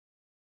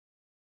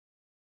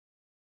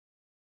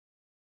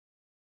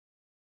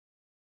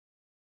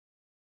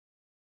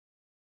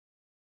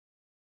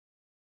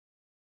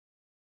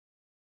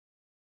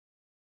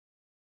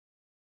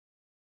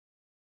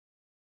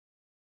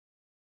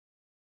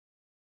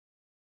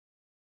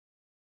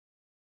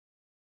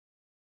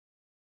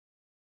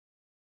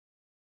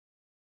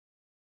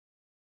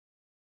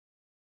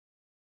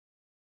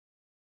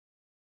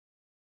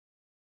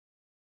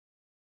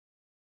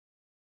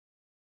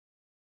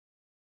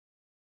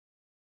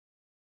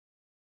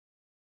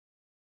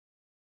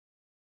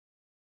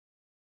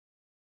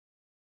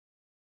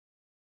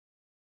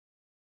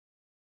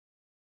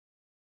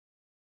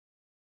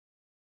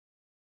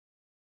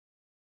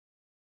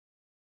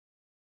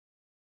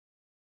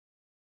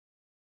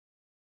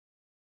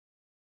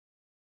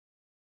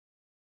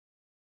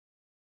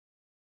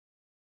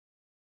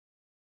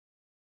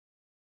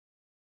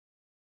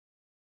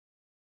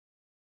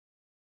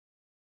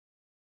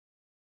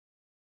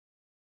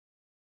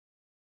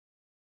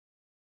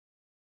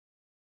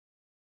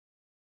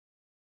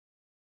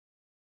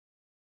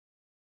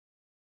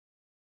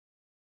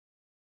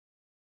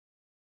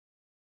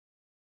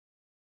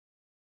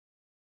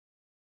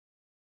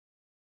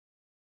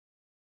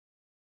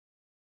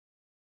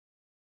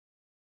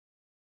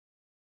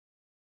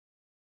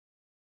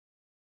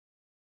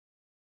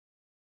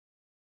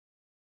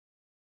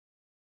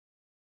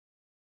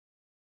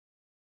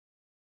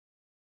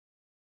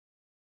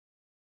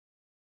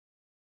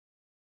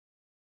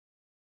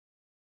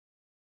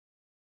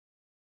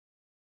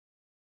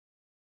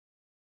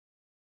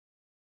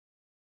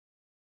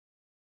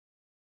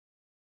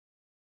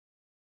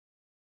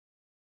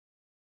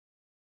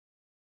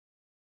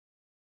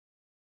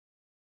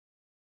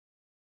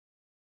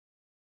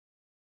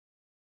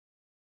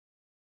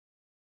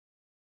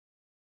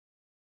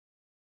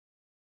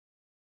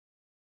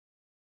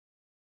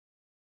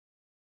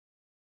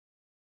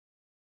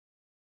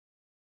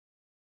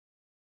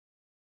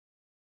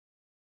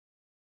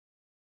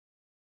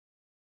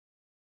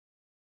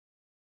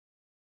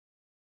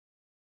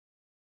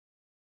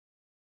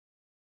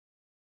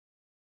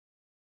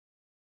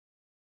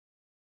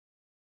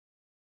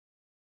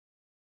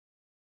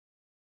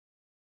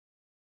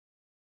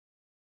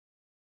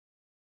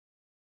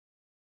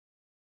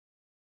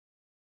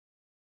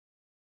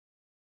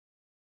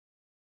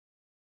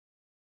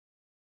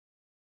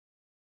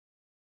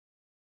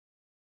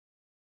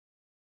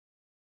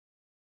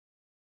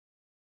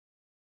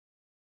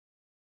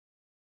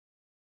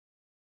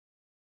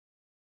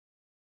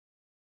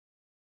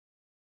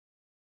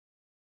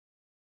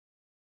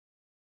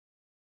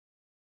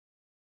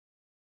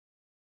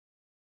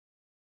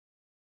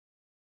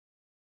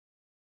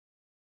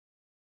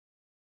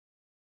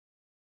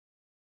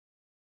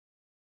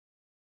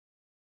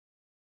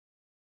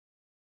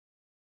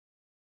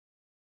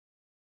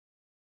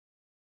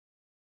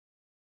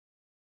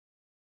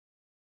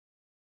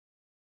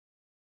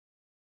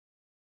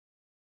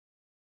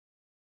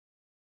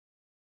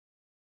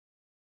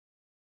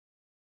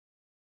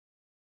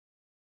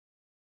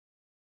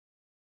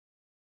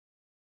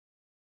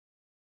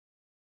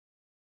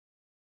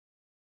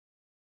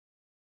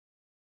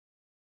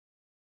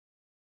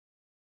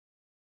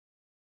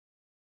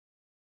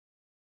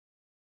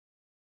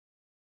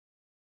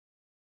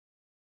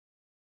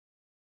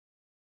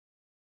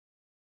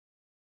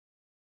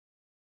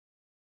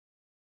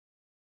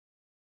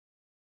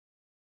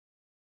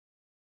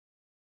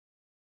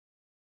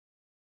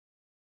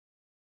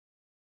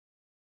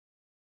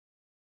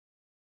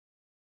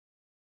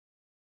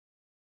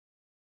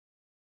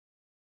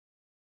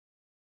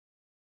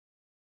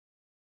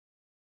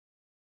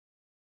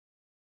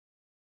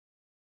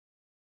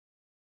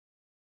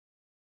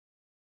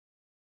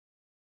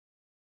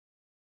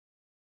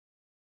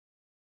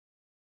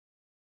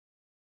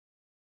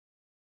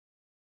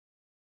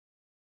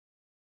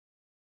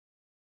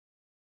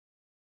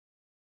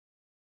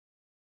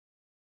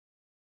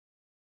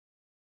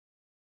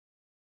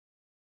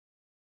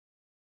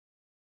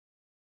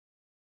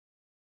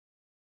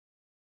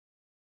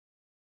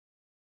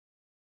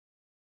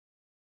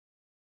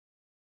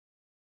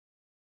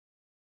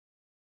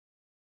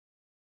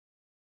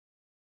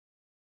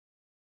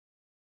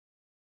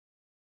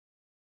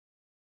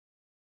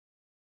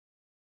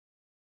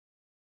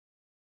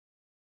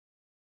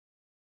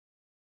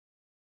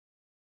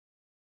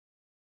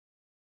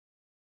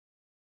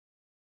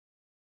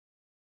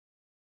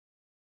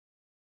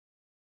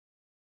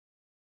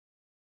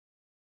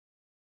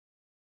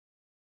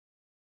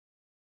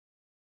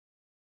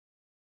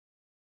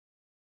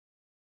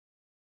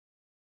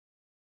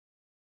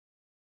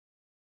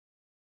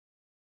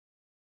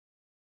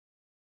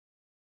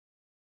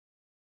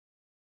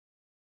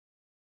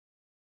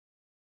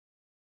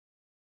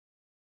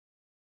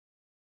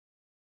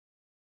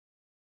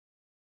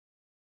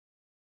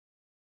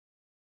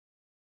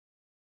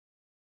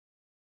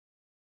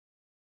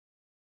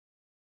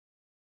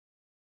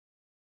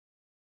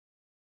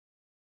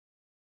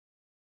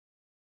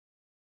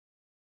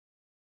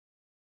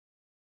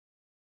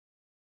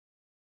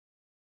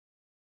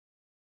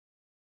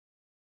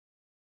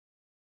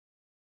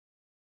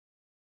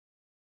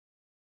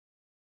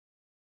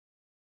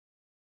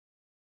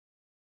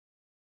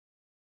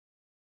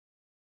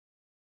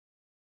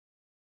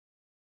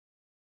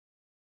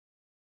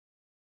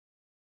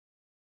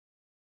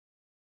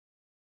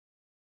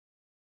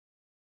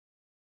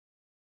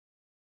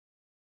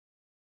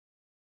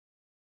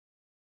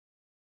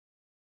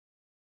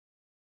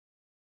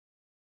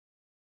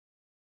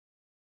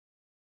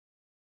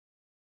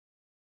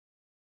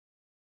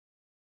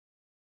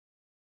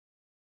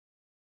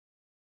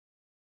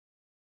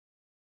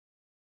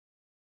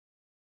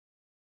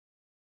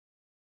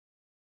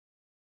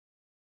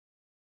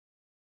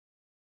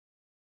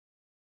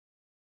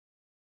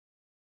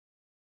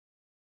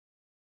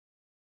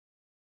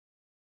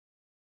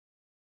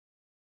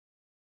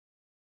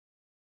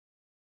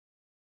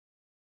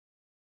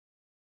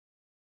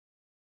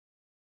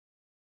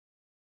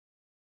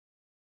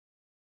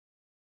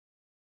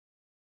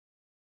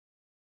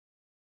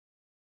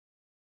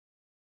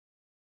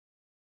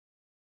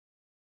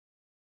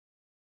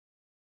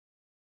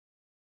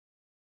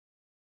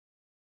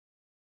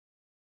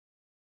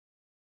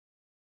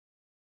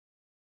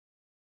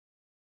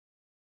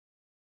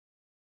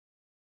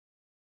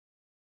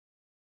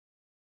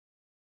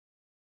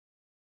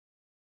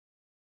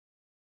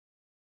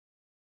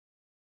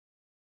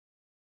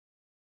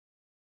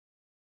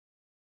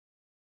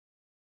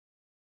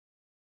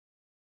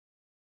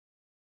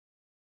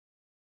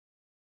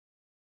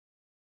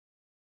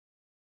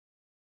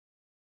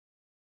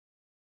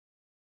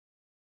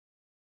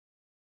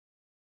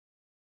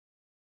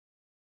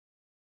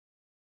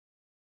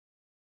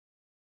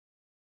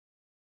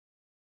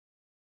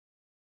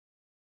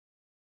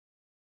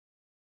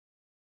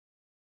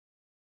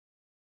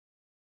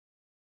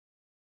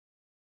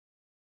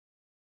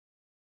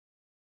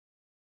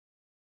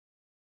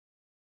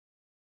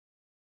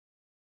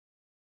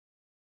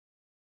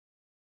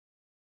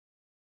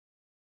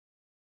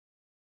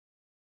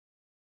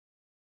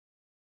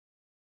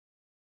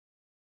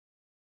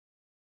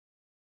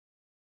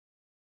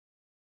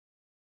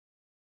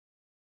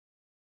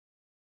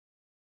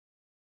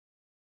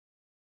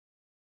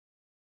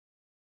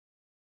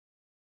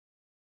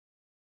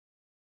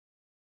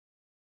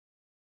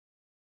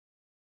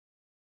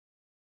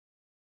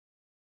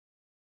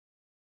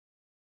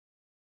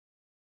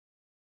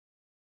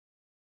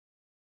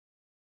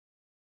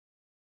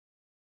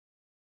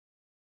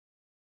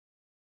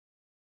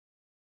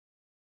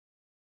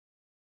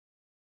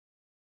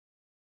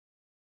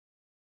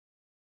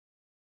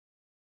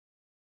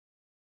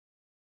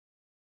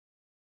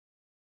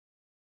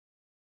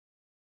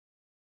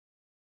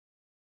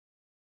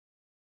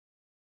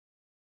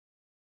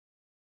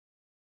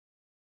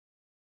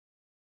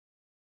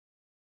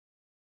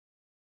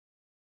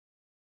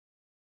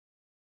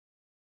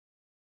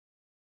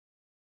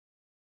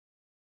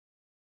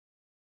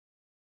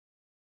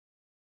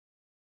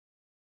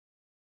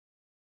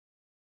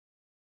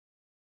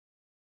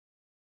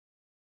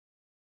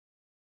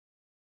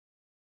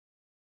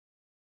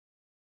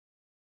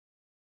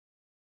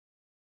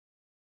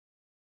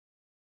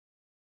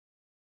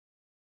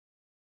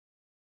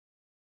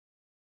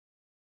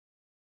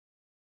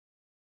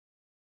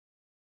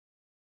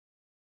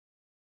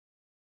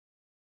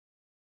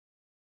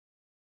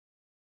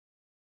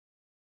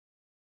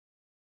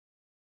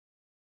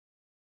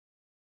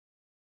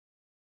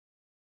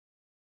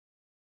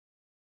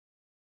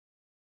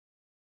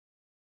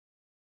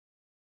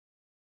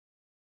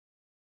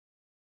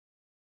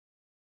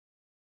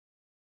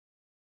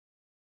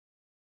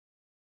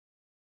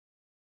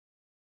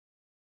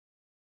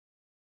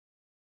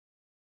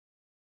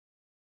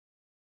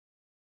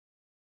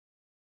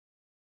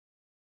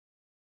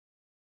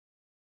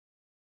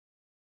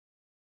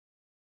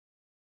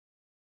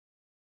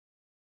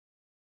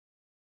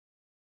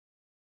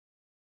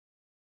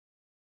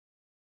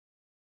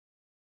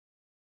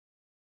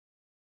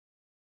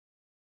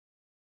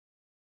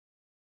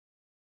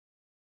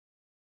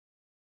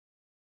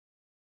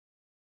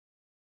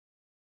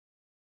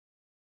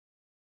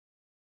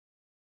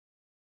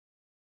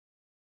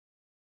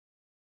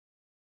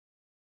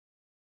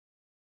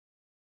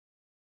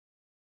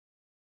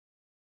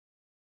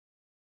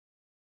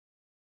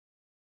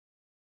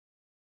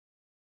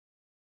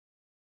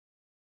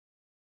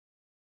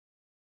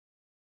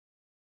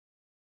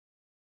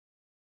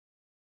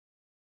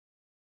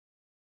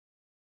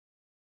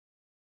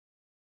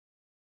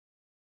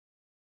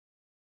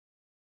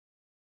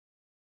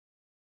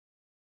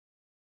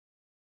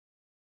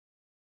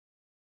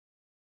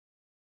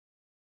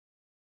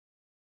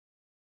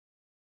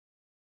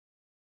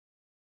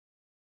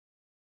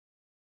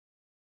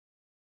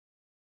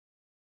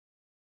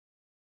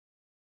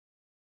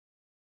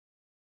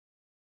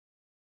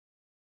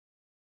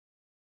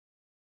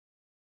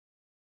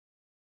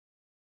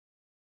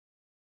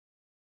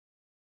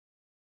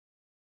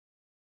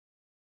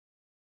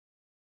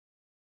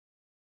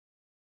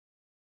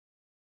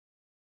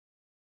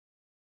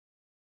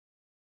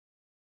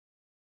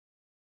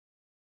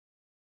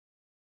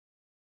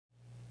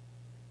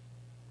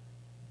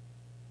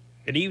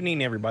Good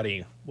evening,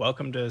 everybody.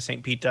 Welcome to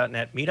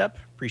stpete.net meetup.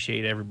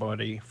 Appreciate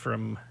everybody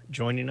from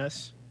joining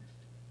us.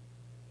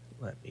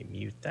 Let me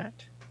mute that.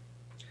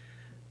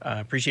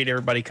 Appreciate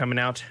everybody coming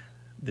out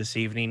this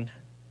evening,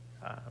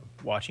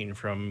 watching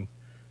from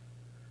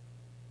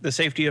the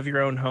safety of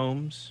your own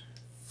homes,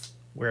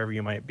 wherever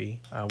you might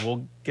be.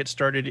 We'll get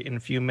started in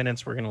a few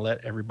minutes. We're going to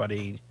let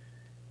everybody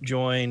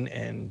join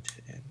and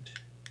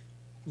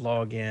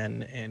log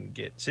in and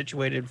get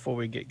situated before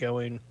we get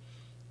going.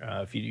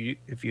 If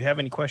you have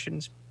any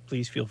questions,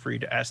 please feel free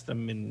to ask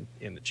them in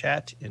the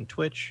chat in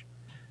Twitch.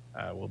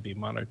 We'll be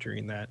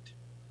monitoring that.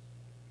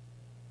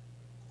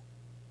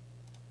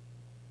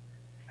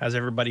 How's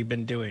everybody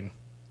been doing?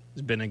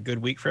 It's been a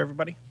good week for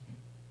everybody?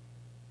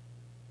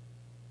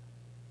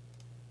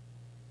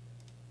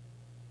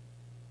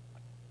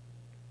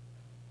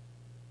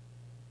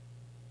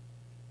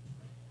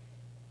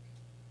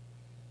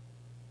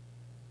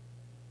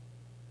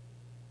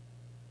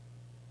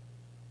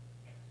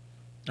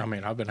 I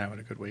mean, I've been having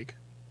a good week.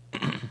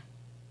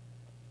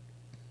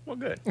 Well,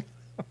 good.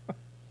 Of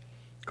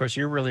course,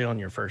 you're really on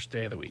your first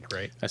day of the week,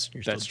 right? That's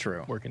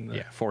true. Working the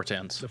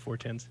 410s. The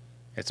 410s.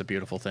 It's a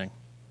beautiful thing.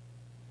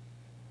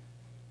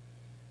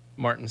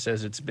 Martin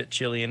says it's a bit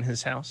chilly in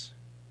his house.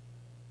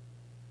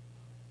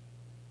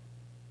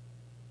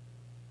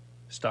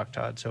 Stock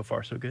Todd, so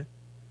far so good.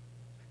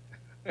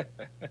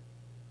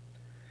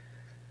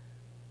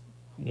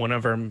 One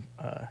of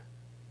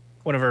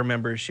our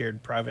members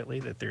shared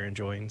privately that they're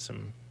enjoying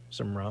some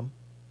rum.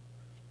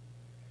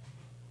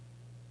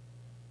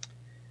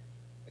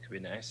 That could be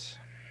nice.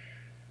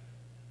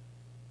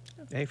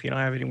 Hey, if you don't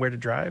have anywhere to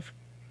drive,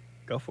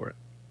 go for it.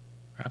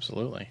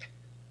 Absolutely.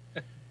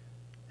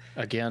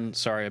 Again,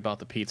 sorry about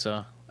the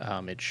pizza.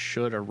 It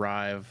should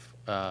arrive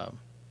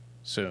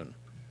soon.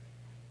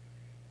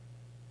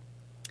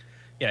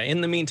 Yeah,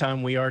 in the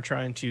meantime, we are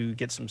trying to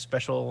get some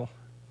special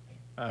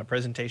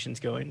presentations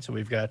going. So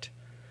we've got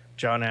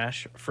Jon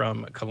Ash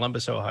from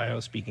Columbus, Ohio,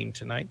 speaking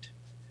tonight.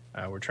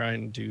 We're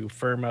trying to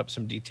firm up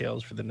some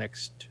details for the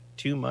next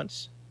 2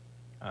 months.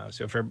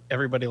 So if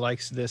everybody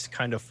likes this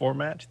kind of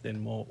format,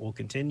 then we'll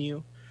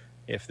continue.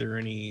 If there are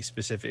any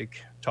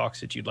specific talks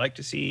that you'd like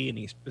to see,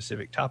 any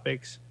specific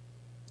topics,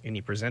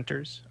 any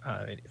presenters,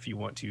 if you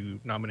want to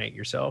nominate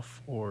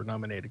yourself or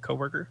nominate a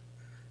coworker,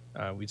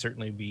 we'd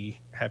certainly be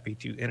happy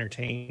to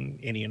entertain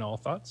any and all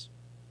thoughts.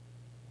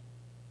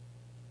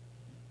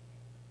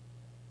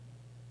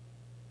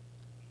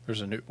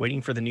 There's a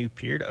waiting for the new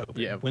pier to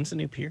open. Yeah. When's the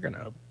new pier going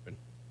to open?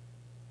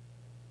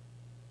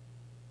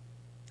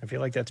 I feel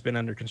like that's been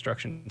under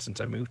construction since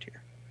I moved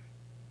here.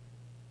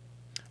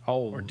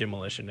 Oh, or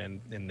demolition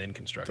and then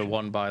construction. The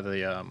one by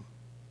the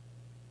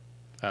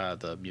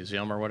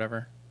museum or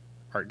whatever,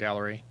 art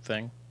gallery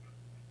thing.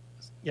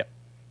 Yep.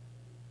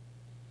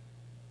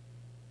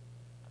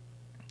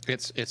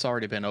 It's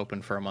already been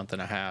open for a month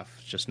and a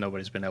half. Just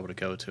nobody's been able to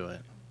go to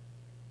it.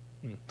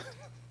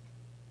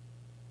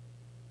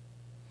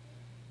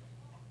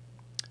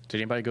 Did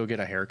anybody go get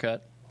a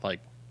haircut? Like,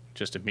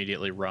 just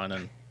immediately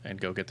run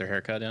and go get their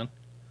haircut in?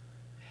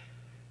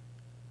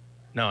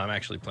 No, I'm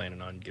actually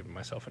planning on giving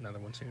myself another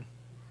one soon.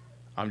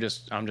 I'm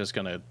just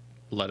gonna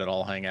let it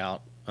all hang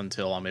out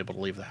until I'm able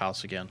to leave the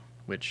house again,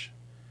 which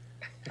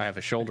I have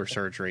a shoulder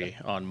surgery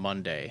on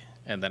Monday,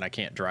 and then I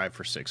can't drive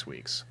for 6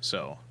 weeks.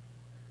 So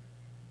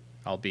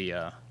I'll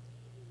have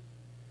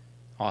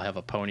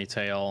a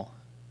ponytail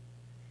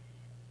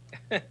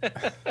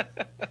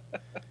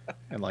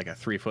and like a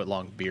 3-foot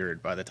long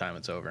beard by the time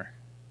it's over.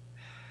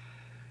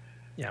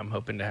 Yeah, I'm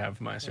hoping to have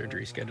my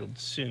surgery scheduled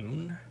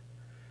soon.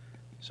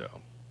 So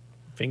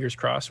fingers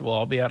crossed we'll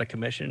all be out of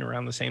commission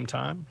around the same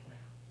time.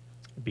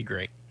 It'd be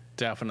great.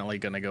 Definitely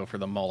going to go for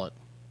the mullet.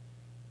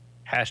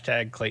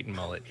 Hashtag Clayton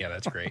mullet. Yeah,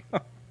 that's great.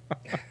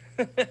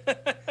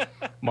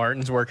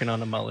 Martin's working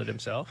on a mullet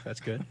himself. That's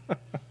good.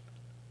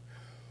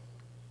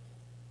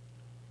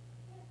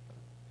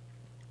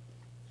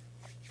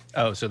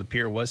 Oh, so the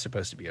pier was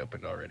supposed to be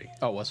opened already.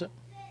 Oh, was it?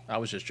 I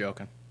was just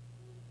joking.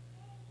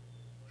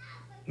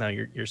 No,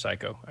 you're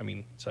psycho. I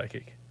mean,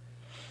 psychic.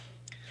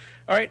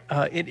 All right,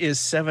 it is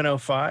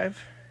 7:05.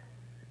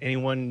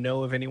 Anyone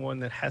know of anyone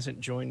that hasn't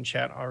joined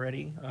chat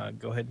already?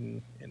 Go ahead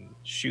and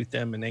shoot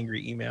them an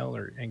angry email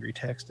or angry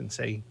text and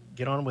say,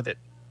 get on with it,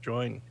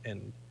 join,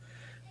 and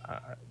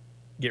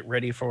get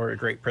ready for a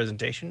great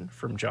presentation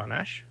from Jon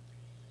Ash.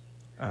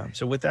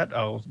 So with that,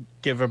 I'll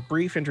give a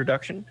brief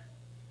introduction.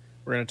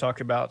 We're going to talk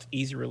about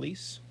easy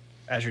release,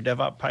 Azure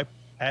DevOps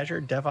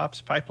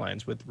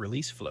Pipelines with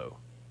release flow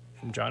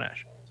from Jon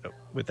Ash. So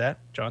with that,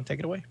 Jon, take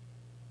it away.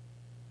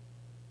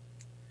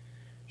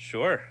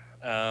 Sure.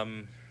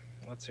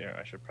 Let's see.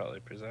 I should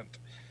probably present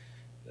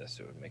this.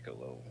 It would make it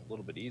a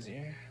little bit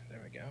easier. There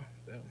we go.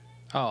 Boom.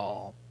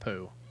 Oh,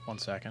 poo. 1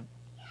 second.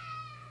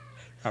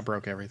 I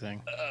broke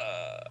everything.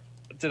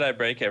 Did I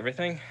break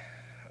everything?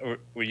 Or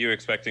were you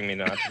expecting me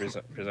not to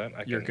present?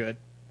 You're good.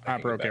 I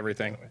broke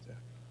everything.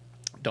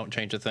 Don't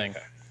change a thing. Okay.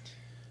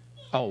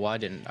 Oh, well, I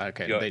didn't.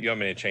 Okay. You want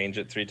me to change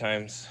it 3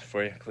 times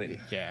for you, Clayton?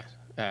 Yeah.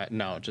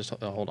 No, just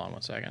hold on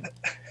 1 second.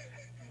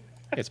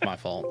 It's my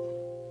fault.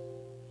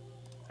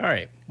 All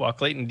right. While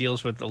Clayton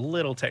deals with a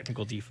little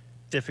technical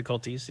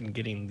difficulties in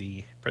getting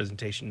the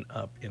presentation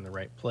up in the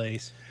right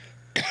place,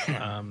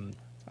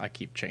 I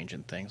keep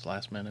changing things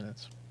last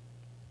minute.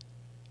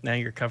 now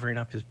you're covering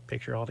up his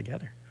picture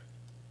altogether.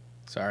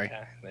 Sorry.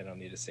 Yeah, they don't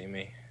need to see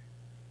me.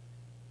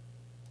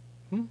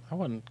 I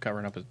wasn't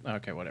covering up his...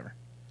 Okay, whatever.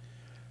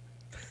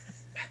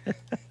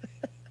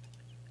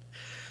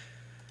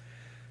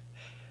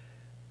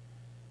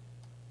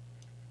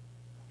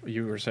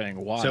 You were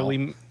saying wow. So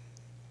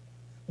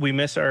we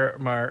miss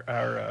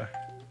our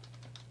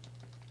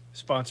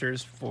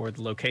sponsors for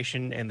the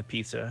location and the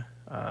pizza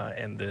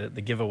and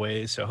the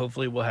giveaways. So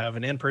hopefully we'll have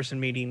an in-person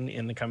meeting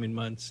in the coming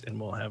months,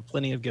 and we'll have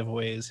plenty of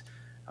giveaways.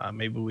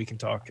 Maybe we can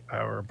talk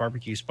our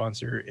barbecue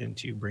sponsor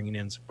into bringing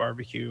in some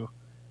barbecue.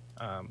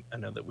 I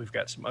know that we've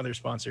got some other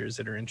sponsors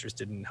that are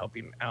interested in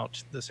helping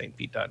out the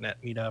stpete.net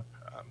meetup.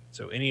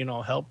 So any and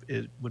all help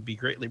would be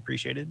greatly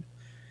appreciated.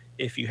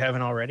 If you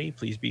haven't already,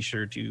 please be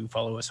sure to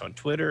follow us on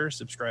Twitter,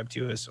 subscribe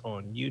to us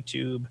on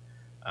YouTube.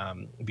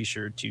 Be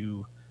sure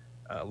to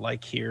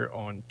like here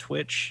on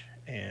Twitch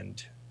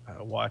and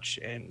watch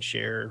and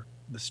share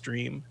the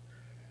stream.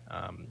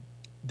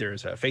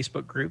 There's a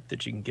Facebook group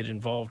that you can get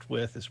involved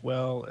with as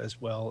well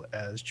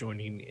as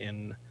joining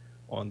in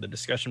on the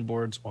discussion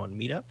boards on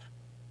Meetup.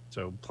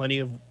 So plenty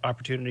of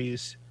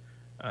opportunities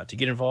to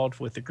get involved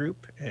with the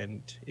group.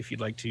 And if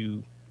you'd like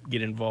to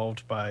get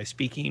involved by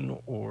speaking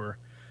or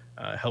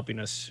helping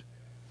us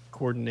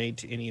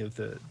coordinate any of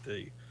the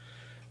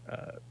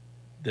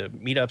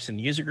meetups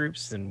and user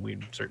groups, then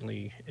we'd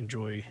certainly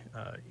enjoy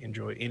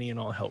any and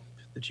all help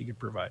that you could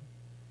provide.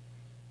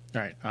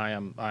 All right, I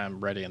am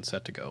ready and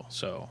set to go.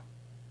 So,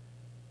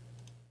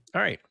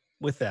 all right,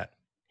 with that,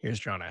 here's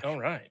Jon Ash. All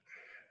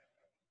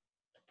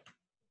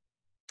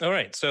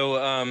right. So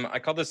I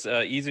call this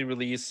easy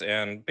release,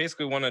 and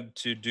basically wanted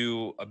to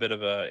do a bit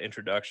of an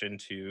introduction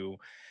to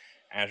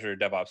Azure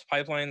DevOps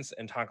Pipelines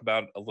and talk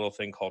about a little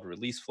thing called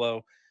release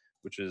flow,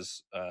 which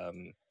is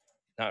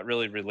not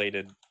really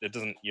related. It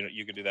doesn't,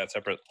 you could do that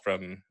separate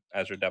from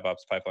Azure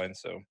DevOps Pipelines.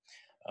 So,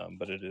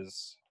 but it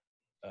is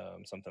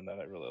something that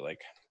I really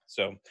like.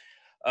 So,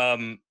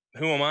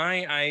 who am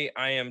I?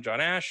 I am Jon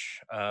Ash.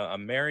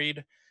 I'm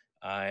married.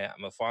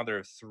 I'm a father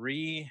of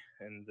 3,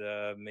 and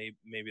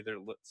maybe there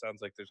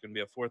sounds like there's going to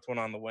be a 4th one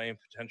on the way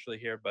potentially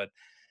here. But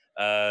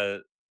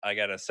I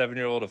got a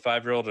 7-year-old, a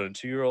 5-year-old, and a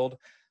 2-year-old.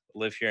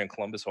 Live here in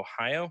Columbus,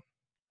 Ohio.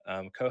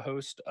 I'm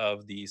co-host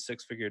of the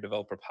Six Figure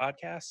Developer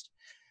Podcast,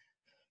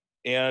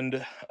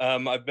 and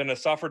I've been a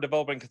software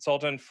development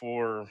consultant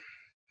for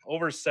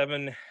over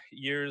 7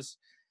 years.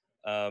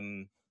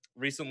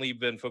 Recently,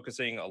 been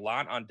focusing a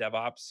lot on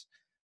DevOps.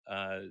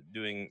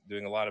 Doing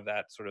a lot of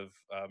that sort of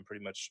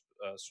pretty much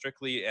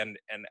strictly, and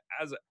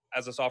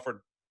as a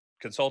software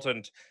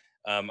consultant,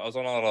 I was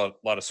on a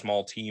lot of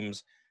small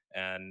teams,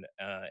 and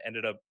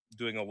ended up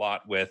doing a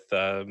lot with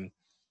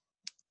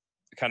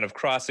kind of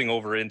crossing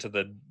over into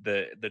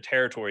the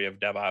territory of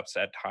DevOps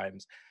at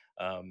times,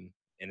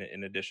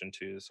 in addition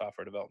to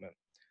software development.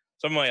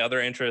 Some of my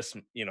other interests,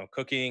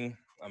 cooking.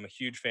 I'm a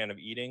huge fan of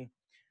eating.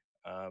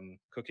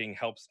 Cooking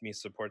helps me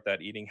support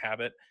that eating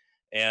habit,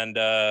 and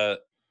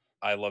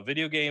I love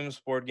video games,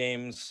 board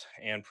games,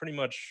 and pretty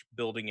much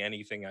building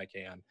anything I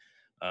can.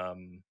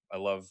 I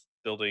love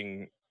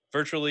building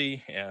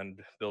virtually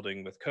and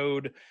building with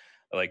code.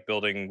 I like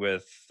building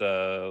with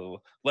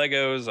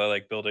Legos. I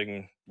like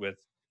building with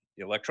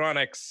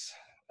electronics,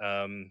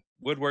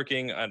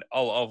 woodworking, and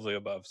all of the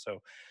above.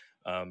 So,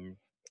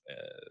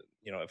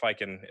 if I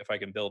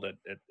can build it,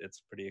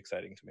 it's pretty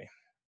exciting to me.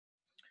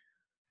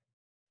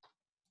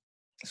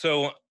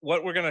 So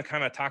what we're going to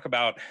kind of talk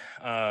about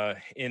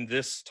in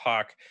this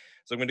talk,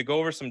 so I'm going to go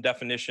over some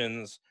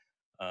definitions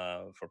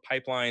for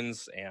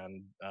pipelines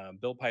and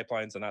build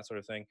pipelines and that sort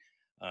of thing.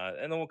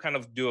 And then we'll kind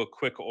of do a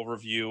quick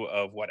overview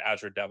of what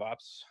Azure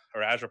DevOps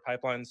or Azure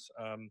Pipelines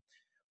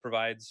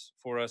provides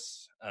for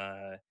us.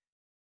 Then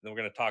we're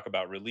going to talk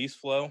about release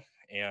flow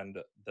and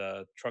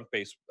the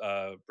trunk-based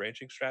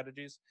branching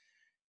strategies.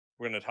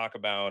 We're going to talk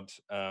about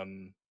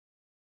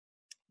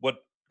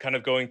what kind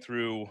of going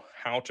through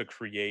how to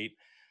create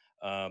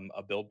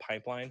a build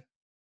pipeline.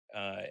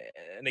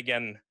 And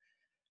again,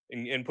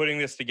 in putting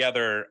this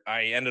together,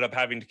 I ended up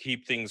having to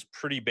keep things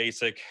pretty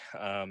basic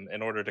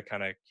in order to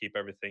kind of keep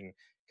everything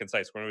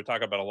concise. When we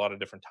talk about a lot of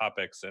different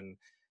topics, and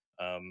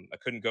I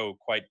couldn't go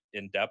quite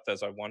in depth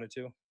as I wanted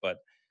to, but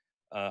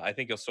I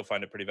think you'll still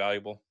find it pretty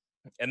valuable.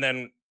 And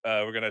then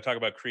we're going to talk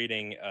about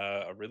creating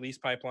a release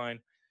pipeline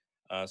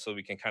so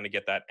we can kind of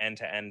get that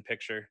end-to-end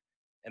picture.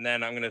 And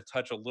then I'm going to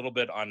touch a little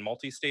bit on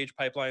multi-stage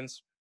pipelines,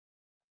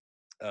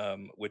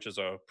 which is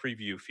a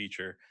preview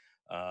feature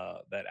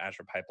that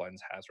Azure Pipelines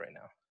has right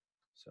now.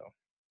 So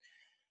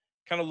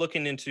kind of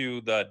looking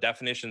into the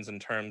definitions in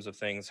terms of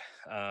things,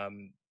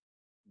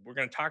 we're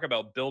going to talk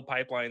about build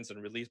pipelines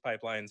and release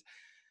pipelines.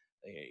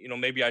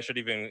 Maybe I should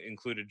even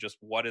included just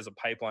what is a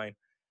pipeline.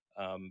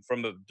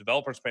 From a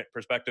developer's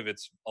perspective,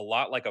 it's a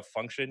lot like a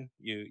function.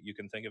 You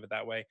can think of it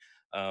that way.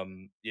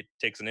 It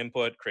takes an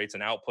input, creates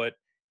an output.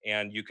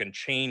 and you can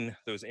chain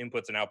those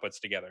inputs and outputs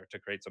together to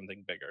create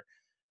something bigger.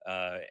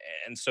 Uh,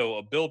 and so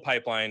a build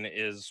pipeline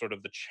is sort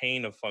of the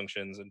chain of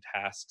functions and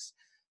tasks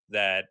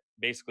that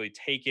basically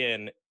take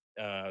in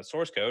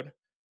source code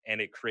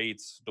and it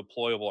creates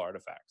deployable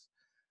artifacts.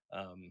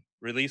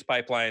 Release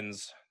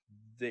pipelines,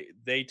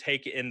 they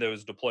take in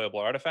those deployable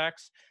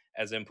artifacts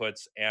as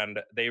inputs and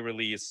they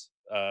release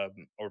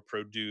or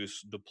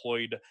produce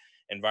deployed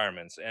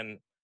environments. And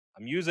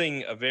I'm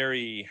using a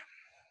very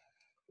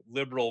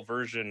liberal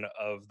version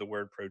of the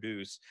word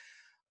produce.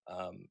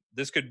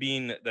 This could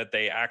mean that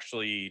they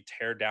actually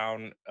tear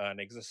down an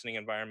existing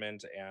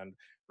environment and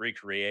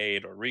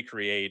recreate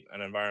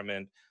an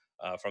environment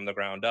from the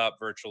ground up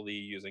virtually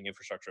using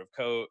infrastructure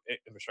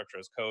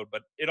as code.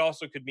 But it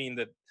also could mean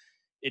that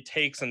it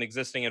takes an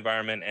existing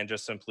environment and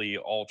just simply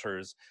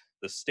alters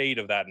the state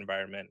of that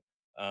environment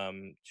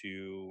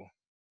to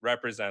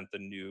represent the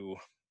new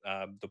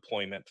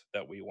deployment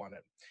that we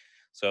wanted.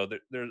 So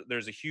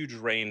there's a huge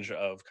range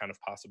of kind of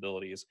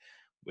possibilities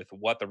with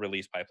what the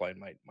release pipeline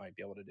might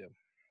be able to do.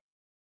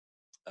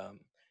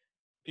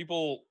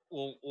 People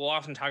will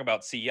often talk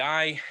about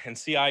CI, and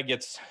CI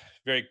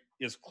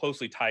is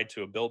closely tied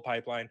to a build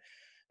pipeline.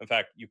 In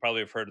fact, you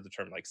probably have heard of the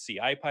term like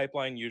CI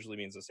pipeline. Usually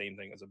means the same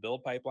thing as a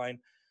build pipeline.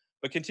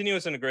 But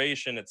continuous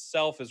integration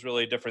itself is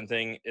really a different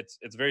thing. It's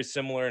very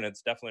similar and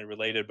it's definitely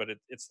related, but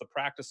it's the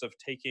practice of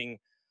taking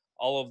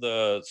all of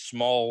the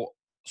small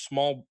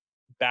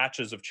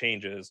batches of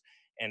changes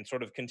and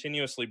sort of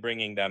continuously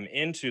bringing them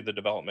into the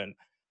development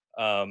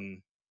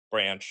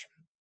branch,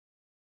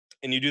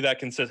 and you do that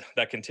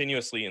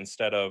continuously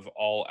instead of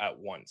all at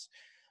once.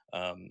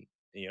 At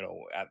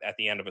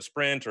the end of a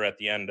sprint or at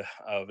the end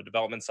of a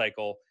development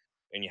cycle,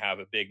 and you have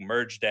a big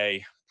merge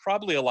day,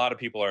 probably a lot of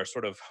people are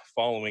sort of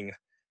following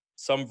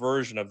some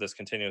version of this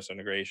continuous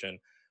integration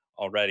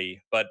already.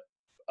 But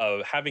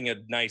having a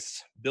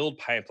nice build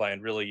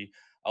pipeline really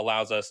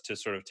allows us to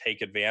sort of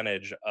take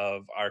advantage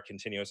of our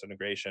continuous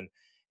integration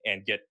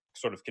and get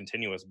sort of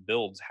continuous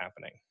builds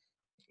happening.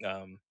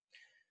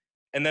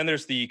 And then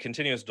there's the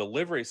continuous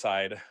delivery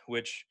side,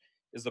 which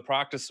is the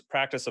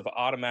practice of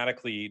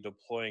automatically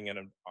deploying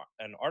an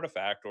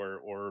artifact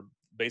or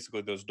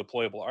basically those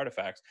deployable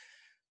artifacts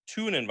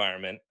to an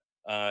environment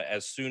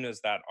as soon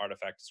as that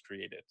artifact is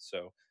created.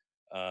 So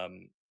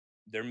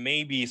there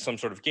may be some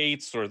sort of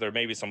gates or there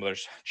may be some other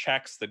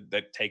checks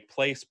that take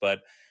place,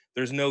 but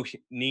there's no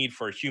need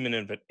for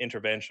human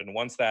intervention.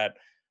 Once that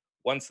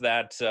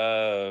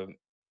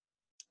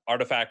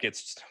artifact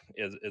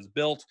is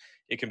built,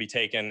 it can be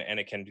taken and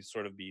it can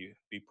sort of be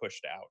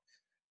pushed out.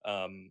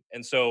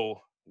 And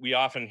so we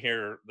often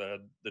hear the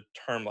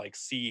term like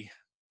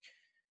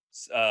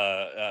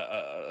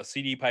a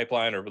CD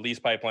pipeline or release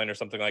pipeline or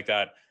something like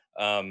that,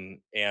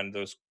 and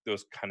those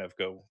kind of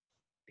go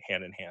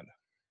hand in hand.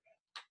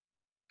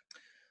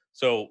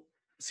 So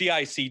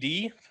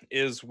CI/CD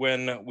is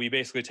when we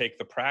basically take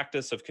the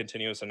practice of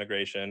continuous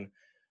integration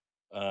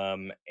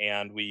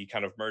and we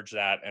kind of merge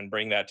that and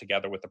bring that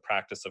together with the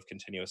practice of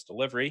continuous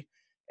delivery.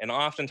 And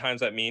oftentimes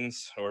that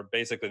means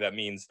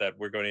that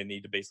we're going to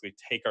need to basically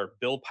take our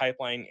build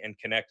pipeline and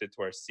connect it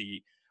to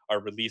our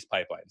release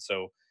pipeline.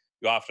 So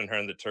you often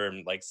heard the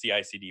term like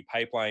CI/CD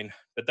pipeline,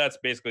 but that's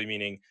basically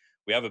meaning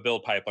we have a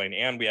build pipeline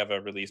and we have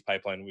a release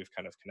pipeline. We've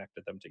kind of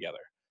connected them together.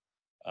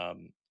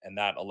 And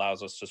that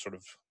allows us to sort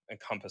of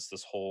encompass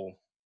this whole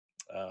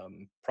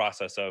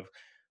process of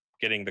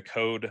getting the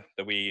code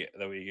that we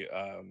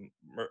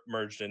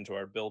merged into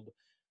our build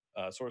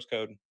source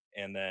code,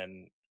 and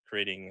then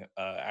creating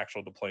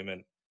actual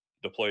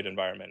deployed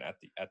environment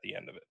at the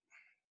end of it.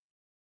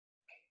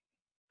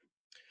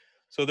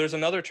 So there's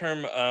another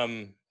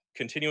term,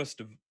 continuous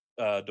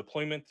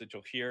deployment, that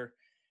you'll hear,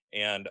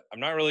 and I'm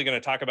not really going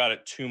to talk about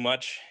it too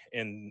much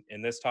in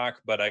this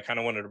talk, but I kind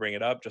of wanted to bring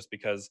it up just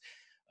because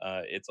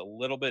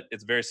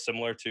it's very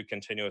similar to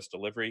continuous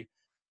delivery.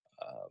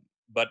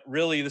 But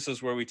really, this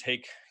is where we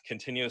take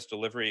continuous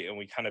delivery and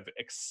we kind of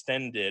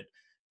extend it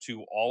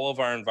to all of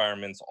our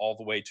environments all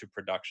the way to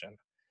production.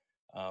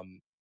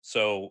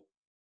 So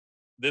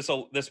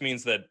this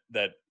means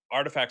that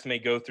artifacts may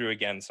go through,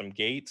 again, some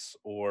gates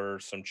or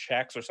some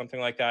checks or something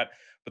like that,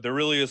 but there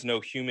really is no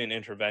human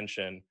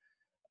intervention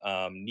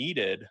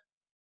needed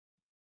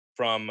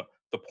from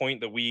the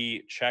point that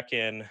we check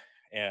in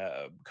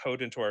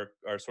code into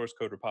our source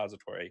code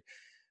repository.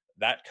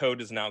 That code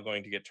is now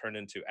going to get turned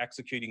into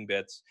executing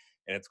bits,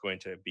 and it's going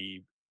to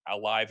be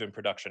alive in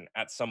production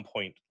at some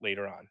point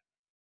later on.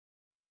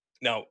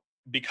 Now,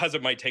 because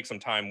it might take some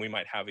time, we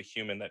might have a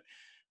human that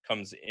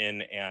comes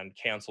in and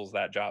cancels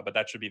that job, but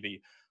that should be the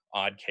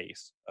odd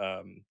case.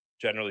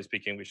 Generally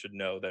speaking, we should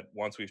know that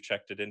once we've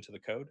checked it into the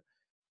code,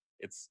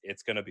 it's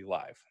going to be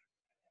live.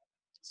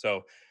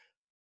 So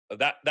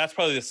that's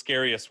probably the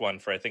scariest one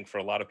for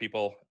a lot of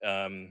people.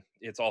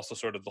 It's also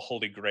sort of the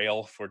holy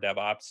grail for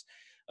DevOps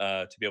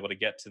to be able to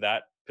get to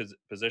that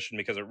position,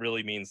 because it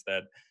really means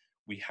that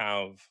we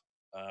have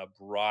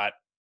brought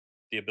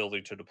the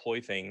ability to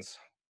deploy things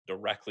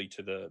directly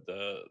to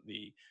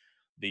the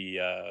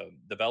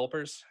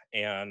developers,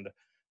 and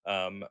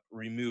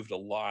removed a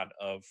lot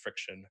of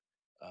friction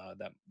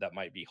that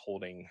might be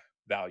holding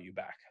value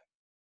back.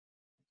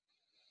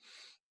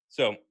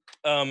 So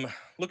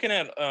looking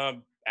at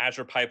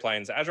Azure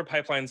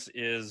Pipelines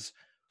is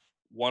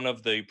one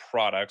of the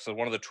products, or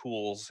one of the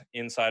tools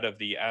inside of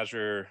the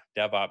Azure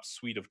DevOps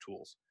suite of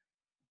tools.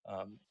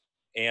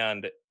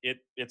 And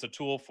it's a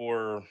tool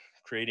for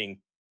creating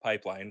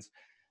pipelines.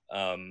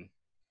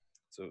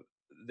 So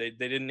they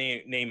didn't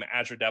name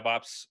Azure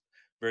DevOps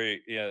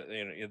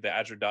the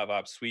Azure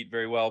DevOps suite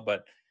very well,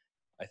 but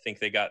I think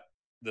they got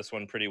this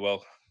one pretty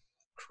well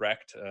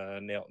correct,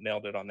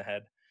 nailed it on the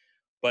head.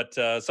 But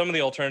some of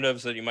the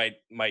alternatives that you might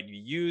be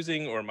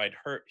using or might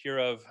hear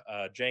of: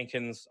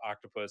 Jenkins,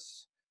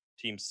 Octopus,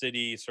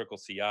 TeamCity, Circle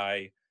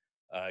CI,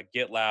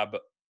 GitLab.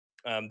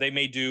 They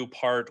may do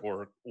part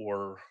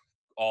or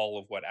all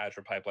of what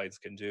Azure Pipelines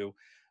can do.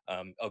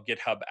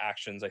 GitHub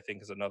Actions, I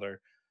think, is another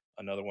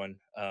one.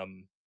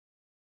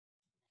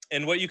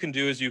 And what you can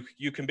do is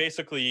you can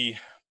basically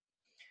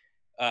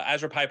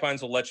Azure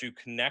Pipelines will let you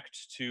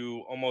connect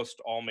to almost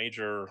all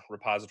major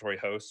repository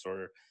hosts,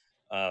 or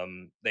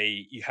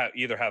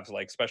either have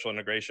like special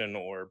integration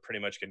or pretty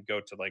much can go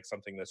to like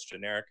something that's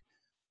generic.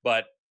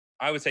 But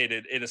I would say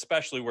it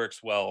especially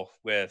works well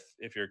with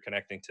if you're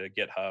connecting to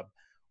GitHub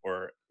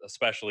or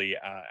especially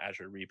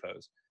Azure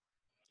repos.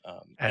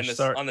 And this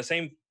on the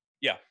same,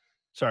 yeah.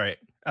 Sorry,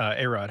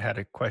 Arod had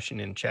a question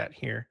in chat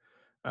here.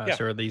 Yeah.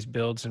 So are these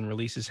builds and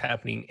releases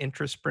happening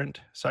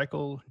intra-sprint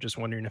cycle? Just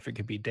wondering if it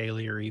could be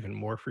daily or even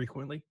more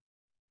frequently.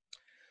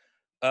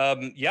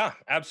 Yeah,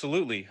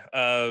 absolutely.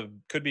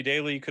 Could be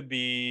daily, could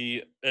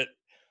be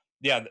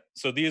yeah.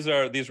 So these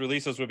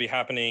releases would be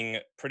happening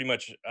pretty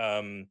much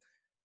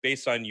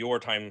based on your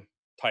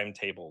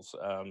timetables.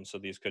 So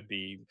these could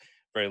be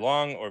very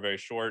long or very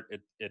short.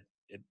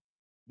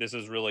 This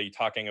is really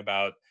talking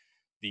about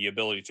the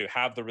ability to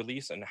have the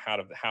release and how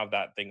to have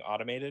that thing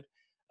automated.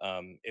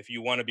 If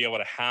you want to be able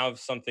to have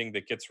something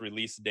that gets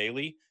released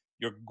daily,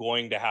 you're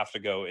going to have to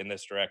go in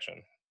this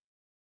direction.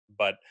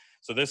 But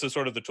so this is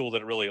sort of the tool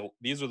that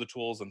these are the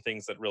tools and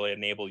things that really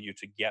enable you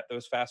to get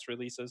those fast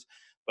releases.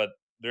 But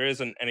there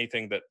isn't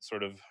anything that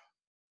sort of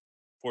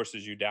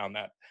forces you down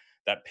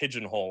that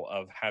pigeonhole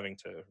of having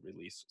to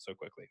release so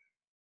quickly.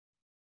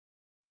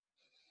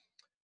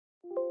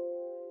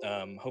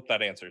 Hope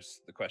that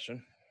answers the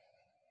question.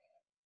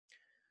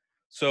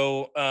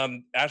 So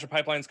Azure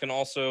Pipelines can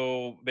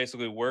also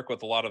basically work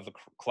with a lot of the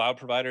cloud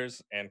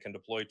providers and can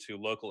deploy to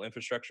local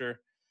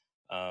infrastructure.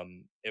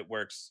 It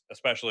works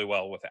especially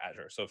well with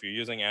Azure. So if you're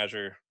using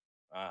Azure,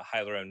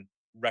 highly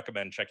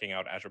recommend checking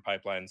out Azure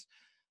Pipelines.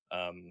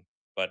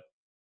 But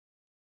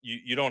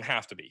you don't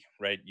have to be,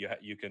 right?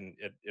 You can.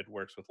 It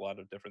works with a lot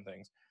of different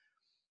things.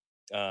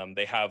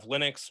 They have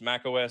Linux,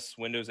 Mac OS,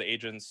 Windows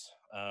agents.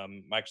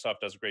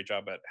 Microsoft does a great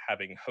job at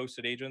having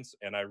hosted agents,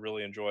 and I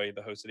really enjoy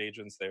the hosted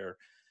agents.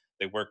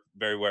 They work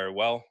very, very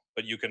well.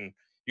 But you can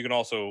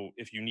also,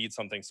 if you need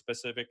something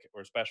specific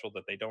or special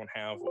that they don't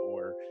have,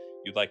 or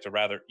you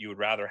would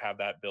rather have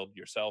that build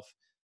yourself,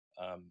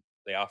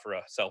 they offer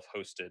a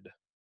self-hosted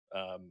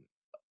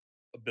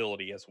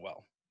ability as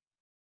well.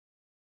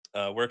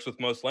 Works with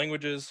most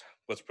languages.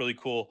 What's pretty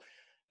cool,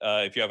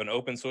 if you have an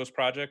open source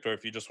project, or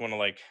if you just want to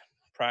like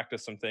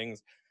practice some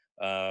things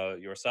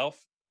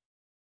yourself,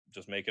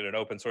 just make it an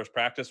open source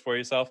practice for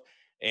yourself,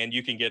 and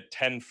you can get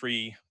 10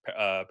 free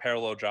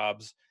parallel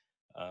jobs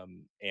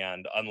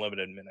and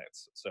unlimited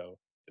minutes. So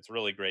it's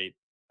really great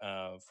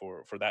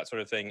for that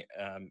sort of thing.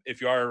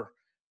 If you are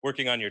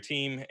working on your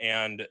team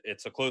and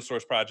it's a closed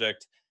source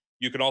project,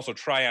 you can also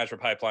try Azure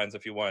Pipelines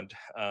if you want.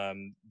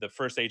 The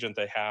first agent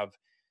they have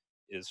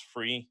is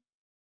free,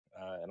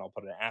 and I'll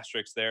put an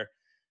asterisk there.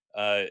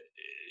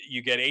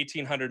 You get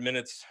 1,800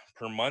 minutes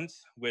per month,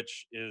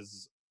 which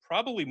is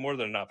probably more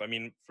than enough. I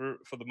mean,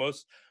 for the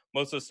most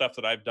of the stuff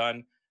that I've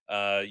done,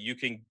 you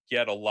can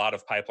get a lot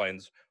of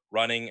pipelines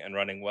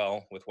running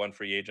well with one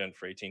free agent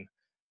for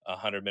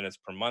 1,800 minutes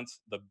per month.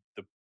 The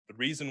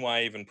reason why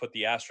I even put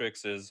the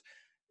asterisk is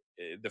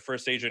the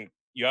first agent,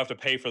 you have to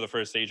pay for the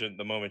first agent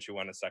the moment you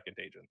want a second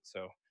agent.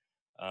 So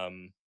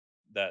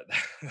that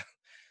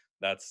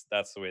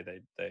that's the way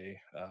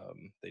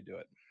they do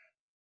it.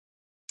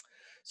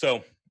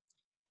 So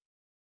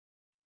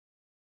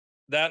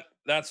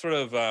that's sort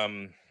of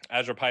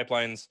Azure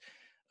Pipelines,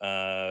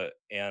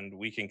 and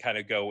we can kind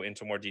of go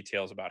into more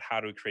details about how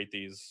to create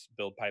these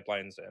build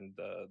pipelines and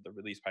the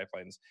release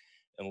pipelines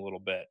in a little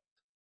bit.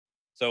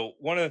 So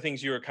one of the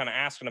things you were kind of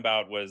asking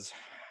about was,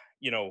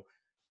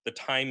 the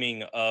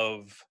timing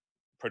of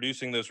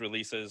producing those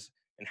releases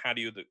and how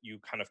do you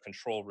kind of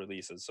control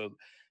releases. So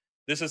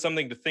this is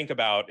something to think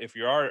about if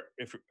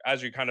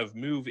as you kind of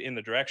move in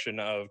the direction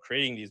of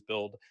creating these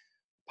build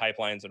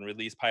pipelines and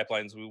release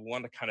pipelines. We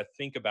want to kind of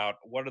think about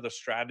what are the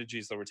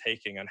strategies that we're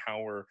taking and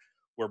how we're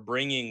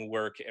bringing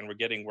work and we're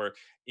getting work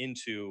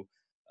into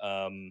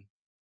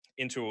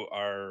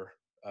our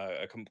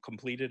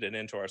completed and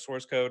into our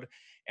source code,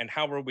 and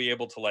how will we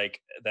able to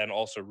like then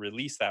also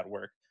release that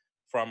work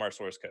from our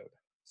source code.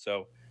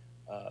 So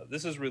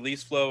This is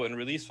release flow, and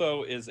release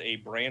flow is a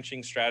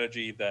branching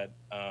strategy that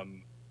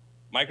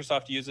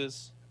Microsoft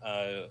uses,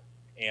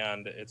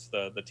 and it's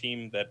the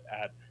team that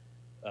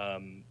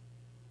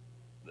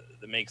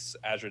that makes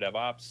Azure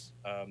DevOps.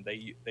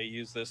 They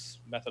use this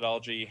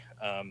methodology.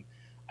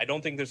 I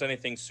don't think there's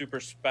anything super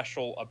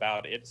special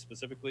about it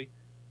specifically.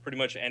 Pretty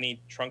much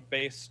any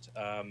trunk-based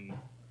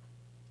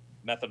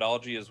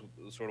methodology is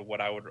sort of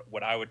what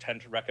I would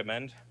tend to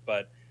recommend,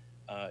 but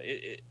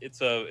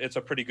it's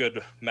a pretty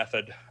good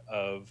method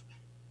of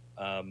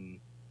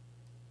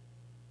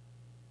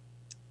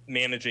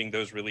managing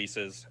those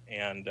releases,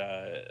 and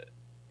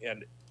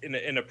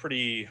in a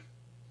pretty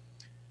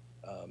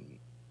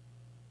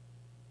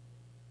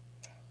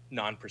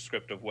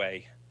non-prescriptive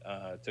way,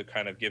 to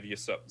kind of give you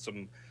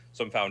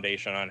some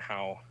foundation on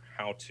how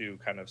to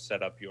kind of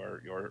set up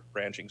your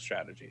branching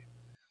strategy.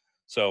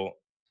 So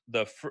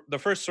the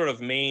first sort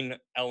of main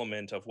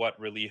element of what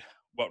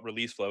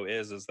release flow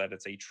is that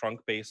it's a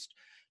trunk-based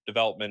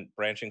development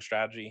branching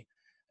strategy.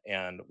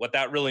 And what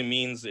that really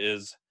means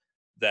is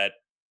that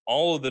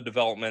all of the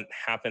development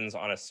happens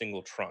on a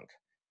single trunk,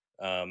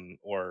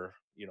 or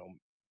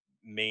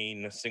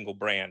main single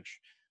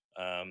branch.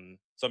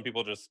 Some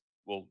people just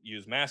will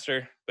use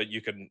master, but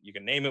you can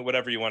name it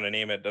whatever you want to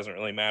name it. Doesn't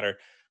really matter,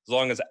 as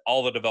long as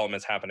all the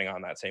development's happening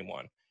on that same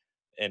one.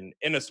 And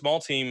in a small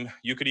team,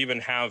 you could even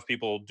have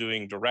people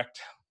doing direct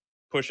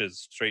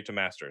pushes straight to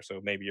master. So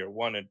maybe you're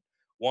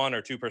one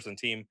or two person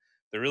team.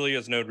 There really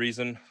is no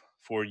reason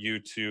for you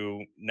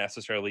to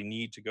necessarily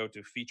need to go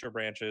to feature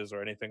branches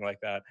or anything like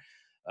that.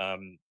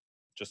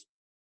 Just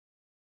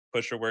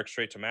push your work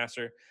straight to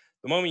master.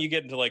 The moment you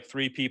get into like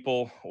 3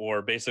 people,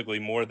 or basically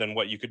more than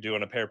what you could do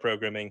in a pair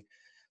programming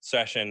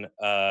session,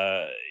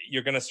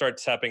 you're going to start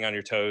stepping on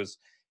your toes.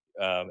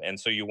 And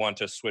so you want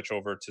to switch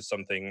over to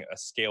a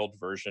scaled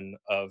version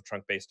of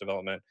trunk-based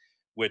development,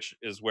 which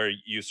is where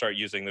you start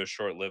using those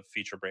short-lived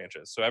feature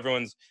branches. So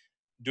everyone's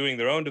doing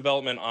their own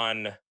development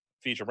on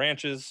feature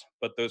branches,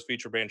 but those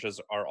feature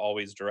branches are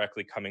always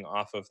directly coming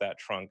off of that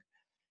trunk,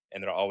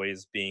 and they're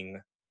always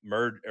being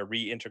merged or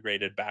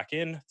reintegrated back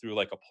in through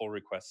like a pull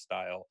request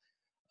style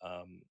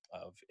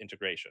of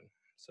integration.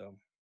 So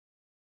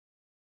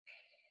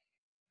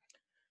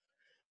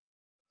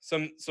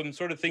some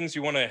sort of things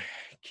you want to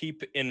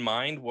keep in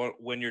mind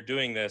when you're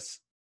doing this.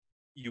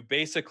 You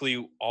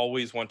basically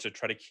always want to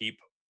try to keep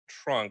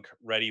trunk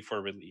ready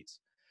for release.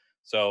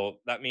 So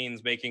that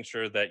means making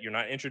sure that you're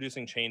not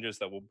introducing changes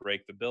that will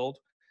break the build.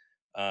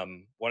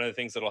 One of the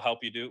things that'll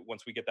help you do,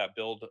 once we get that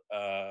build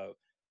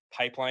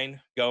pipeline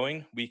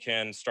going, we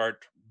can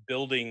start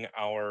building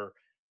our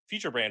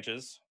feature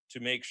branches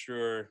to make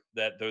sure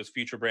that those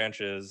feature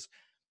branches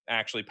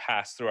actually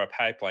pass through our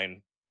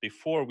pipeline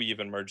before we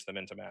even merge them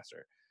into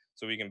master.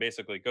 So we can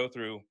basically go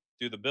through,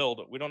 do the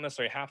build. We don't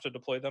necessarily have to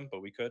deploy them,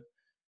 but we could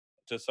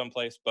to some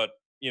place. But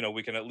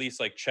we can at least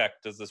like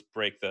check, does this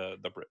break the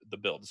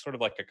build? It's sort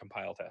of like a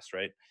compile test,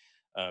 right?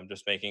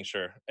 Just making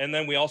sure. And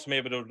then we also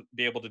may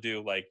be able to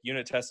do like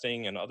unit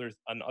testing and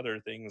other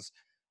things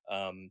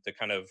to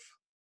kind of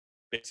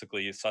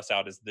basically suss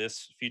out, is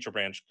this feature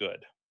branch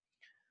good?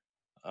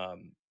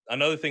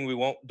 Another thing we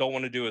don't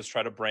want to do is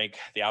try to break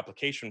the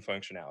application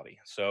functionality.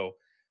 So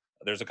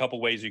there's a couple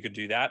ways you could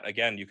do that.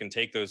 Again, you can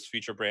take those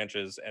feature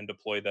branches and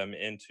deploy them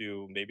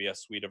into maybe a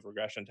suite of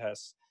regression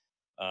tests,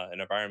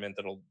 an environment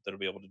that'll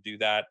be able to do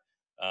that.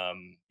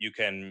 You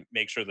can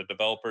make sure the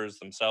developers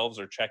themselves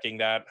are checking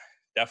that.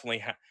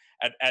 Definitely,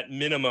 at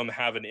minimum,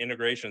 have an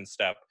integration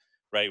step,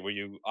 right, where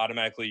you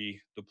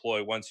automatically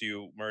deploy once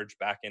you merge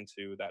back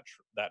into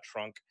that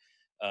trunk,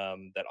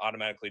 that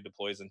automatically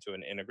deploys into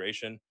an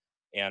integration,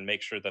 and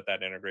make sure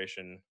that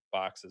integration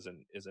box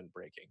isn't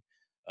breaking.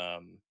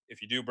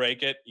 If you do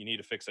break it, you need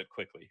to fix it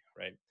quickly,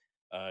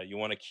 right? You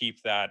want to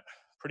keep that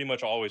pretty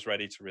much always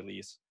ready to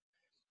release.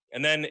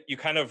 And then you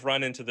kind of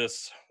run into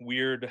this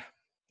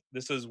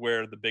is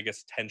where the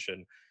biggest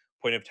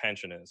point of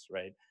tension is,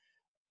 right?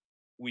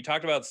 We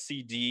talked about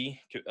CD,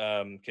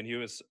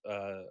 continuous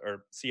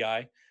or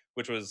CI,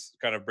 which was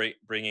kind of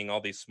bringing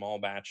all these small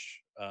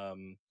batch.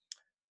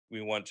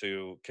 We want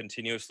to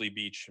continuously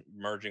be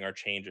merging our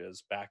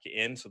changes back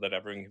in so that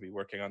everyone can be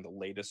working on the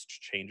latest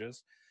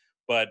changes.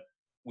 But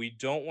we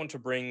don't want to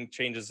bring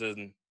changes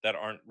in that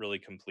aren't really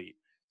complete.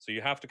 So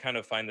you have to kind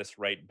of find this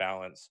right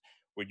balance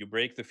where you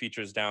break the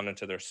features down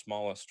into their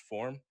smallest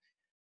form.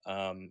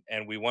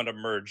 And we want to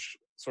merge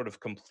sort of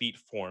complete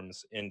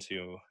forms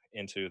into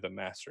the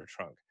master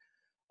trunk.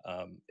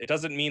 It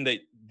doesn't mean that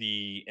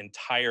the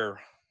entire,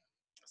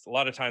 a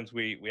lot of times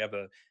we have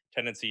a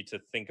tendency to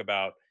think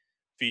about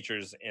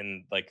features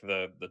in like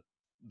the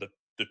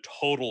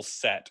total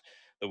set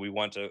that we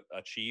want to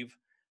achieve.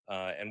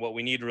 And what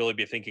we need to really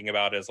be thinking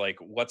about is like,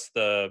 what's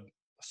the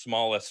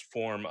smallest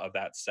form of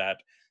that set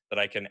that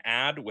I can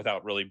add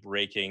without really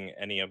breaking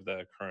any of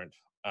the current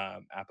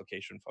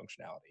application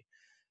functionality,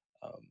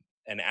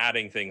 and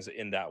adding things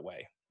in that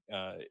way.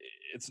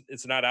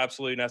 It's not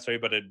absolutely necessary,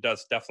 but it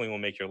definitely will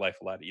make your life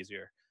a lot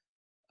easier.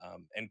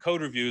 And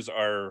code reviews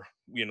are,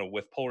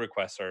 with pull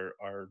requests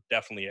are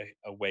definitely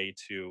a way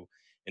to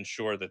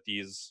ensure that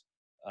these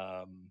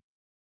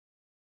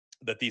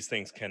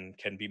things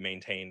can be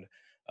maintained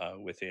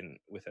within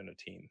a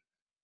team.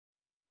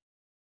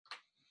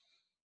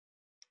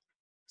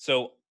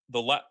 So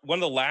one of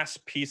the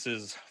last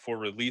pieces for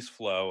release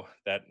flow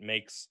that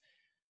makes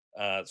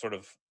sort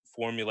of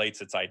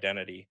formulates its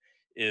identity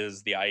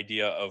is the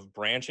idea of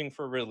branching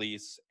for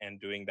release and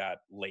doing that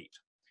late.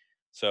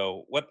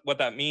 So what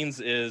that means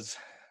is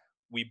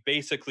we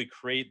basically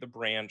create the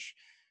branch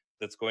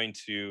that's going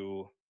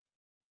to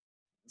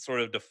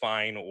sort of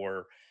define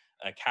or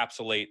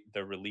encapsulate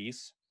the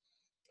release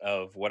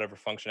of whatever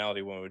functionality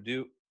we want to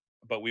do,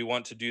 but we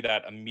want to do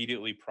that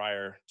immediately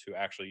prior to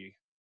actually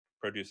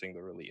producing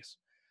the release.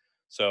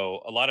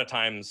 So a lot of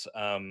times,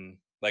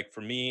 like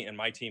for me and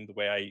my team,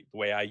 the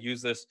way I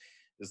use this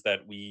is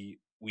that we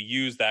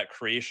use that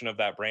creation of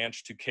that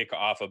branch to kick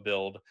off a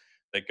build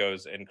that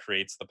goes and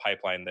creates the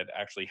pipeline that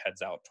actually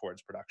heads out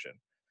towards production.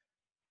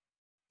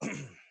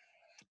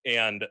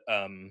 And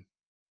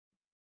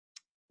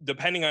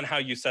depending on how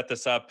you set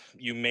this up,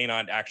 you may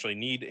not actually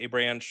need a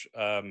branch.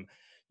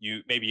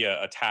 You maybe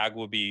a tag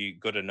will be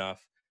good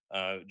enough,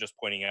 just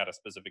pointing out a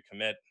specific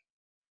commit.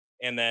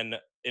 And then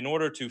in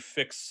order to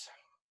fix,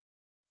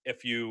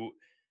 if you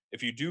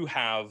do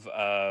have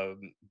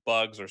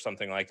bugs or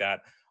something like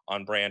that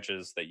on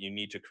branches that you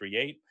need to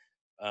create,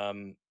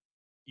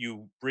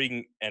 you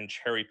bring and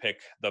cherry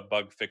pick the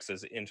bug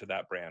fixes into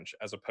that branch,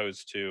 as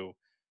opposed to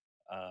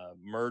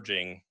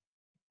merging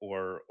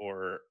or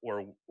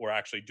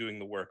actually doing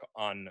the work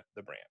on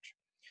the branch.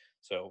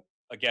 So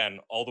again,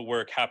 all the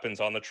work happens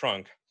on the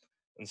trunk,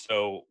 and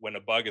so when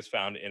a bug is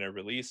found in a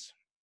release,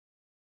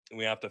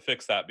 we have to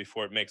fix that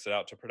before it makes it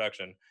out to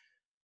production.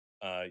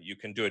 You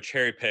can do a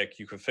cherry pick.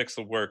 You can fix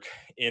the work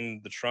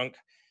in the trunk,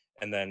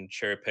 and then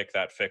cherry pick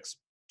that fix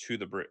to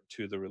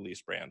the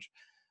release branch.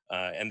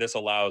 And this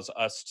allows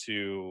us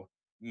to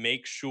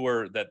make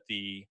sure that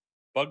the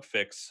bug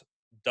fix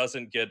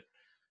doesn't get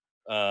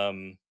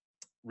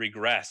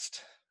regressed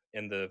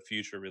in the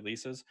future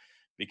releases,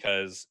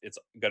 because it's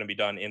going to be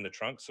done in the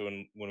trunk. So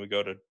when we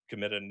go to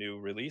commit a new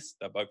release,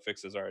 that bug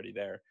fix is already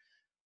there.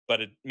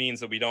 But it means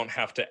that we don't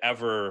have to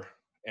ever,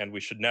 and we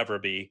should never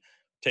be,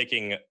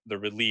 taking the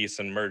release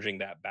and merging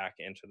that back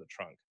into the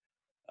trunk.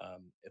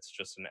 It's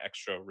just an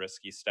extra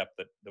risky step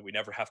that we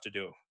never have to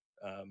do,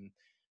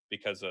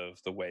 because of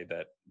the way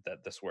that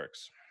this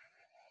works.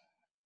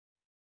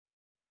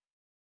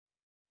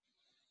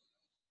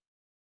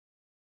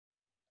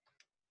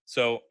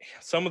 So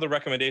some of the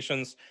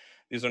recommendations,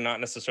 these are not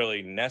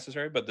necessarily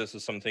necessary, but this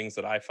is some things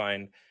that I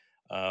find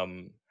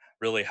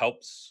really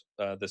helps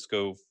this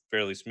go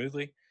fairly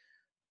smoothly.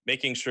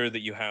 Making sure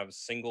that you have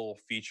single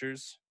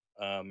features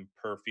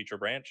per feature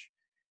branch.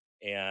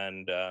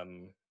 And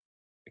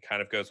it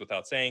kind of goes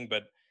without saying,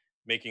 but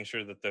making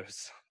sure that there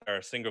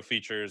are single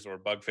features or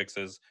bug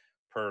fixes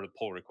per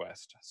pull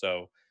request.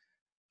 So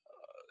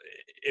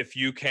if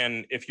you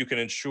can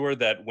ensure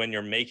that when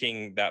you're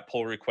making that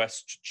pull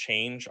request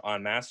change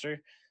on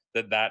master,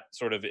 that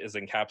sort of is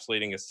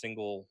encapsulating a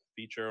single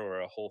feature or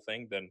a whole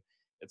thing, then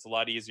it's a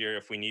lot easier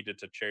if we needed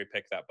to cherry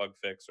pick that bug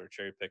fix or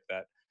cherry pick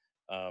that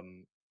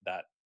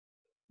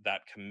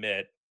that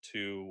commit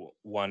to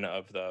one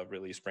of the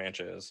release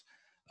branches.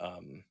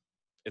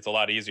 It's a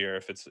lot easier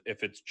if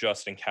it's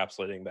just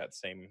encapsulating that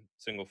same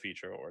single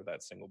feature or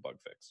that single bug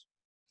fix.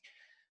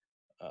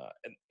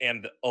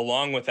 And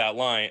along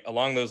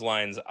those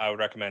lines, I would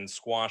recommend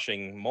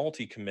squashing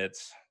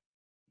multi-commits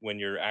when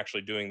you're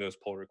actually doing those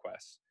pull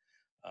requests.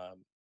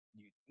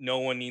 No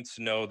one needs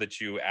to know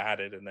that you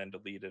added and then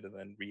deleted and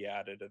then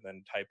re-added and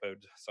then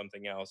typoed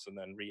something else and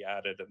then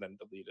re-added and then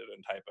deleted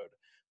and typoed.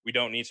 We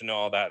don't need to know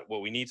all that.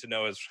 What we need to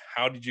know is,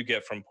 how did you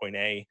get from point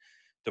A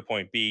to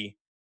point B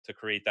to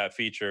create that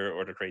feature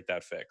or to create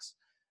that fix?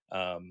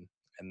 And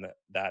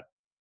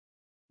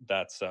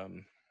that's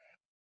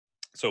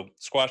so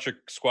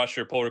squash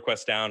your pull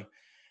request down.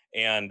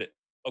 And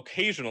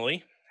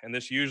occasionally, and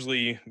this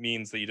usually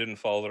means that you didn't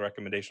follow the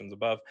recommendations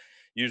above,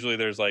 usually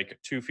there's like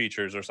 2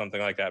 features or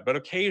something like that, but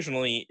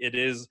occasionally it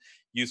is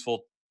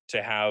useful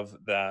to have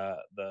the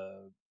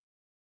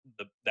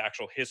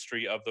actual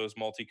history of those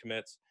multi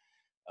commits.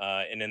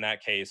 And in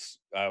that case,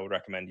 I would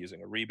recommend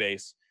using a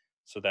rebase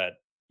so that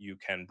you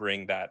can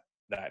bring that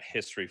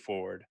history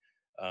forward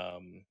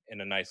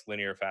in a nice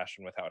linear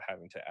fashion without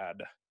having to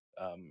add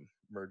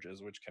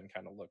merges, which can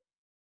kind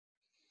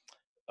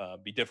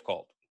of be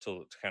difficult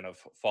to kind of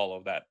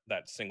follow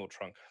that single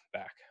trunk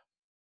back.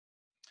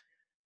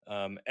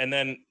 And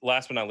then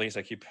last but not least,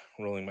 I keep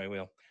rolling my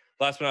wheel.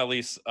 Last but not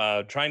least,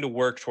 trying to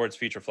work towards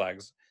feature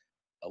flags.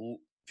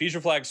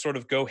 Feature flags sort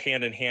of go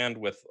hand in hand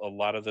with a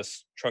lot of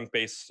this trunk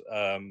base,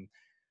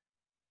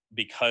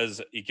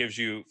 because it gives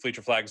you,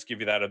 feature flags give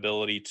you that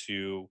ability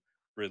to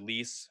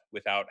release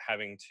without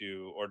having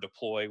to, or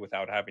deploy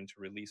without having to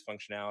release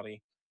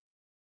functionality.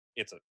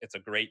 It's a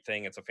great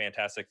thing. It's a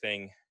fantastic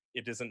thing.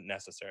 It isn't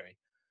necessary.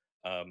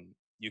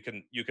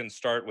 You can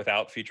start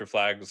without feature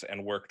flags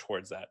and work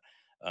towards that.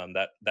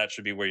 That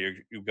should be where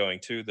you're going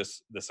to.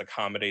 This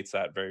accommodates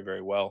that very,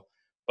 very well,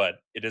 but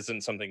it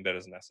isn't something that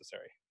is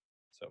necessary.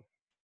 So.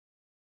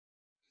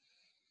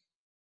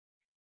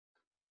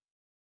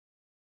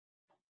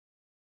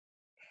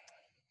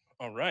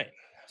 All right.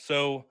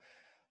 So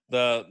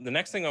the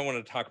next thing I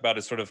want to talk about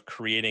is sort of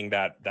creating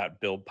that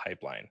build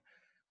pipeline.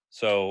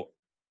 So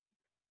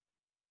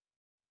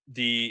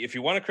if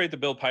you want to create the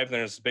build pipeline,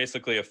 there's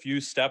basically a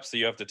few steps that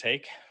you have to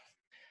take.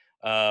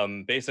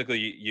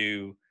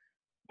 Basically,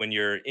 when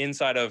you're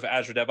inside of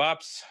Azure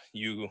DevOps,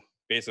 you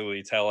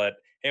basically tell it,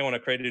 hey, I want to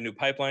create a new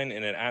pipeline,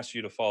 and it asks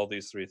you to follow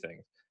these 3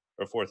 things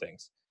or 4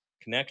 things.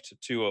 Connect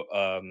to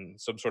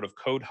some sort of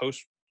code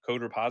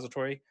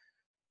repository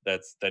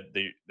that's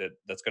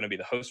going to be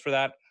the host for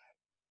that.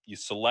 You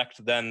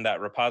select then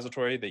that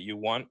repository that you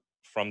want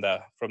from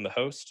the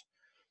host,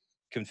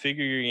 configure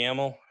your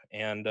YAML,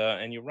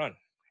 and you run,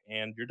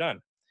 and you're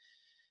done.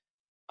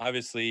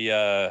 Obviously,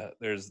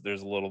 there's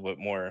a little bit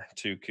more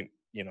to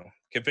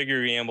configure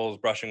your YAML is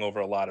brushing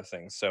over a lot of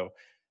things. So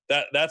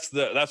that's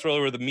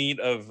really where the meat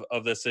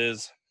of this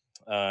is,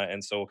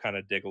 and so we'll kind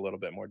of dig a little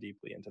bit more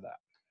deeply into that.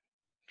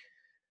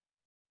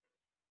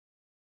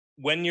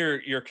 When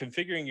you're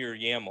configuring your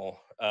YAML,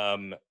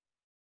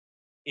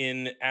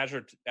 in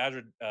Azure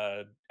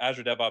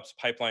DevOps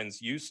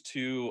Pipelines used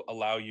to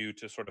allow you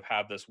to sort of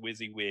have this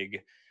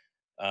WYSIWYG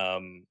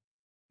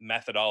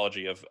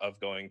methodology of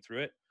going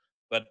through it,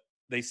 but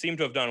they seem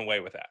to have done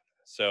away with that.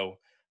 So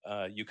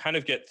you kind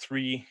of get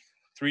three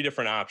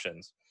different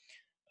options.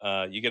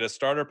 You get a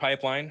starter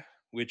pipeline,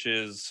 which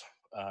is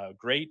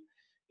great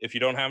if you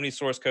don't have any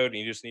source code and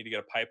you just need to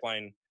get a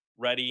pipeline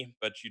ready,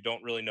 but you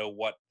don't really know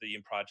what the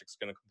project's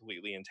going to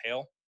completely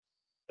entail.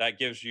 That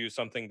gives you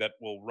something that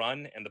will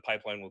run and the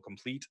pipeline will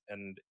complete,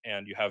 and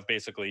you have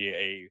basically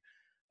a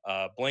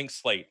blank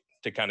slate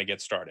to kind of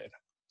get started.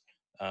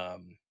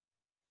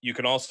 You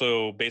can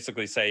also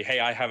basically say, hey,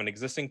 I have an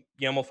existing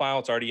YAML file.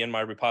 It's already in my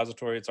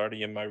repository. It's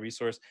already in my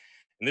resource.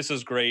 And this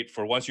is great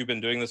for once you've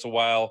been doing this a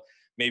while.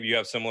 Maybe you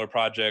have similar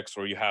projects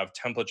or you have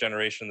template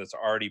generation that's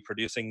already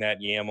producing that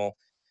YAML,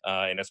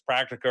 and it's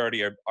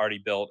practically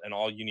already built, and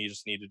all you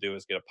just need to do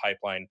is get a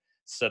pipeline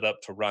set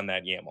up to run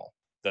that YAML.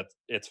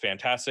 It's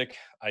fantastic.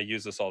 I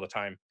use this all the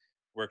time.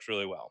 Works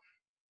really well.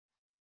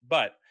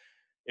 But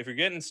if you're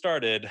getting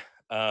started,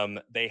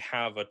 they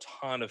have a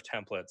ton of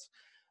templates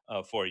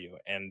for you,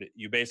 and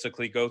you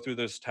basically go through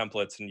those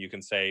templates and you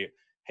can say,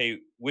 hey,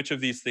 which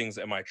of these things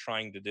am I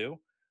trying to do?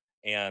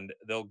 And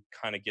they'll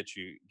kind of get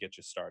you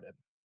started.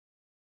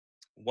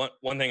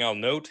 One thing I'll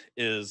note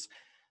is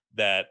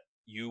that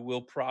you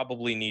will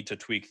probably need to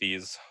tweak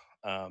these.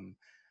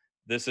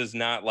 This is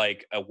not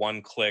like a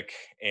one click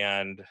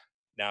and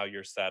now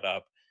you're set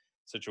up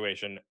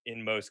situation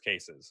in most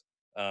cases.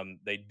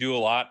 They do a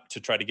lot to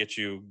try to get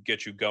you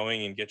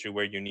going and get you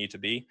where you need to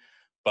be,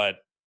 but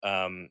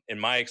in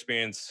my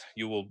experience,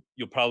 you'll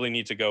probably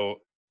need to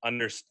go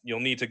you'll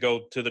need to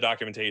go to the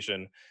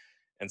documentation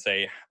and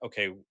say,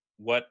 okay,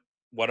 what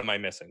am I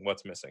missing?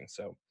 What's missing?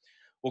 So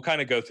we'll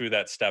kind of go through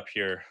that step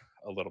here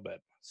a little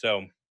bit.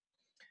 So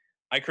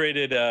I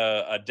created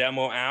a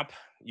demo app.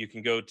 You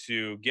can go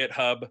to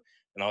GitHub,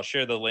 and I'll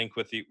share the link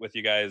with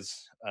you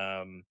guys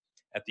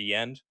at the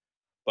end.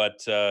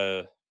 But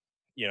the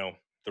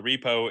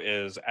repo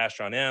is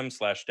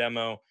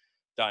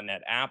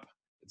ashjohnm/demo.net app.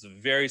 It's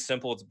very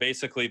simple. It's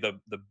basically the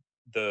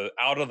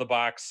out of the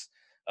box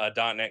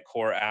 .NET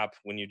Core app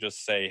when you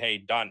just say,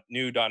 hey,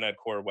 new .NET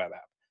Core web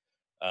app.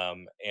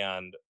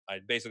 And I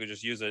basically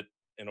just use it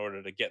in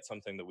order to get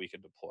something that we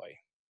could deploy.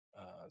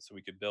 So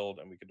we could build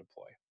and we could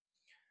deploy.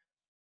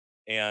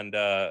 And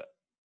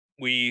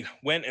we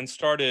went and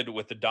started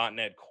with the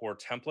 .NET Core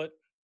template.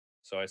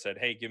 So I said,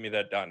 hey, give me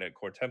that .NET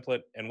Core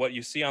template. And what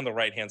you see on the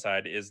right-hand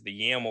side is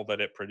the YAML that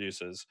it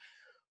produces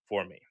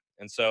for me.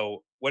 And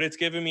so what it's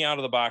giving me out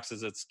of the box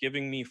is it's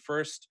giving me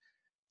first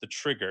the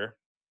trigger,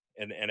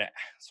 and it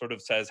sort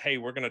of says, hey,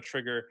 we're going to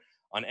trigger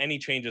on any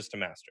changes to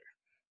master.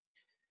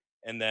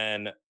 And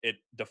then it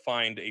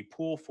defined a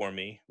pool for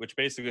me, which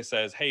basically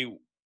says, hey,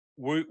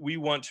 we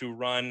want to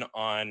run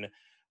on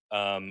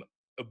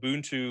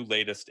Ubuntu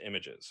latest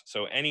images.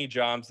 So any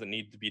jobs that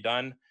need to be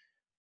done,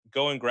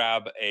 go and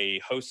grab a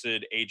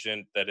hosted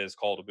agent that is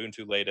called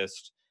Ubuntu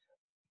latest,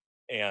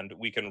 and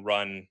we can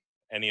run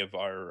any of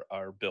our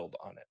build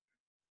on it.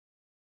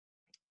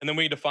 And then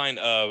we define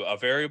a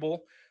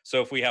variable.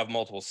 So if we have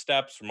multiple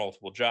steps or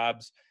multiple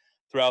jobs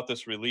throughout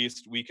this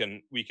release, we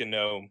can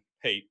know,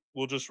 hey,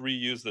 we'll just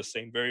reuse the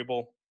same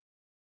variable,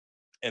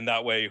 and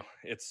that way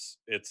it's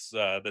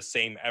the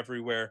same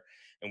everywhere,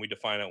 and we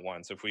define it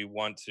once. If we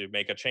want to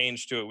make a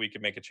change to it, we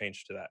can make a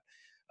change to that.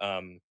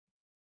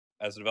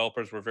 As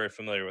developers, we're very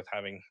familiar with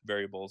having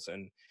variables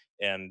and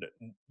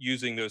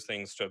using those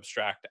things to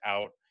abstract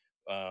out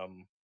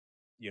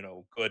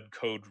good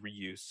code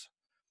reuse.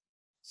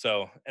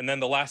 So, and then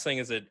the last thing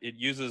is it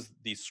uses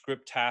the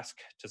script task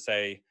to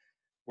say,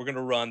 we're going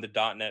to run the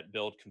 .NET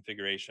build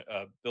configuration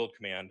build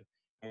command.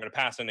 I'm going to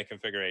pass in a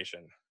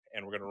configuration,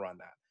 and we're going to run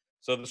that.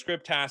 So the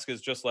script task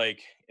is just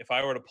like if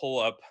I were to pull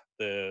up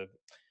the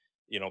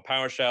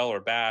PowerShell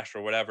or Bash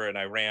or whatever, and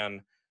I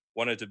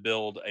wanted to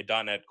build a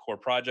 .NET Core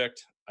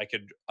project, I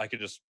could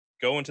just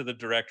go into the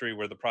directory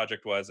where the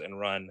project was and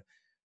run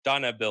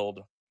 .NET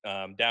build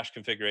dash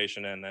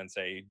configuration and then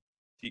say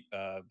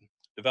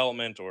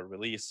development or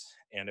release,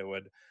 and it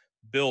would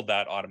build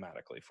that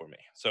automatically for me.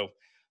 So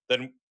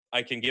then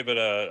I can give it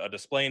a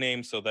display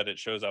name so that it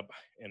shows up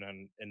in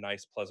a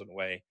nice, pleasant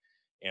way,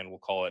 and we'll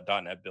call it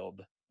 .NET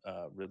build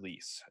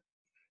release.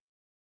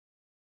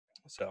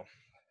 So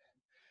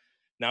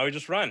now we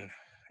just run,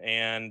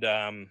 and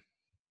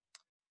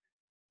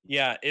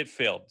yeah, it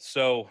failed.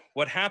 So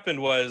what happened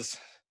was,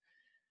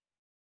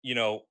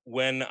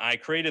 when I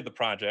created the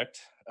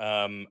project,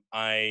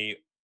 I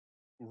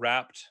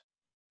wrapped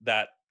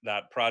that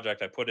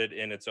project. I put it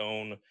in its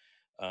own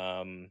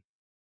um,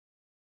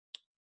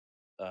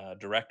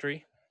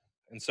 directory,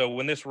 and so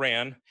when this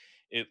ran,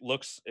 it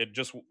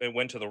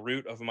went to the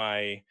root of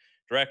my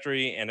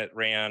directory, and it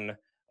ran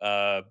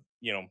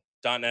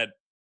 .NET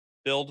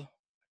build,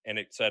 and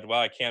it said,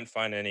 well, I can't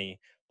find any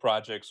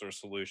projects or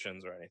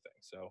solutions or anything.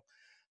 So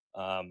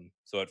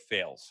it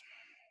fails.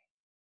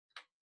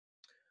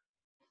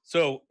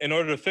 So in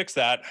order to fix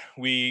that,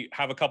 we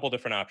have a couple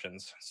different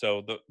options.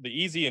 So the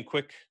easy and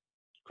quick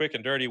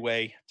and dirty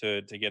way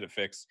to get it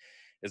fixed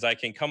is I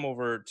can come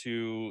over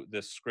to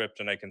this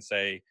script and I can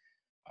say,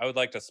 I would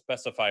like to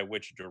specify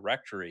which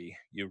directory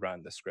you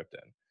run the script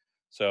in.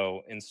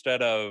 So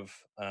instead of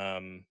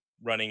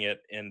running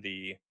it in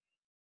the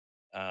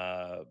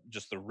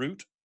just the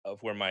root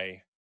of where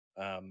my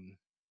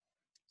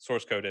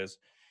source code is,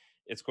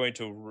 it's going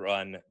to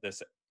run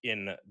this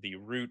in the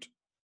root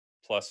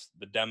plus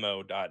the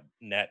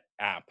demo.net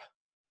app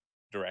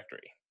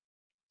directory.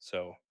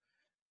 So,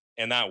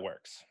 and that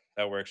works.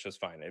 That works just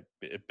fine.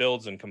 It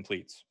builds and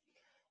completes.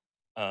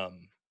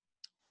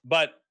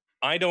 But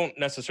I don't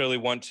necessarily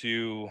want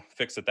to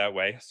fix it that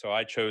way, so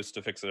I chose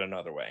to fix it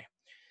another way.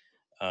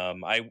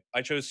 I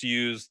chose to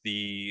use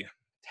the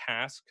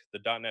task, the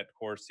 .NET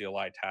Core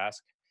CLI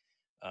task.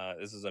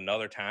 This is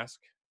another task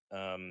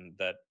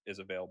that is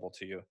available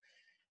to you.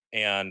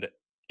 And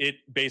it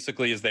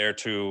basically is there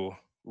to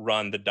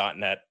run the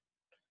 .NET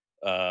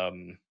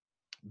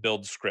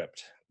build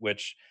script,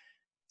 which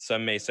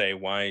some may say,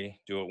 why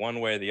do it one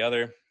way or the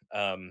other?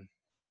 I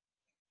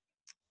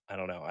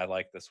don't know. I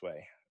like this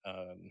way.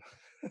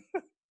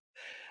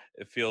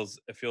 It feels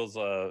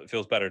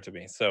better to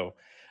me. So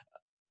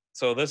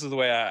this is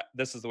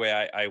the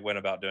way I went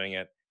about doing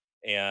it,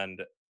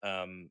 and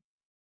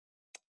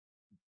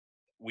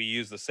we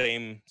use the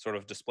same sort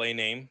of display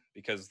name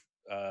because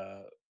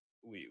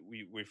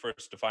we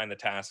first define the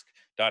task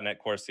 .NET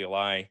Core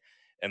CLI,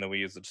 and then we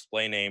use the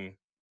display name,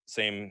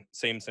 same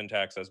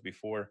syntax as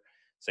before,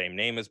 same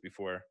name as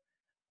before,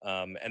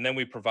 and then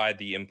we provide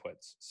the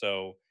inputs.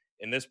 So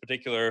in this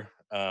particular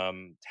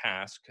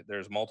task,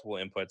 there's multiple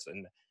inputs,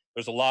 and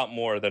there's a lot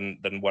more than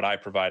what I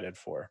provided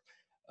for.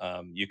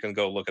 You can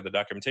go look at the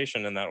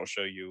documentation, and that will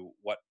show you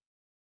what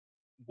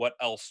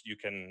else you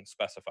can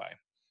specify.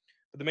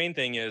 But the main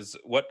thing is,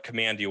 what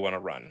command do you want to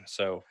run?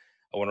 So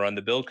I want to run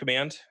the build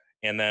command,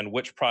 and then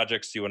which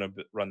projects do you want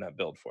to run that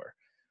build for?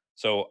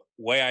 So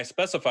way I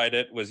specified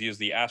it was use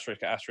the ***/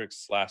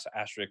 .cs_proj,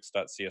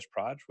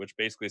 which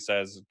basically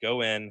says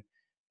go in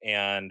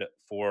and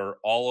for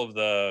all of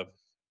the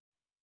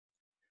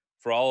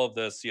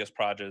CS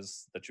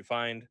projects that you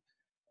find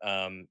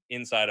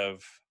inside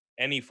of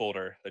any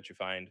folder that you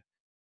find,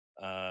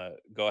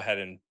 go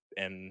ahead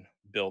and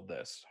build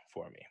this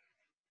for me.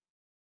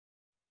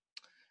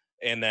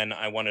 And then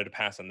I wanted to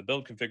pass in the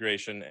build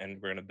configuration,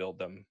 and we're going to build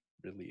them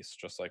release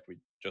just like we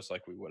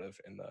would have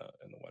in the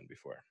one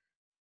before.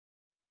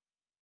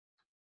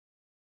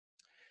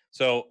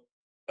 So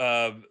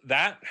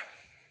that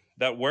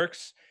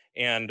works,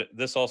 and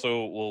this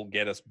also will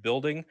get us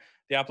building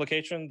the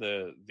application.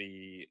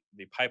 The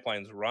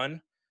pipelines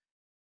run,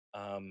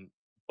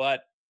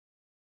 but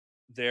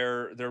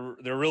they're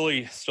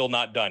really still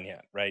not done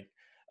yet, right?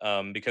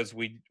 Because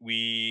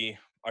we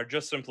are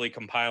just simply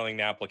compiling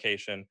the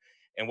application,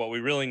 and what we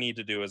really need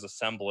to do is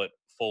assemble it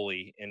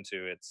fully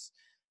into its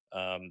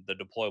the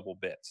deployable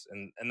bits,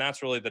 and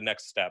that's really the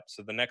next step.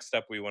 So the next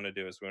step we want to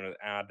do is we want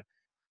to add,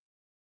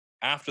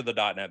 after the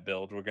 .NET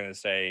build, we're going to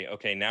say,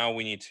 okay, now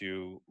we need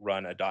to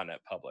run a .NET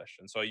publish.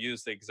 And so I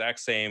use the exact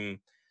same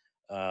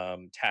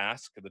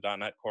task, the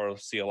 .NET Core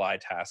CLI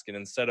task, and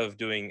instead of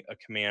doing a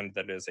command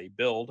that is a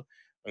build,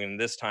 I'm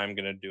this time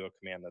going to do a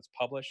command that's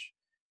publish.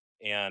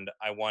 And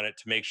I want it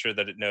to make sure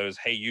that it knows,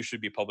 hey, you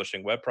should be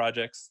publishing web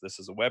projects. This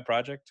is a web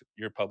project.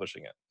 You're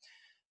publishing it.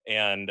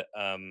 And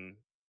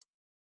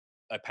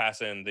I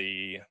pass in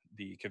the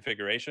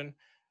configuration.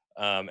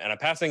 And I'm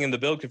passing in the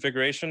build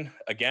configuration,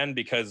 again,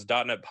 because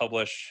 .NET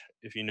Publish,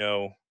 if you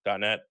know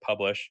 .NET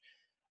Publish,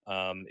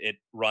 it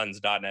runs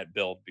 .NET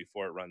Build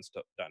before it runs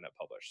 .NET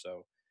Publish.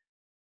 So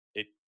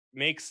it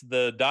makes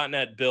the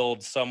 .NET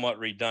Build somewhat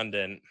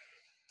redundant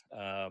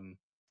and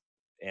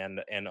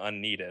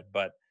unneeded,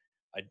 but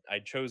I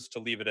chose to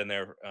leave it in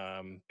there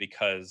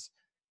because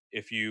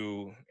if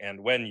you and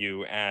when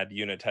you add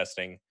unit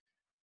testing,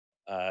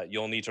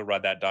 you'll need to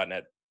run that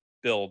 .NET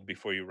Build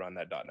before you run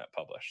that .NET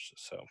Publish.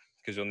 So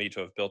because you'll need to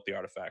have built the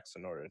artifacts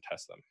in order to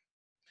test them.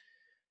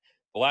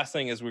 The last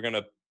thing is we're going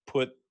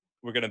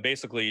to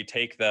basically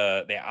take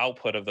the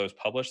output of those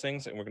published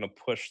things, and we're going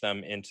to push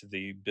them into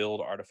the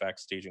build artifact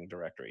staging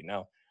directory.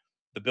 Now,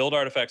 the build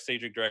artifact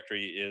staging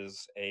directory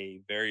is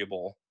a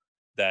variable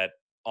that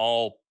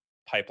all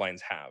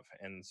pipelines have,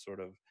 and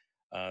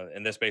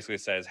and this basically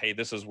says, hey,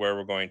 this is where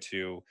we're going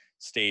to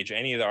stage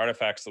any of the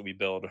artifacts that we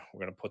build. We're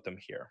going to put them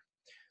here,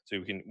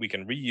 so we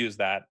can reuse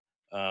that,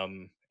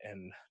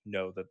 and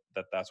know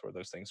that that's where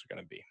those things are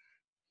going to be.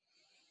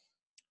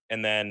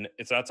 And then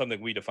it's not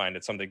something we define,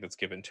 it's something that's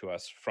given to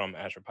us from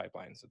Azure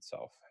Pipelines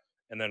itself.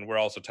 And then we're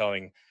also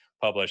telling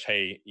publish,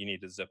 hey, you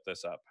need to zip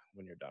this up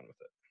when you're done with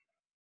it.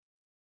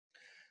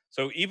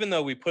 So even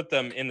though we put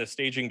them in the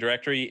staging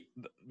directory,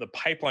 the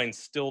pipeline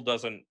still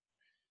doesn't,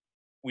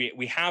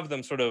 we have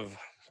them sort of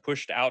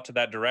pushed out to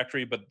that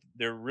directory, but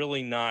they're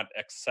really not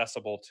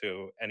accessible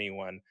to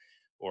anyone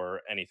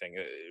or anything.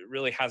 It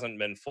really hasn't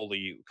been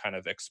fully kind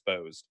of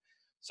exposed.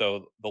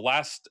 So the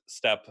last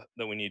step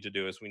that we need to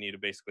do is we need to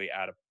basically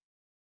add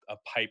a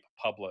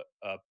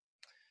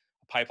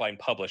pipeline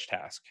publish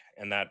task,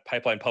 and that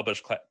pipeline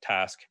publish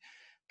task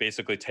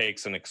basically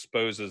takes and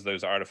exposes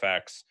those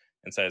artifacts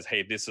and says,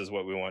 hey, this is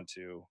what we want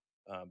to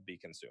be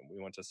consumed.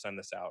 We want to send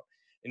this out,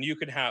 and we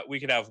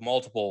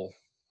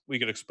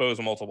could expose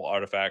multiple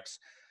artifacts.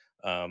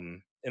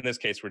 In this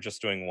case, we're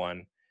just doing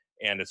one,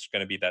 and it's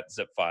going to be that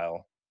zip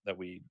file that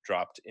we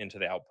dropped into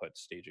the output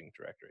staging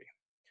directory.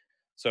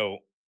 So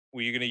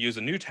we're going to use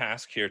a new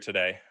task here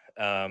today.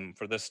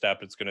 For this step,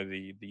 it's going to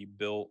be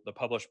the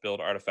publish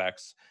build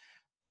artifacts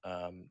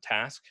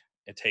task.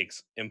 It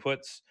takes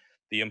inputs.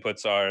 The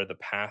inputs are the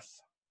path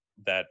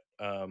that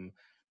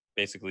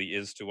basically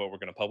is to what we're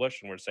going to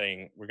publish, and we're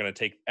saying we're going to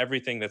take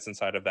everything that's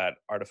inside of that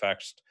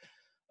artifacts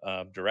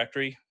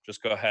directory.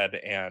 Just go ahead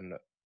and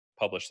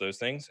publish those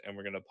things, and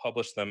we're going to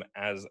publish them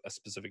as a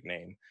specific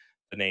name,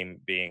 the name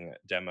being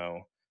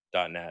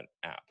demo.net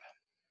app.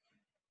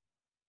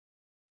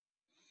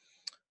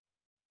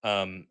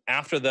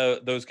 After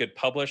those get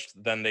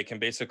published, then they can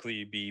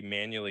basically be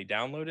manually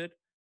downloaded,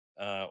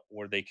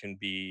 or they can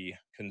be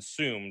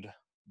consumed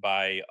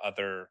by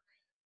other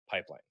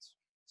pipelines.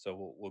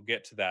 So we'll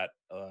get to that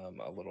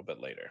a little bit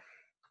later.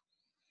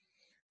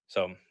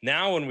 So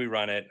now when we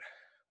run it,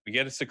 we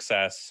get a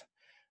success.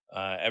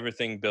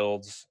 Everything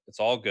builds. It's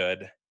all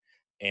good,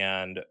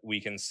 and we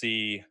can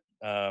see.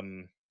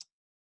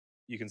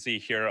 You can see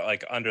here,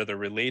 like under the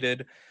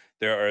related,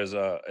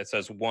 it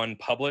says one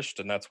published,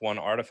 and that's one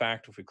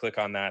artifact. If we click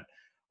on that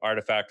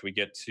artifact, we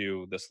get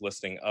to this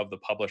listing of the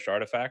published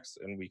artifacts,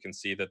 and we can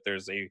see that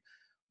there's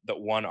that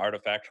one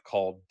artifact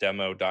called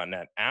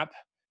demo.net app,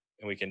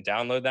 and we can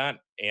download that.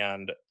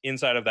 And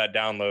inside of that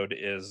download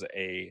is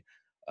a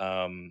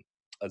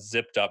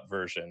zipped up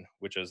version,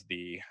 which is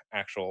the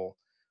actual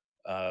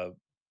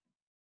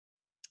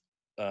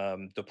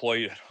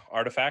deployed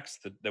artifacts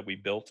that we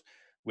built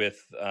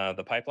with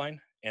the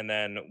pipeline. And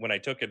then when I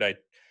took it, I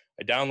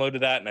downloaded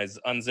that and I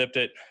unzipped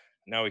it.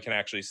 Now we can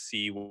actually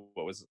see what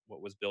was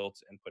built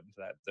and put into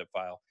that zip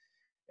file.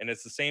 And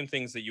it's the same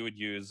things that you would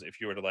use if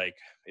you were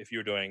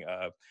doing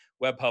a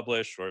web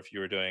publish, or if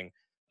you were doing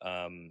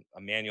a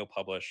manual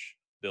publish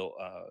build,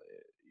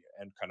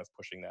 and kind of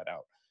pushing that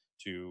out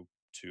to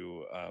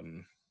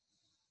an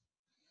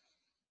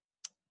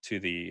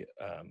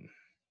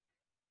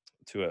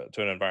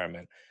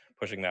environment,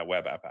 pushing that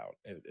web app out.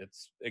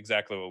 It's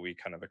exactly what we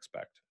kind of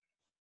expect.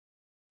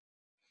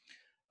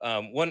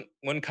 One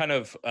kind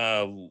of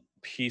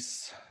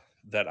piece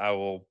that I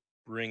will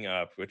bring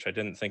up, which I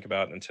didn't think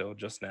about until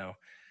just now,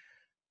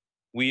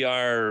 we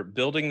are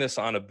building this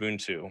on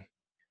Ubuntu,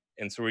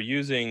 and so we're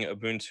using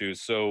Ubuntu.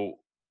 So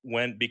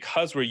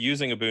because we're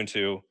using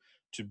Ubuntu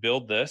to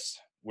build this,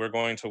 we're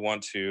going to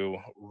want to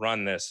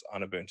run this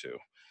on Ubuntu,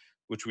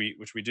 which we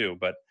do.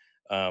 But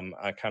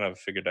I kind of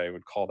figured I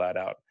would call that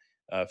out.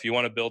 If you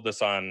want to build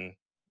this on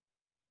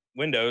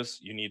Windows,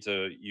 you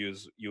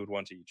would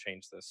want to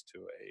change this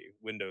to a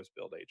Windows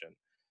build agent,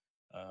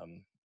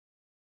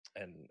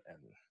 and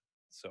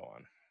so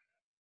on.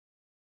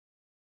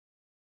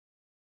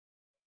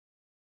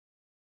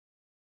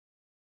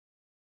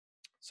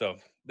 So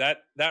that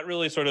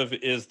really sort of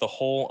is the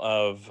whole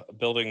of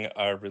building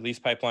our release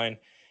pipeline,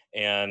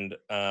 and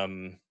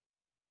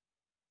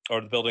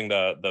or building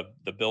the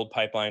build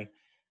pipeline.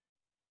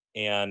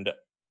 And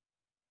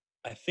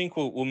I think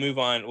we'll move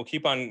on. We'll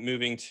keep on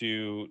moving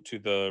to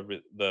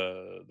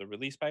the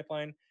release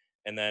pipeline,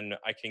 and then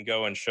I can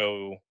go and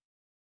show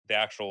the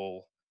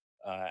actual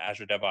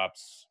Azure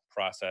DevOps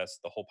process,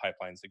 the whole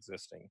pipeline's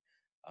existing,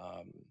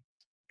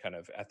 kind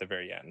of at the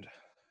very end.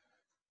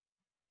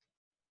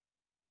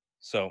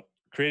 So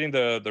creating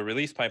the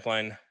release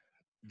pipeline,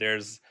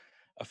 there's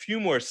a few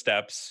more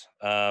steps.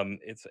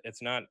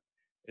 It's not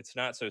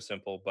so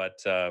simple,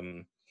 but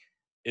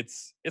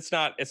it's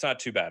not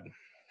too bad.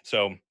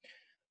 So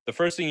the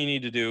first thing you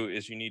need to do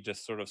is you need to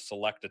sort of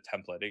select a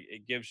template.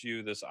 It gives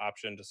you this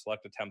option to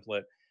select a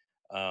template.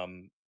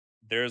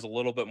 There's a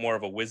little bit more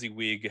of a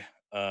WYSIWYG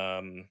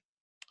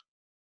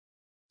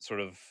sort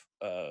of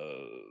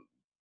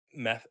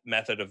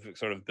method of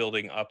sort of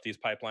building up these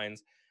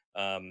pipelines.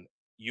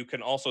 you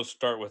can also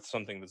start with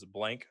something that's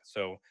blank.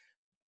 So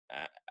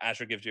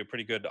Azure gives you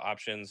pretty good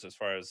options as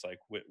far as like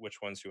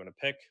which ones you want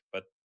to pick,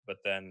 but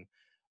then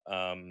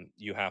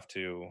you have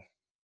to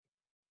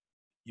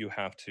you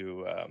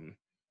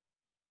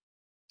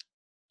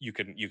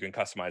can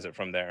customize it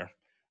from there,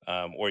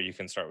 or you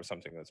can start with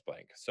something that's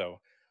blank. So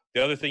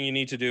the other thing you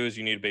need to do is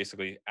you need to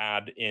basically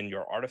add in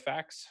your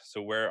artifacts.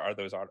 So where are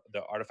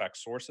the artifact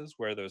sources?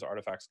 Where are those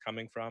artifacts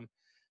coming from?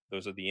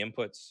 Those are the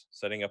inputs.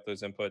 Setting up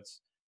those inputs.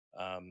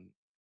 Um,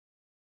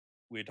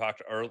 we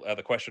talked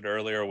the question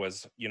earlier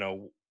was,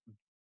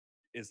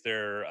 is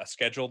there a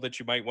schedule that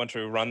you might want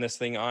to run this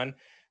thing on?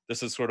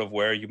 This is sort of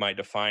where you might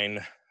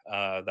define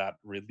that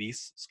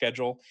release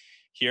schedule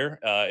here.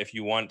 If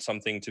you want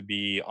something to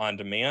be on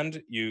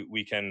demand,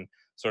 we can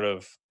sort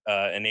of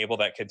enable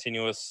that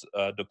continuous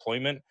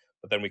deployment,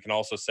 but then we can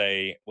also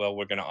say, well,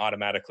 we're going to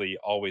automatically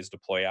always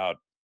deploy out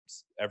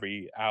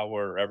every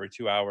hour or every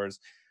 2 hours,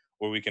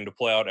 or we can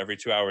deploy out every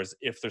 2 hours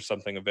if there's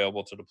something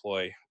available to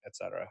deploy,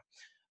 etc.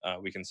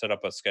 We can set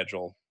up a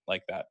schedule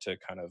like that to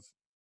kind of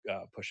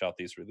push out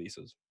these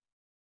releases.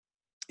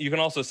 You can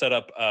also set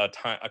up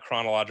a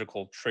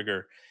chronological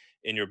trigger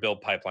in your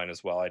build pipeline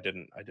as well. I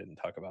didn't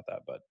talk about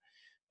that, but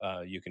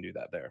you can do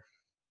that there.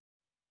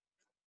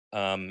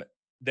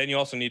 Then you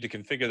also need to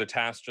configure the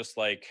task, just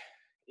like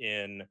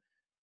in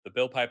the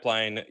build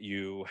pipeline.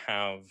 You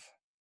have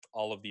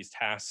all of these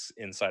tasks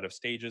inside of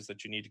stages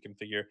that you need to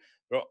configure.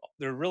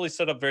 They're really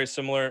set up very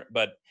similar,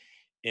 but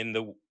in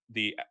the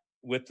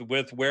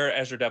with where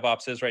Azure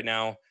DevOps is right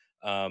now,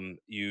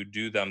 you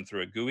do them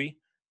through a GUI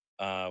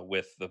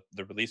with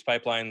the release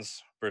pipelines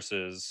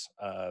versus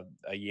a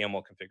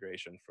YAML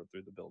configuration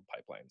through the build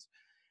pipelines.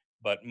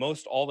 But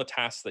most all the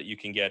tasks that you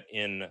can get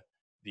in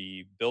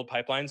the build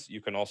pipelines,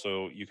 you can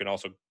also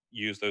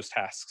use those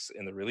tasks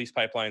in the release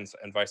pipelines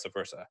and vice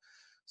versa.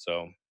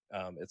 So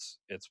it's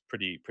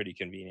pretty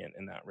convenient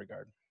in that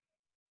regard.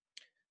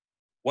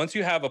 Once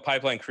you have a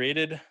pipeline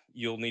created,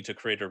 you'll need to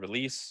create a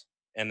release.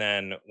 And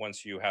then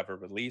once you have a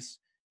release,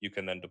 you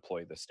can then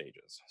deploy the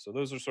stages. So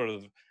those are sort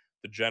of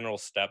the general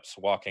steps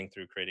walking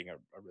through creating a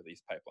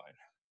release pipeline.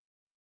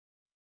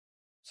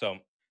 So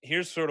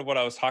here's sort of what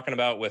I was talking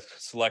about with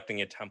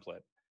selecting a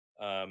template.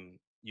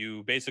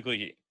 You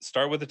basically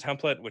start with a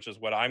template, which is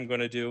what I'm going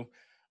to do.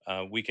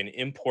 We can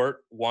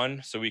import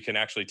one, so we can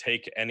actually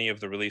take any of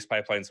the release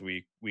pipelines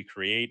we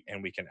create,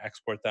 and we can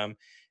export them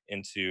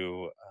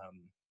into,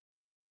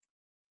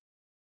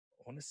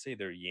 I want to say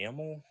they're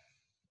YAML.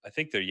 I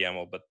think they're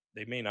YAML, but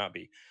they may not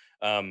be.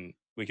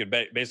 We could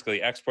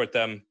basically export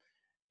them,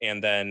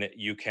 and then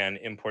you can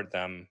import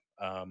them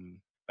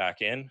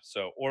back in.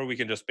 So, or we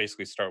can just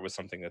basically start with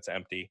something that's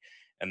empty,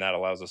 and that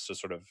allows us to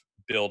sort of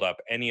build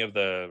up any of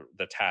the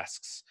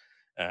tasks,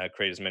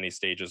 create as many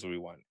stages as we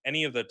want.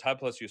 Any of the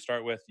templates you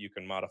start with, you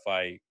can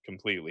modify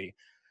completely.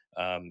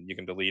 You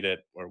can delete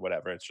it or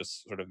whatever. It's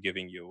just sort of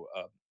giving you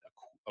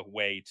a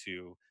way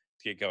to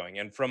get going.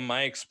 And from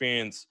my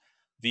experience,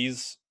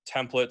 these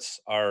templates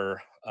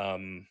are,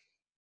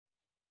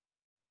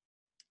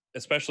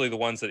 especially the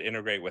ones that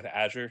integrate with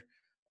Azure,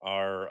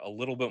 are a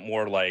little bit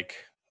more like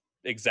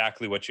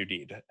exactly what you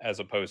need as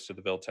opposed to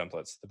the build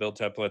templates. The build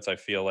templates, I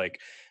feel like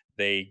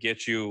they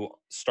get you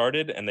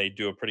started and they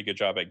do a pretty good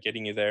job at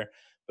getting you there.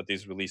 But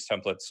these release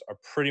templates are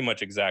pretty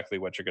much exactly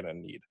what you're going to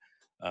need.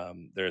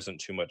 There isn't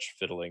too much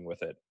fiddling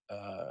with it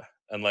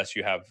unless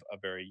you have a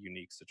very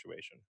unique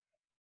situation.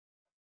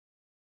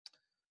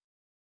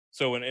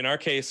 So in our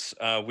case,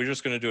 we're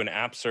just going to do an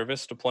app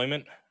service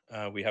deployment.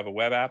 We have a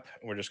web app,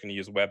 and we're just going to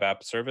use a web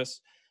app service,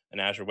 an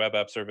Azure web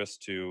app service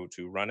to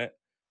run it.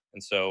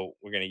 And so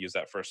we're going to use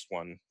that first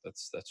one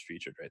that's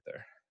featured right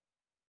there.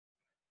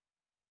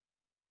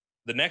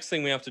 The next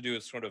thing we have to do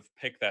is sort of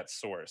pick that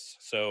source.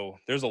 So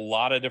there's a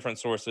lot of different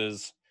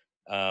sources.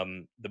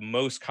 The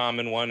most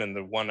common one, and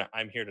the one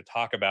I'm here to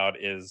talk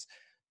about, is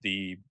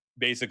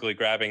basically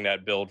grabbing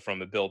that build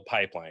from a build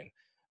pipeline.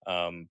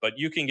 But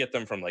you can get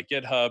them from like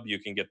GitHub. You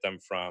can get them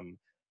from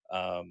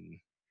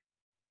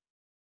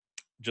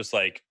just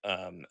like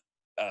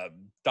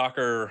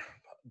Docker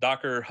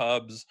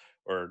hubs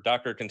or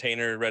Docker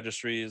container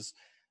registries.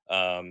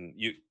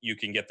 You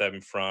can get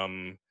them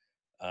from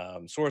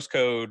source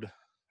code,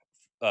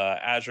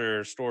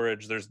 Azure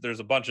storage. There's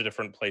a bunch of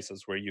different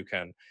places where you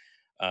can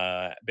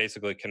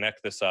basically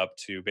connect this up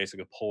to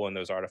basically pull in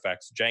those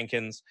artifacts.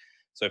 Jenkins.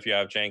 So if you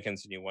have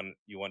Jenkins and you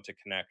want to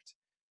connect,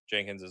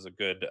 Jenkins is a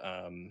good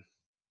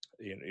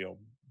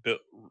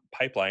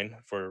pipeline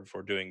for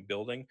doing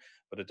building,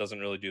 but it doesn't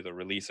really do the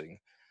releasing.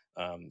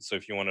 So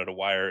if you wanted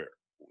to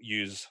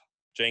use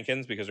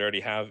Jenkins because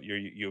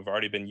you've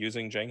already been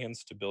using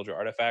Jenkins to build your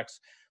artifacts,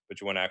 but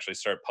you want to actually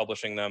start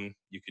publishing them,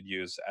 you could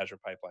use Azure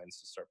Pipelines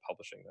to start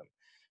publishing them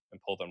and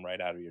pull them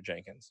right out of your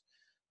Jenkins.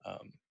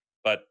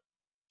 But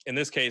in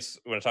this case,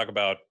 we're going to talk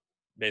about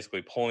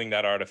basically pulling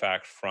that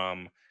artifact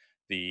from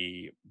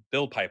the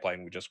build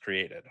pipeline we just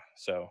created.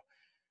 So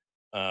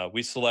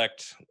we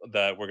select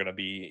that we're going to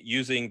be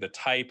using the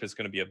type is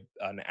going to be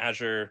an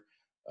Azure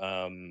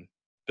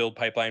build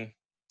pipeline.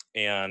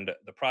 and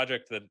the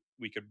project that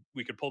we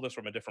could pull this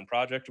from a different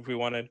project if we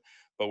wanted,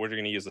 but we're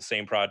going to use the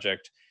same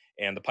project,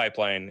 and the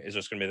pipeline is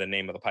just going to be the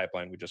name of the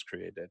pipeline we just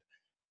created.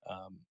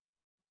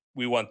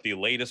 We want the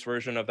latest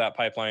version of that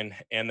pipeline,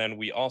 and then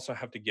we also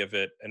have to give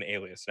it an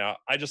alias. Now,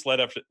 I just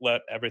let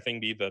everything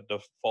be the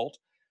default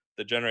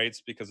that generates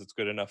because it's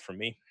good enough for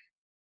me.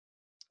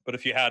 But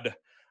if you had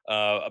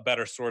a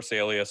better source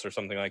alias or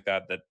something like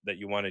that that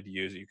you wanted to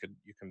use, you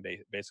can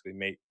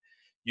basically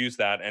use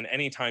that. And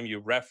anytime you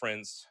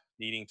reference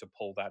needing to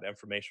pull that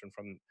information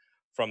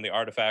from the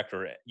artifact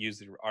or use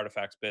the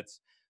artifact's bits,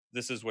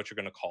 this is what you're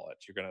going to call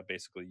it. You're going to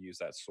basically use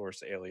that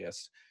source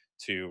alias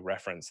to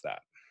reference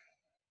that.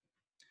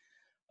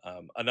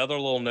 Another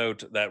little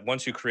note that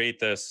once you create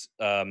this,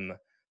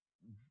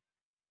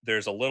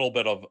 there's a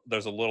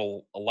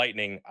little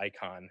lightning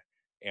icon,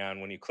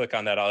 and when you click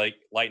on that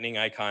lightning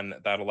icon,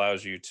 that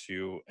allows you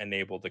to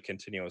enable the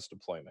continuous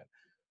deployment.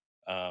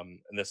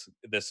 And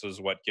this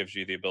is what gives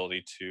you the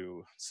ability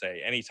to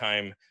say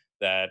anytime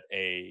that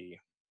a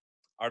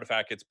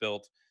artifact gets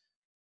built,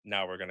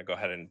 now we're going to go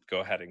ahead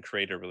and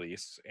create a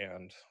release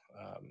and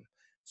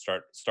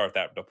start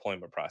that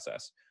deployment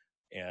process.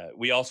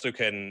 It also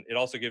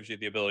gives you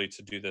the ability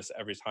to do this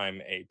every time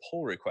a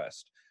pull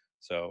request.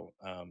 So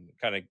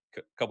kind of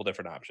a couple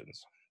different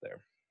options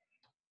there.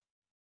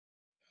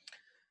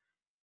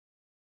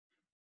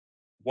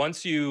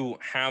 Once you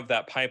have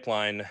that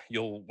pipeline,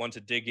 you'll want to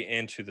dig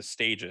into the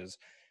stages,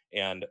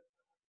 and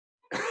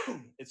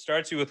it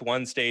starts you with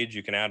one stage.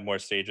 You can add more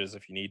stages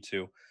if you need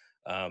to.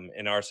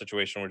 In our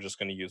situation, we're just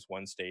going to use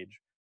one stage.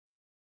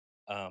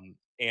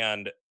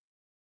 And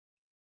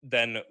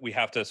then we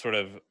have to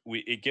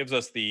it gives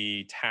us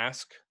the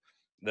task.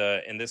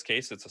 In this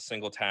case, it's a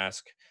single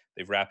task.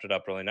 They've wrapped it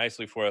up really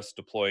nicely for us.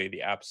 Deploy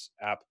the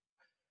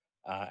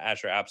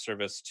Azure App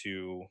Service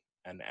to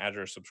an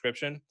Azure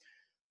subscription.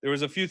 There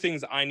was a few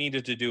things I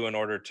needed to do in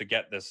order to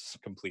get this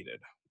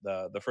completed.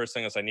 The first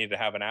thing is I needed to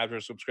have an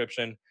Azure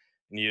subscription.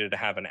 I needed to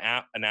have an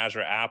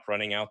Azure app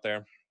running out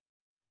there.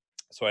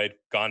 So I had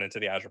gone into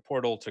the Azure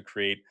portal to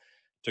create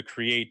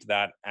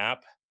that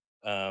app,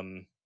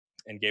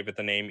 and gave it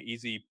the name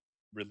Easy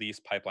Release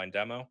Pipeline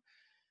Demo.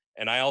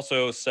 And I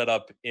also set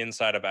up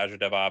inside of Azure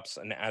DevOps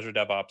an Azure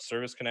DevOps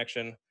service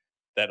connection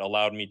that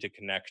allowed me to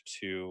connect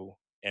to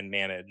and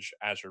manage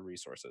Azure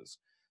resources.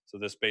 So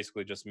this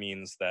basically just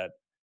means that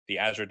the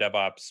Azure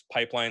DevOps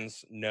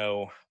pipelines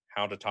know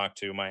how to talk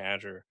to my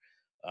Azure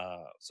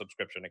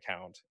subscription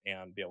account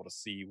and be able to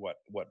see what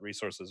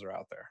resources are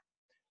out there.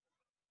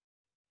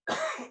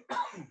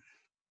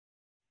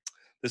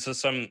 This is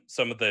some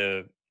of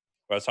the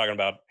what I was talking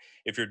about.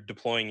 If you're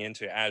deploying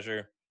into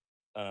Azure,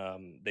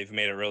 they've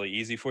made it really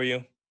easy for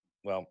you.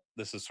 Well,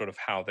 this is sort of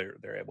how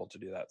they're able to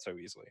do that so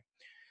easily.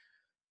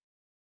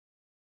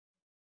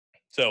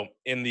 So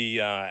in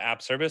the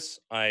app service,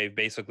 I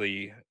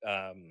basically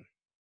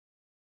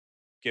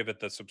give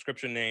it the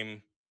subscription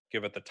name,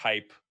 give it the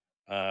type.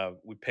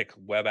 We pick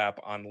web app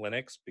on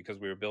Linux because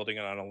we were building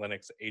it on a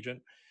Linux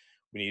agent.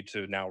 We need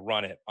to now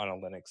run it on a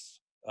Linux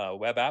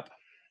web app.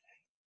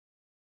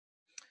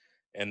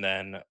 And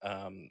then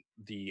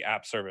the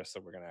app service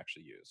that we're going to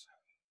actually use.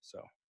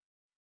 So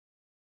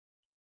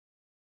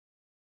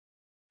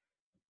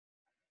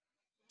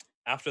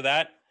after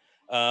that,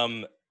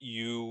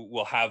 you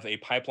will have a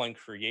pipeline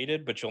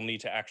created, but you'll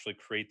need to actually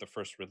create the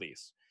first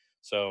release.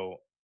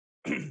 So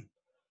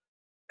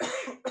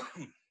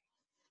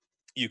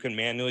you can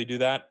manually do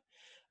that.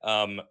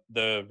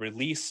 The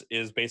release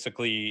is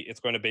it's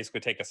going to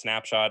basically take a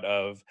snapshot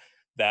of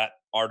that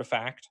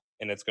artifact,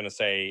 and it's going to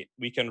say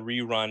we can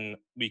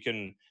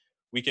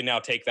now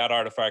take that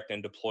artifact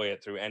and deploy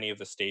it through any of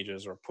the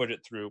stages, or push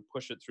it through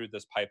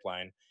this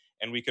pipeline,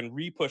 and we can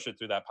re-push it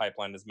through that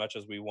pipeline as much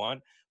as we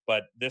want.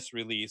 But this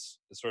release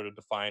is sort of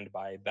defined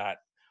by that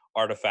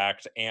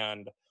artifact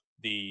and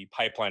the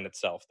pipeline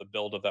itself, the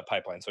build of that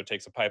pipeline. So it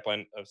takes a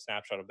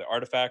snapshot of the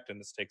artifact, and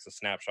this takes a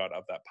snapshot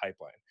of that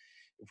pipeline.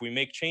 If we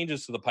make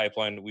changes to the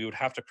pipeline, we would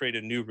have to create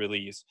a new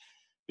release,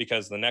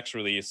 because the next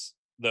release,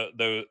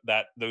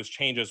 those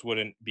changes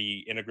wouldn't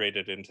be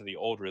integrated into the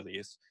old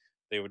release.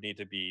 They would need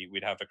to be,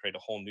 we'd have to create a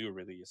whole new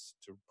release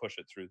to push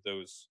it through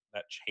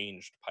that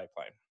changed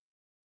pipeline.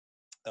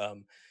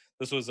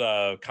 This was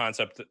a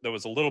concept that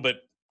was a little bit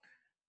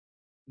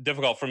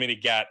difficult for me to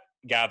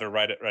gather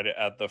right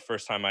at the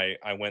first time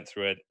I went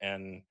through it,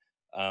 and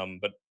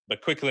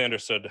but quickly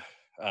understood,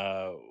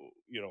 that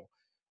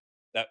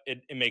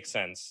it makes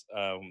sense.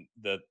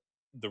 The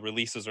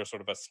releases are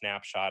sort of a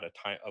snapshot,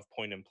 of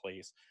point in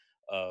place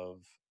of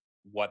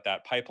what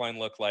that pipeline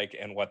looked like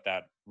and what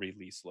that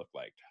release looked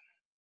like.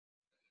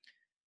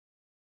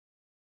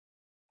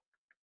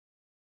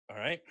 All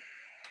right.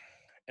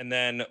 And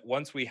then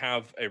once we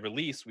have a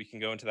release, we can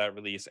go into that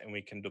release and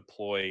we can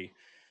deploy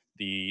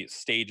the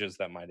stages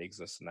that might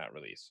exist in that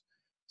release.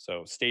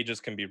 So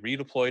stages can be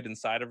redeployed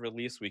inside of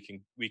release. We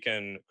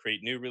can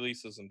create new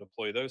releases and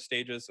deploy those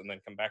stages, and then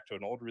come back to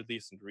an old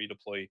release and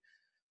redeploy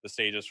the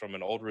stages from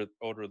an old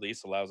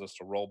release. Allows us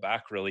to roll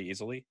back really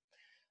easily.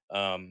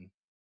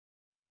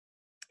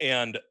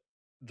 And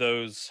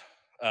those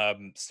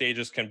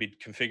stages can be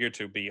configured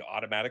to be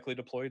automatically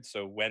deployed.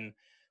 So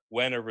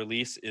when a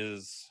release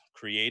is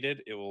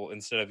created, it will,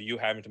 instead of you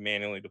having to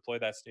manually deploy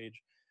that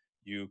stage,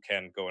 you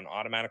can go and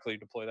automatically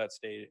deploy that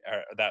stage.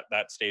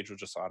 That stage will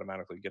just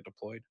automatically get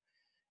deployed.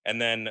 And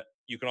then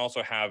you can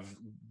also have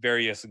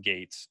various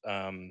gates.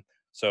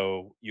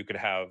 So you could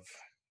have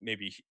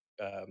maybe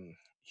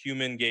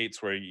human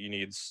gates where you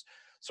need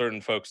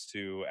certain folks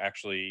to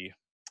actually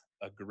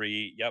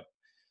agree, yep,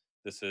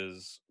 this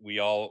is, we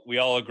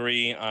all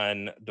agree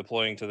on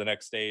deploying to the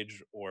next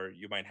stage. Or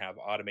you might have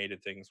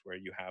automated things where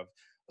you have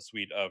a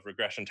suite of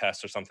regression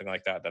tests or something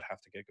like that that have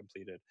to get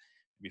completed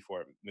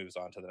before it moves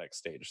on to the next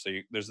stage. So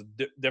there's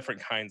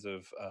different kinds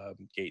of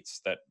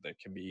gates that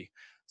can be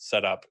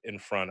set up in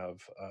front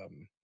of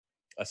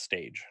a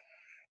stage.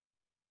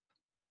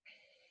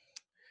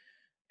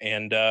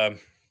 And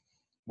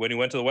when you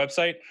went to the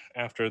website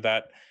after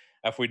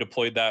we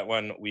deployed that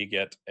one, we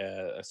get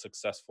a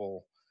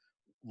successful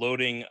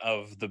loading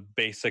of the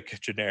basic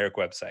generic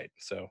website.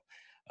 So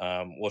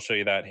we'll show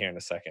you that here in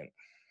a second.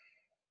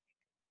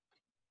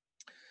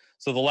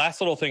 So the last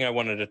little thing I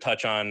wanted to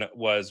touch on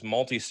was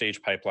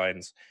multi-stage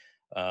pipelines.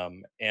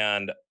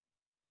 And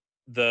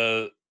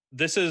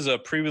this is a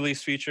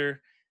pre-release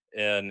feature,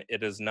 and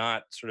it is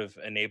not sort of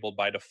enabled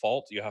by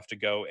default. You have to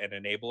go and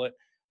enable it.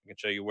 I can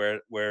show you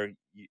where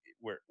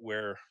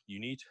you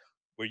need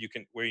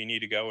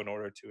to go in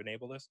order to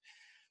enable this.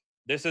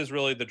 This is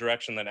really the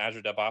direction that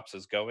Azure DevOps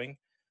is going.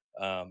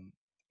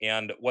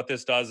 And what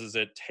this does is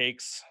it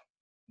takes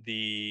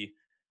the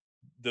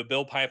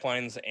build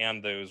pipelines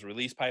and those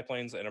release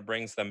pipelines, and it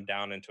brings them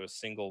down into a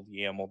single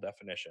YAML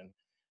definition.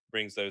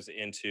 Brings those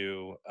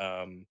into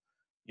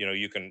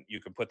you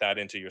can put that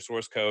into your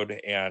source code,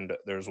 and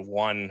there's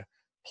one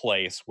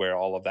place where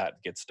all of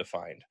that gets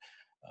defined.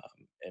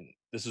 And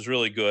this is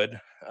really good.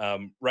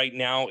 Right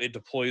now, it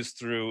deploys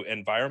through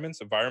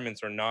environments.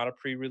 Environments are not a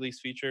pre-release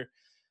feature,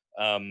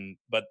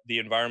 but the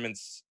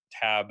environments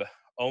tab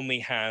only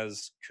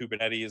has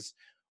Kubernetes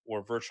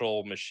or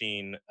virtual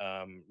machine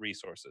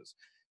resources.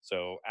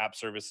 So app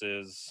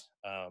services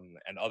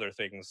and other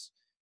things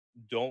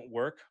don't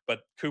work,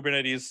 but the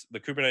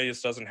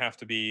Kubernetes doesn't have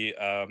to be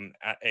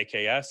at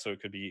AKS, so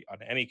it could be on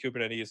any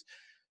Kubernetes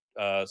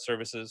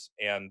services,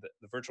 and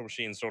the virtual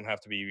machines don't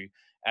have to be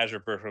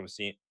Azure virtual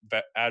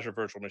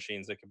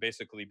machines. They can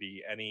basically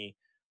be any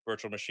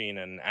virtual machine,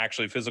 and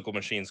actually physical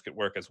machines could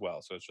work as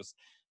well. So it's just,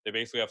 they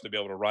basically have to be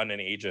able to run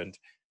an agent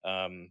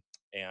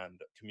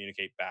and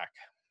communicate back.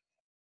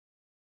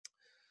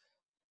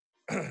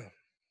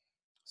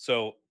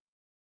 So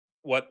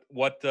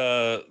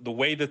the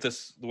way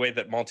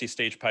that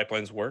multi-stage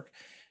pipelines work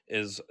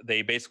is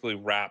they basically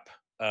wrap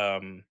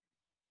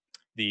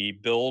the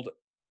build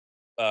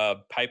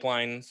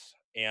pipelines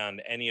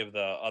and any of the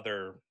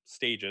other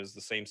stages,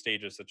 the same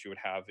stages that you would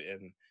have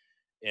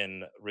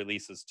in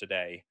releases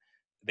today.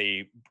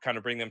 They kind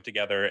of bring them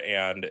together,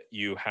 and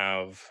you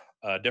have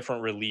a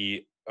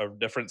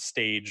different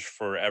stage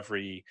for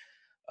every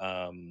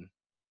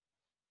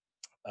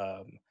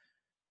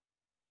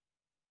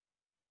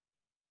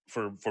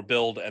for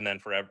build, and then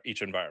for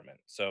each environment.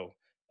 So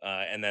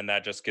and then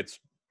that just gets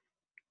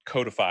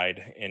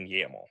codified in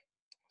YAML.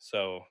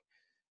 So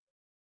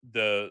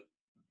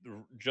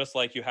just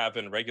like you have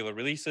in regular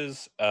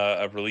releases,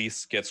 a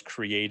release gets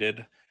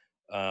created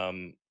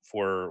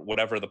for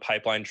whatever the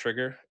pipeline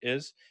trigger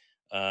is,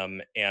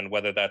 and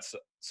whether that's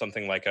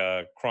something like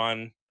a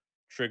cron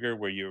trigger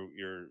where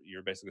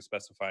you're basically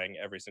specifying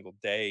every single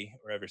day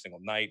or every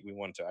single night we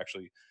want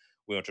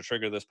to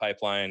trigger this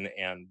pipeline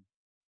and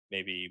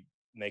maybe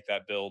make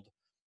that build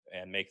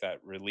and make that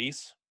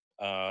release,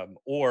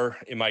 or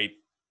you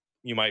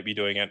might be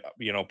doing it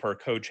per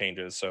code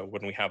changes. So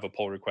when we have a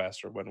pull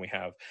request or when we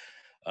have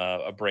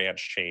a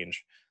branch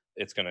change,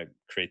 it's going to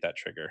create that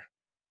trigger.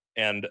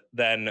 And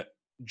then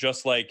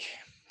just like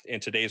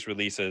in today's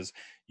releases,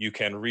 you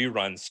can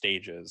rerun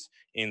stages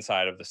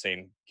inside of the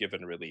same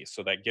given release.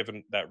 So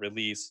that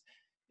release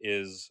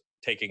is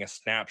taking a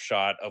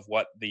snapshot of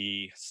what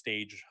the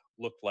stage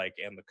looked like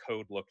and the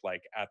code looked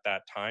like at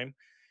that time,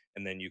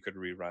 and then you could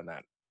rerun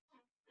that.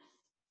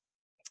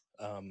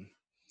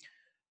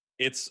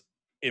 It's,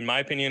 in my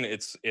opinion,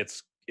 it's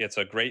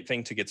a great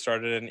thing to get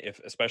started in,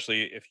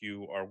 especially if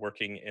you are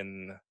working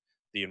in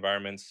the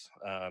environments,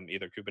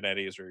 either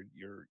Kubernetes or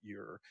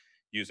you're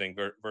using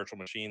virtual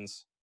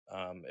machines.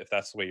 If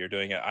that's the way you're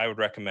doing it, I would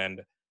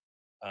recommend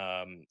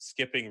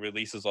skipping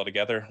releases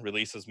altogether.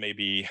 Releases may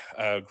be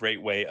a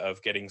great way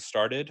of getting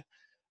started,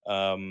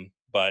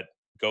 but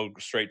go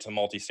straight to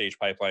multi-stage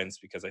pipelines,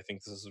 because I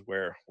think this is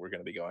where we're going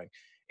to be going.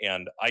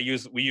 And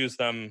we use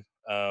them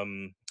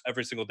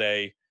every single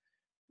day.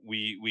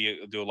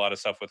 We do a lot of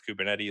stuff with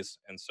Kubernetes,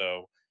 and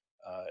so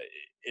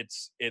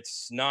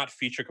it's not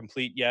feature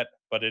complete yet,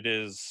 but it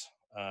is.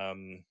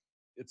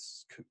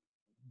 It's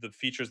the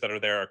features that are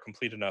there are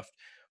complete enough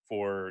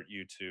for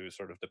you to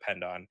sort of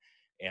depend on,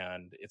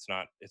 and it's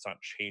not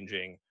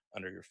changing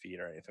under your feet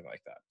or anything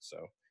like that.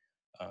 So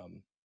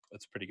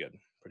it's pretty good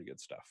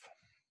stuff.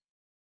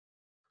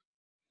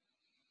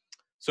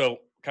 So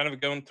kind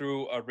of going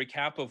through a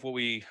recap of what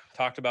we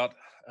talked about.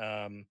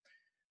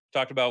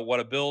 Talked about what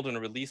a build and a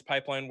release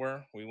pipeline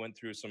were. We went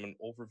through an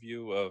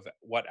overview of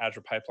what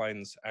Azure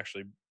Pipelines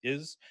actually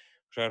is.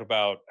 We talked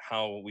about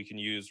how we can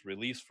use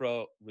release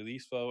flow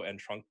and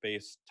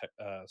trunk-based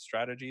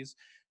strategies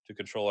to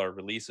control our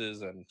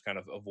releases and kind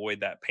of avoid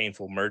that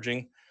painful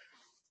merging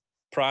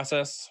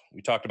process.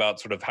 We talked about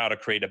sort of how to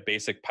create a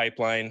basic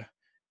pipeline,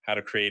 how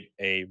to create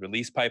a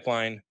release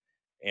pipeline,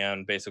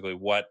 and basically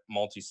what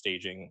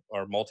multi-staging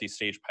or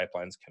multi-stage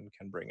pipelines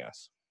can bring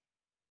us.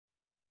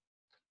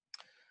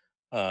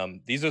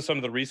 These are some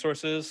of the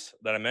resources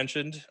that I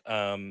mentioned.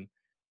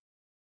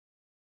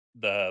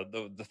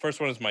 The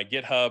first one is my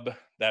GitHub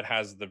that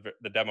has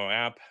the demo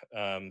app,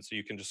 so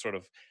you can just sort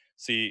of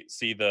see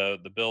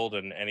the build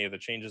and any of the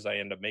changes I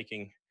end up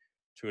making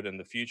to it in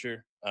the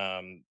future.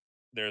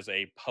 There's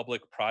a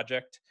public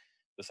project.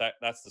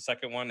 That's the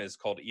second one, is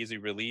called Easy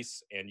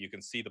Release, and you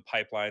can see the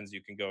pipelines.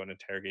 You can go and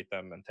interrogate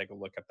them and take a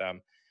look at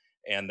them.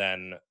 And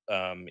then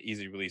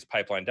Easy Release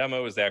Pipeline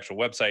Demo is the actual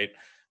website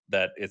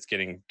that it's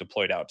getting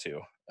deployed out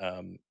to.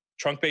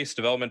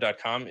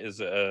 Trunkbaseddevelopment.com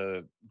is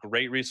a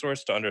great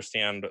resource to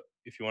understand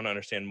if you want to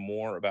understand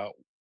more about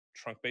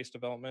trunk-based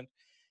development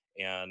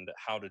and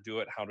how to do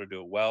it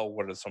well,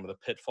 what are some of the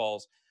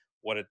pitfalls,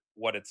 what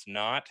it's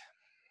not,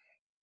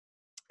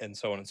 and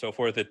so on and so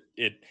forth.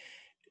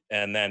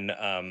 And then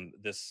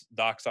this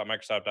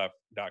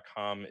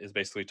docs.microsoft.com is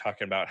basically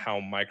talking about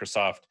how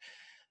Microsoft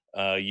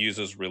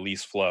uses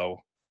release flow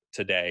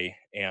today,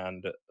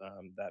 and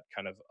that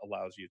kind of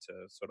allows you to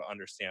sort of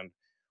understand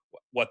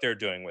what they're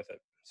doing with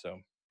it. So,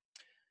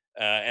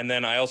 and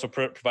then I also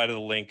provided a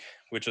link,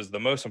 which is the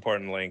most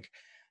important link,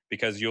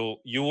 because you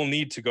will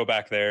need to go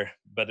back there,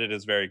 but it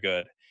is very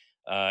good,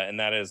 and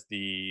that is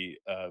the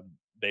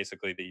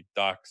basically the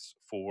docs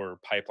for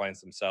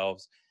pipelines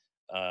themselves.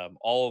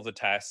 All of the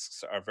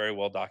tasks are very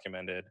well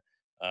documented.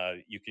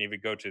 You can even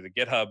go to the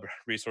GitHub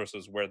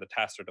resources where the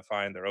tasks are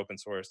defined. They're open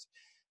source.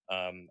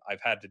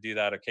 I've had to do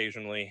that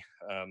occasionally,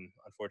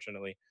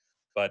 unfortunately,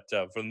 but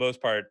for the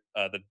most part,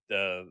 the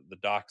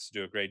docs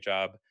do a great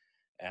job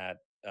at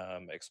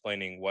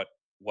explaining what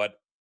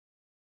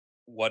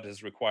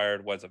is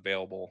required, what's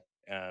available,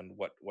 and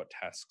what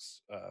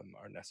tasks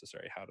are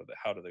necessary. How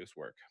do those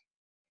work?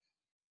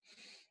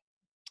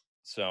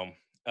 So,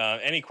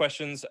 any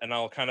questions? And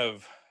I'll kind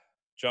of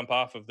jump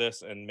off of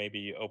this and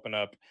maybe open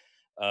up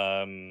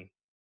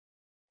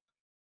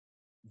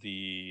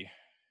the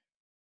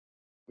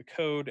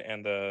code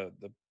and the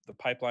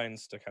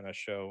pipelines to kind of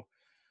show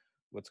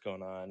what's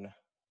going on.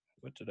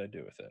 What did I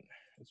do with it?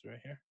 It's right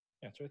here.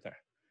 Yeah, it's right there.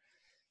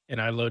 And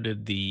I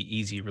loaded the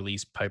easy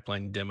release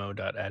pipeline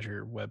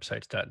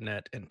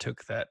demo.azurewebsites.net and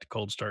took that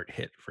cold start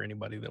hit for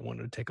anybody that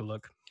wanted to take a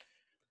look.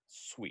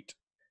 Sweet.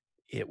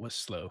 It was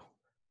slow.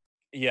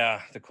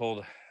 Yeah, the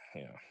cold.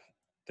 Yeah,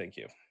 thank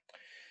you.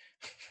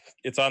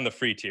 It's on the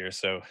free tier,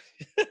 so.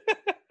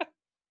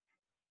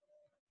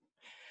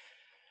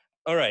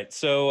 All right,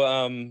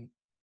 so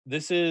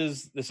this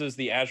is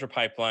the Azure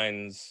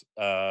Pipelines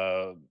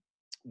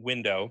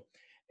window,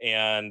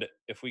 and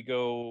if we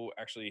go,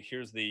 actually,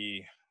 here's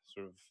the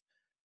sort of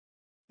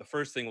the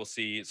first thing we'll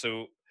see.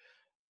 So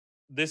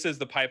this is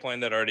the pipeline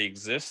that already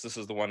exists. This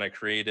is the one I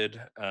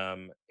created,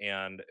 and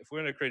if we're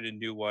going to create a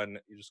new one,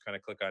 you just kind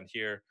of click on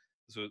here.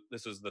 So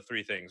this is the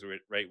three things,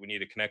 right? We need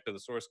to connect to the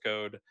source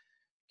code,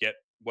 get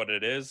what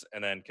it is,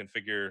 and then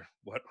configure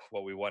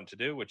what we want to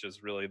do, which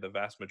is really the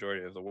vast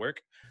majority of the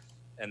work.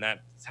 And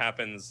that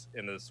happens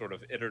in a sort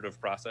of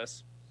iterative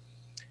process.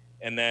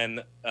 And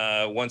then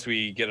once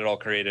we get it all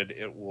created,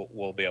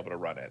 we'll be able to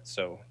run it.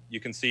 So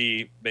you can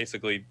see,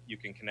 basically, you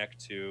can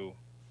connect to,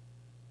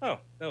 oh,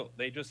 no,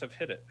 they just have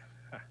hit it.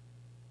 Huh.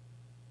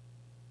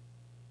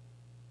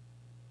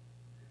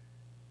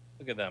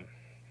 Look at them.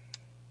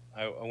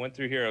 I went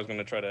through here. I was going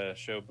to try to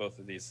show both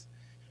of these.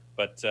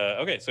 But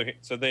okay, so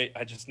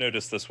I just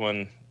noticed this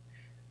one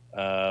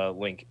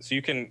link. So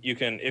you can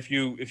if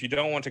you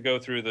don't want to go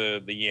through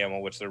the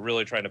YAML, which they're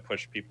really trying to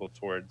push people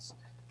towards,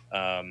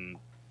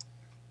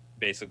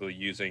 basically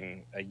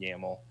using a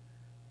YAML.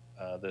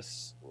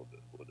 This we'll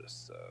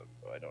just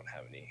I don't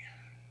have any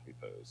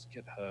repos.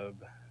 GitHub.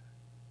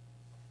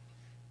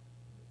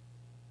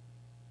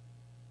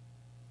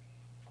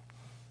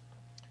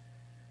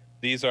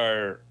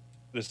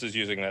 This is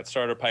using that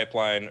starter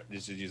pipeline.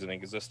 This is using an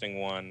existing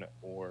one,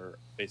 or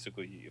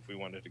basically if we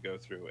wanted to go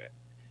through it.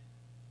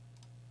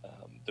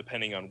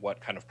 Depending on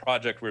what kind of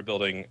project we're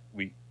building,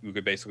 we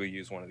could basically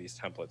use one of these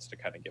templates to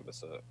kind of give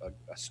us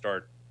a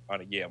start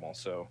on a YAML.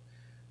 So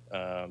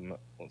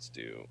let's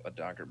do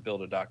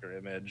build a Docker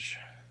image.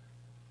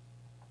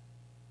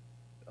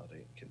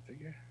 Validate and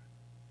configure.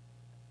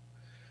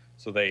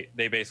 So they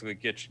basically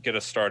get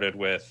us started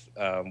with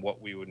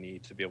what we would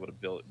need to be able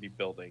to be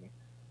building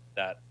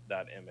that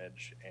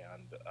image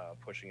and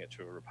pushing it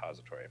to a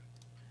repository.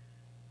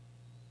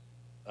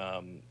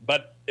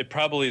 But it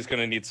probably is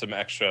going to need some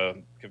extra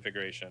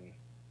configuration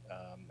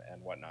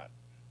and whatnot.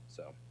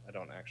 So I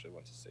don't actually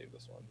want to save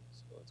this one.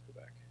 So let's go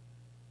back.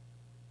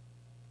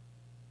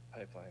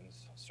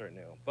 pipelines, start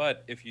new.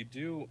 But if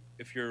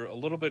you're a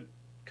little bit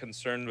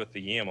concerned with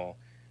the YAML,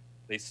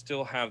 they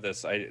still have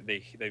this.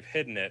 They've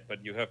hidden it,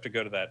 but you have to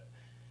go to that.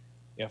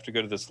 You have to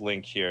go to this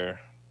link here.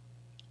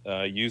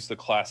 Use the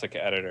classic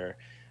editor,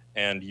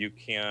 and you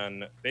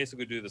can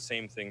basically do the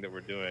same thing that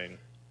we're doing,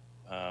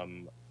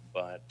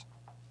 but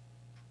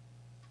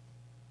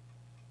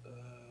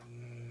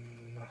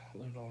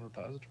load all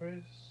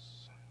repositories.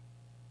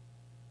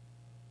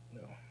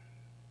 No,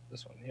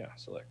 this one. Yeah,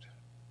 select.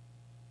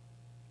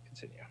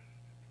 Continue.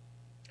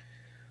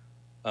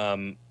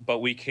 But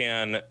we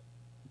can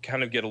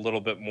kind of get a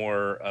little bit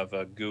more of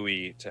a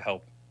GUI to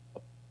help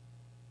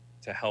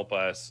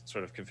us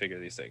sort of configure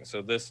these things.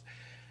 So this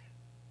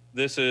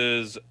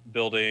is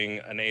building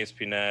an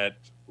ASP.NET.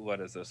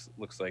 What is this?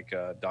 Looks like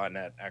a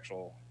 .NET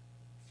actual,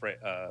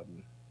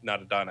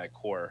 not a .NET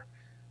Core,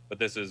 but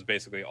this is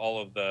basically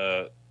all of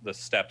the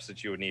steps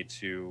that you would need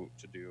to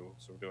do.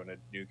 So we're doing a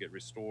NuGet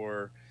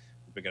restore.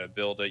 We're going to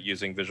build it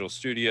using Visual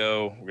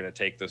Studio. We're going to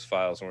take those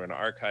files and we're going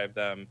to archive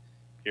them.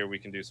 Here we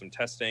can do some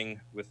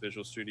testing with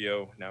Visual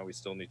Studio. Now we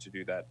still need to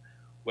do that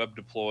web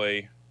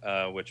deploy,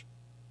 which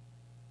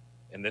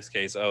in this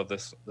case,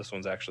 this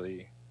one's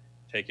actually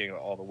taking it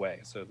all the way.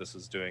 So this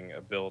is doing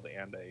a build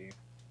and a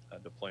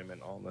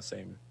deployment all in the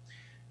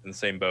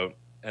same boat.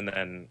 And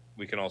then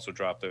we can also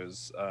drop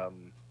those.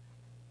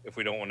 If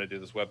we don't want to do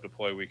this web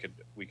deploy, we could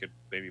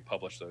maybe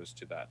publish those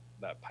to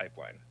that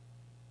pipeline.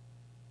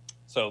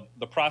 So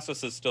the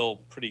process is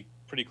still pretty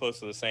close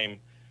to the same.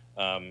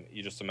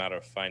 You just a matter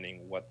of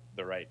finding what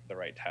the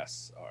right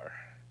tests are.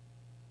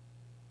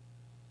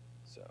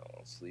 So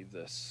let's leave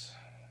this.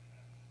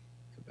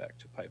 Go back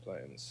to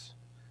pipelines.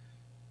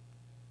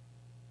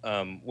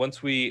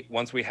 Once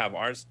we have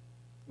ours,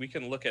 we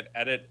can look at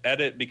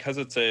edit because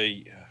it's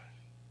a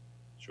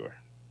sure.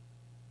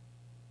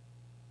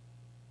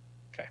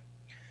 Okay.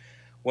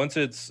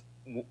 Once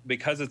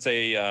because it's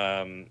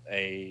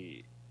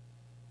a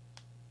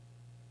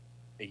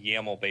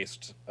YAML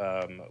based,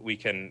 we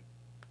can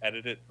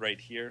edit it right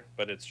here,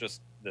 but it's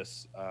just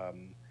this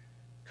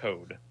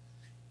code.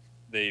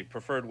 The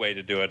preferred way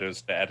to do it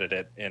is to edit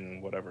it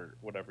in whatever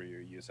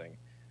you're using,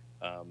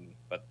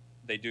 but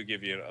they do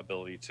give you an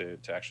ability to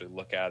actually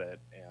look at it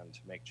and to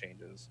make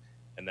changes,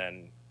 and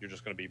then you're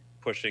just going to be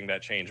pushing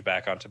that change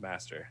back onto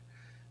master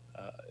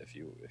if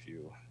you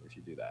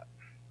do that.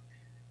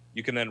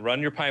 You can then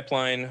run your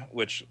pipeline,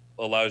 which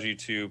allows you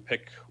to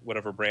pick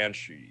whatever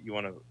branch you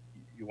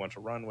want to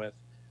run with.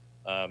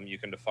 You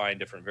can define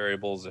different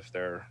variables if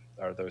there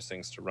are those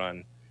things to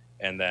run,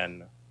 and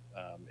then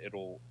it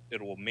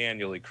will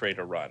manually create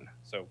a run.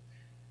 So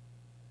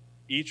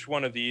each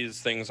one of these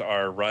things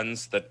are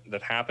runs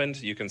that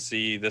happened. You can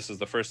see this is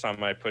the first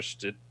time I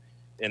pushed it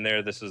in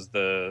there. This is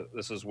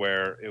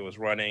where it was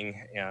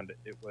running and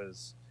it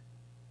was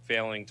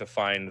failing to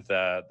find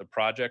the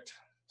project,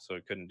 so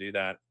it couldn't do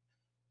that.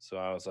 So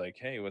I was like,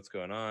 hey, what's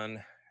going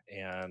on?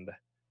 And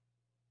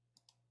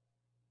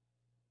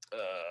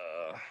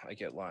I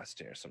get lost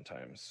here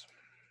sometimes.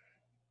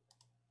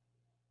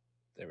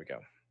 There we go.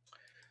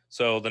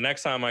 So the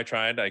next time I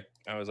tried, I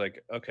was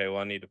like, okay, well,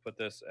 I need to put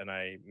this, and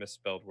I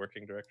misspelled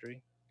working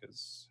directory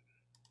because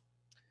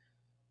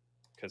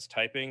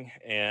typing,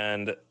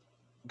 and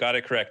got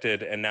it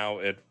corrected, and now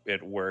it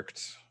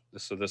worked.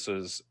 So this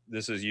is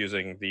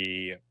using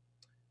the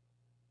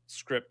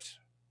script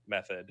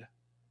method.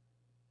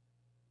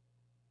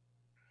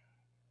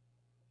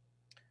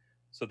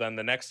 So then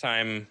the next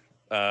time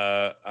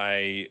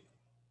I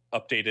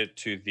update it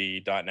to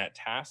the .NET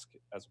task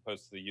as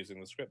opposed to using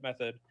the script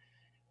method,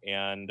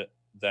 and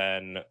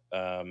then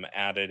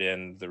added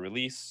in the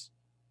release.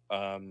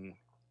 I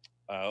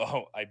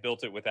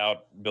built it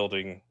without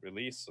building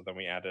release, so then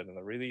we added in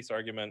the release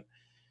argument,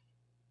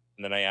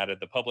 and then I added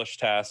the publish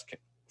task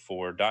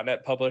for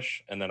 .NET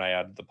publish, and then I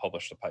added the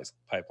publish to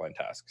pipeline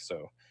task.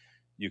 So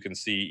you can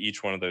see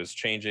each one of those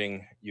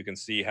changing. You can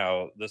see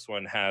how this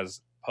one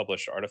has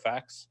published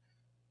artifacts,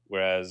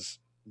 whereas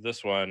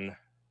this one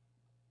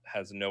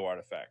has no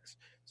artifacts.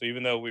 So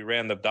even though we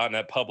ran the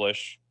 .NET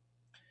publish,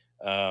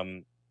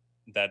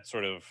 that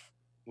sort of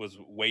was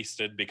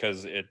wasted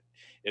because it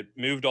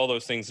moved all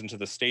those things into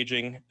the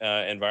staging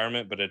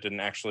environment, but it didn't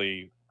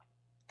actually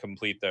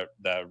complete the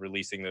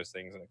releasing those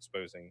things and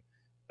exposing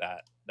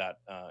that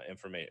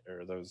information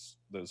or those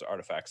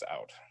artifacts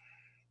out.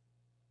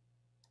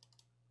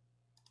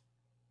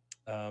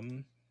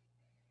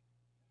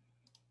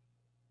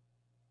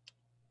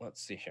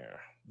 Let's see here.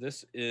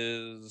 This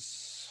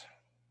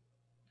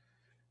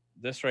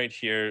right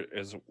here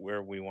is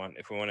where we want,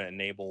 if we want to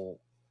enable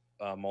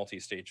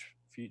multi-stage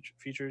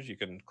features, you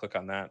can click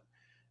on that,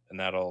 and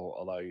that'll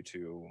allow you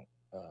to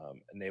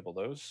enable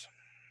those.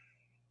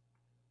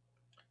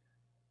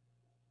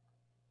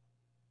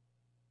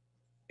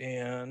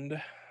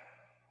 And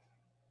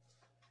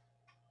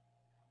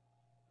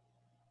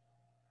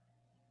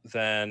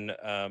then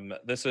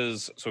this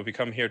is, so if we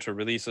come here to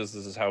releases,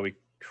 this is how we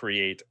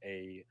create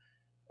a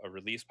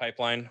release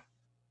pipeline.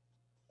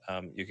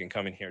 You can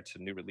come in here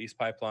to new release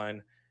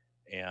pipeline,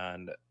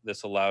 And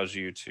this allows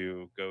you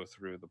to go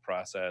through the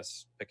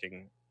process,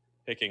 picking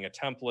a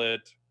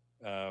template.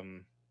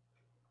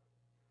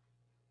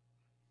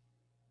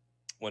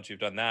 Once you've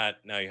done that,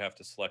 now you have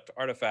to select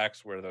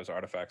artifacts, where are those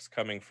artifacts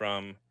coming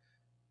from.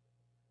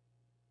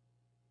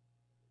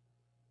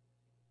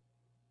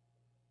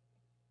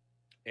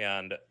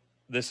 And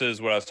this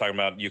is what I was talking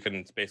about. You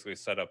can basically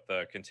set up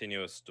the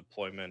continuous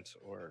deployment,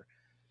 or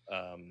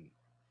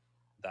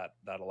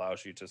that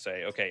allows you to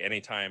say, okay,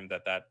 anytime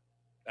that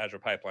Azure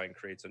pipeline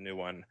creates a new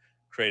one,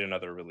 create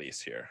another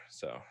release here.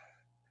 So,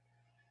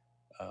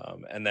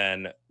 and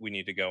then we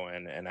need to go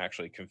in and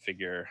actually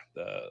configure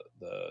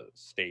the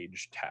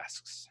stage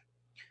tasks.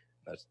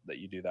 That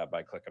you do that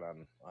by clicking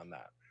on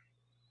that.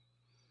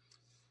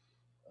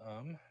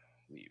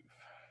 Leave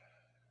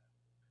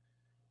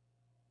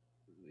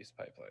release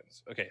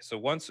pipelines. Okay, so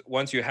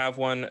once you have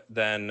one,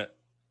 then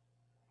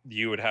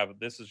you would have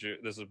this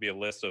would be a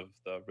list of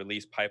the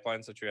release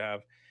pipelines that you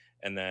have,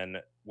 and then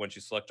once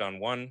you select on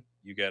one,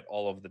 you get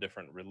all of the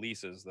different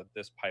releases that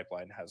this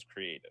pipeline has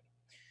created.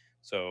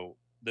 So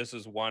this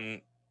is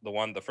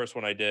the first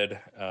one I did,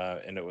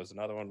 and it was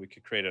another one. We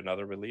could create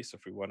another release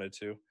if we wanted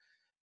to,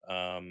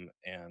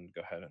 and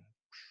go ahead and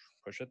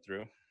push it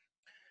through.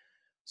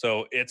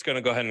 So it's going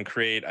to go ahead and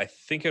create. I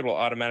think it will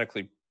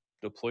automatically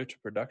deploy to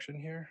production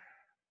here.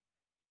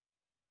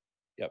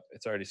 Yep,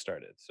 it's already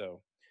started.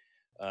 So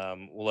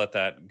we'll let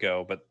that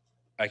go, but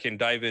I can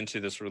dive into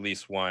this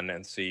release one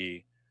and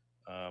see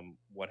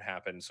what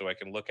happened. So I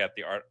can look at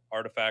the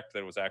artifact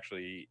that was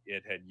actually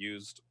it had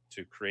used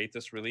to create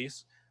this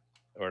release,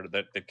 or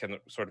that can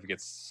sort of get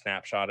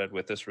snapshotted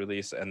with this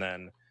release, and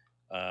then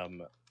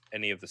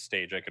any of the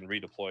stage I can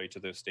redeploy to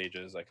those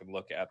stages. I can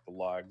look at the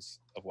logs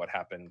of what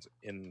happened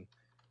in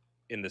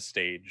the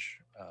stage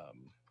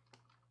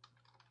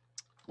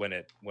when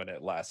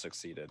it last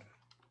succeeded.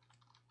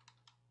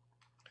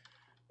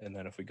 And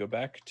then if we go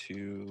back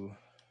to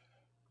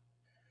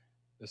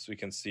this, we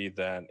can see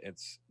that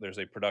there's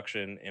a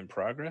production in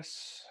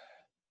progress.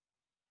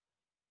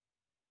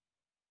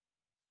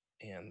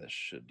 And this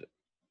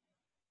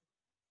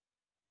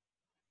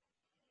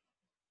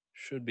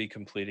should be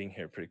completing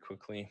here pretty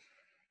quickly.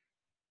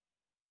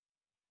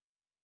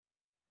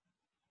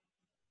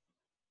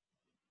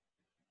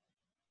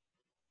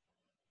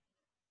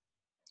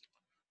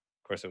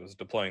 Of course, it was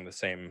deploying the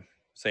same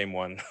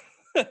one,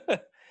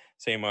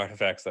 same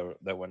artifacts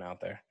that went out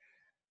there.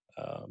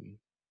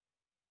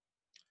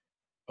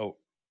 Oh,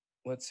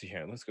 let's see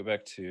here. Let's go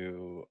back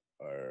to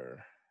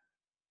our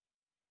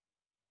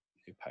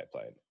new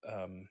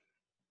pipeline.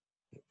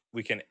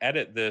 We can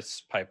edit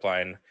this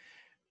pipeline,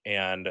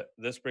 and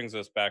this brings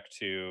us back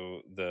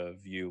to the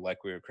view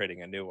like we were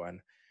creating a new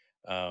one.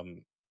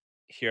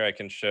 Here I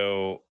can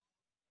show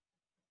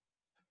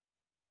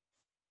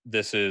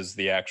this is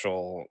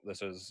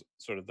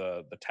sort of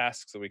the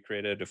tasks that we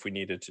created. If we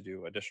needed to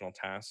do additional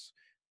tasks,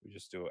 we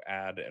just do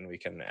add, and we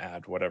can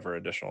add whatever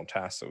additional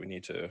tasks that we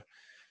need to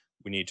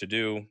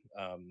do.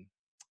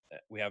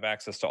 We have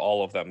access to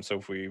all of them. So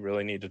if we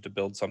really needed to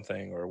build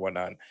something or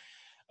whatnot,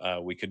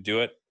 we could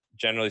do it.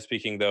 Generally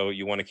speaking, though,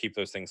 you want to keep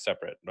those things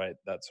separate, right?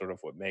 That's sort of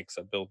what makes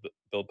a build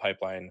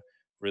pipeline,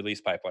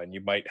 release pipeline.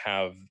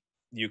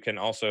 You can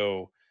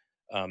also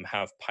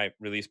have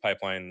release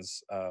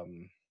pipelines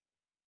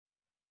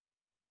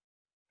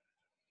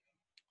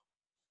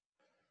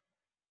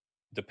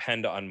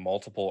depend on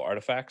multiple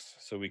artifacts.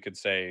 So we could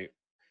say,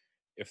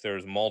 if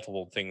there's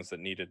multiple things that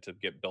needed to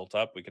get built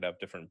up, we could have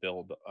different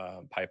build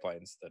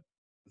pipelines that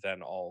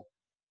then all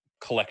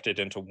collected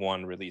into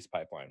one release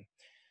pipeline,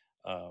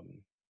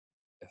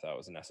 if that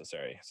was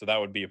necessary. So that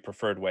would be a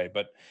preferred way.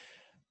 But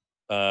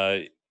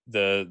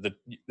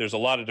there's a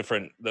lot of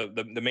different.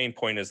 The main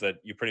point is that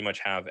you pretty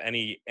much have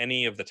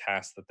any of the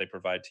tasks that they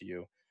provide to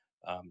you,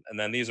 and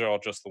then these are all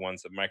just the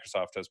ones that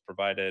Microsoft has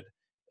provided.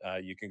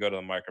 You can go to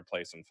the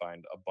marketplace and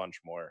find a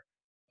bunch more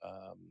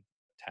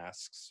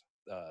tasks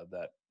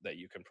that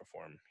you can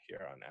perform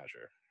here on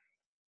Azure.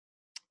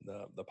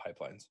 The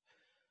pipelines.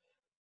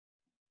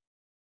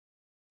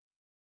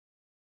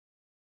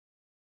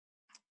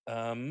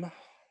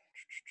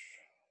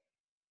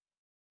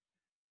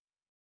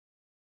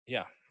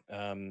 Yeah,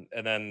 and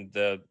then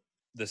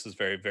this is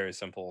very, very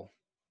simple.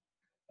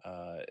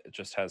 It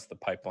just has the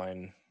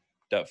pipeline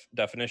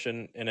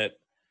definition in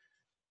it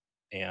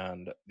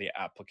and the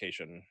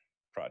application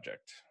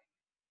project.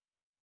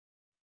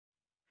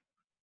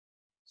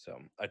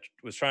 So I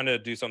was trying to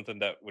do something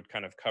that would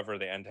kind of cover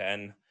the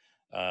end-to-end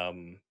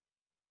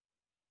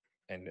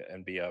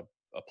and be a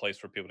place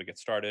for people to get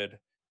started.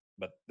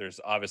 But there's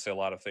obviously a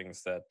lot of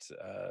things that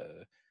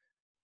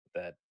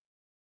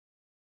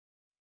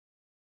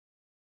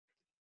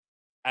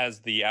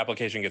as the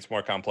application gets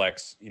more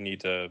complex, you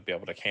need to be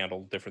able to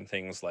handle different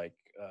things like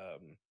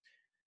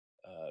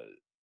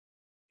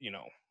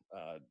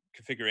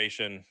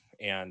configuration,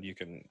 and you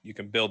can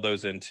build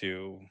those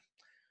into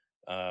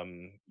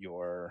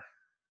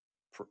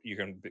you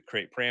can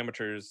create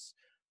parameters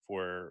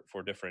for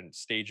different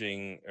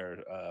staging or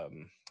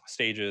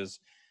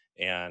stages,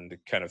 and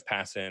kind of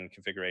pass in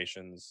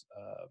configurations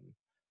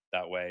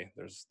that way.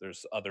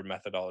 There's other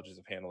methodologies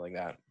of handling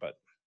that, but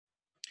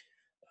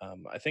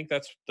I think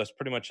that's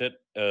pretty much it.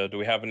 Do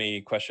we have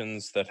any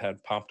questions that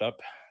had popped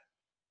up?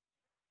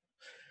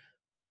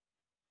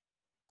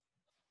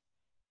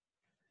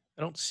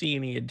 I don't see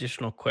any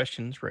additional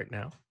questions right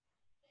now.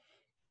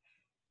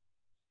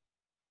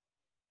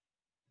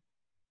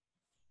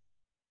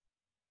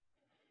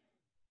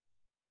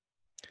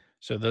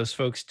 So those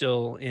folks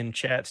still in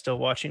chat, still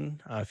watching,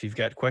 if you've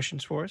got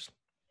questions for us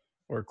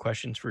or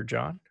questions for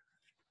Jon,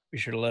 be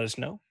sure to let us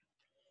know.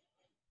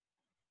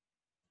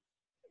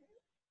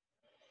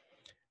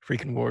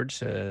 Freakin' Ward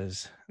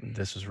says,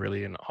 this was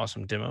really an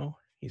awesome demo.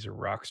 He's a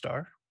rock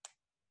star.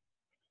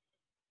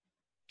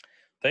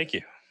 Thank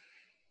you.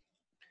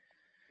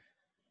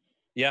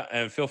 Yeah,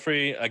 and feel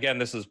free, again,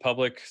 this is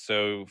public,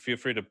 so feel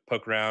free to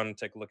poke around,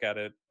 take a look at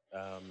it.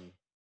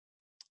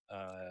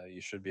 You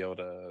should be able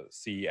to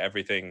see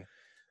everything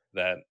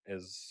that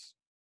is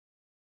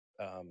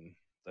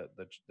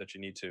that you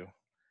need to,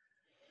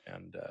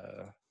 and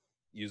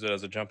use it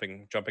as a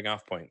jumping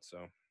off point.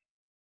 So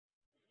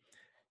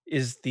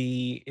is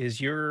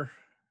your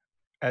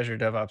Azure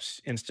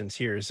DevOps instance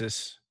here, is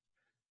this,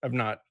 I've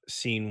not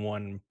seen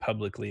one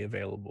publicly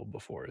available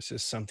before. Is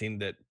this something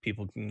that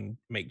people can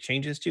make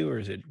changes to, or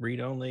is it read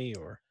only,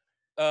 or?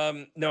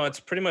 No, it's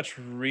pretty much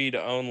read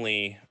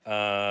only.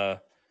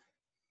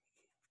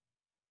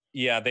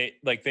 Yeah,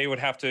 they would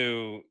have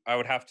to, I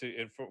would have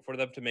to, for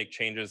them to make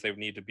changes, they would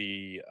need to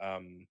be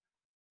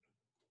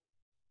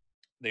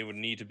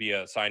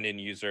a signed in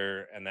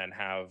user and then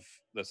have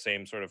the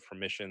same sort of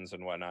permissions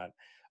and whatnot.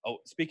 Oh,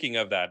 speaking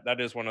of that,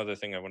 that is one other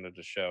thing I wanted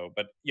to show.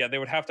 But yeah, they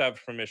would have to have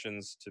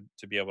permissions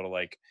to be able to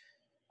like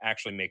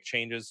actually make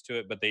changes to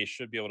it, but they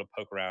should be able to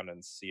poke around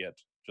and see it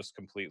just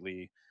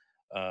completely,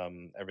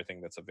 everything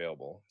that's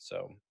available.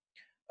 So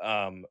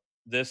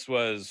this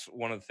was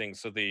one of the things.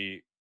 So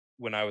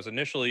when I was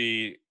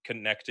initially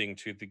connecting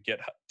to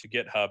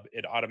GitHub,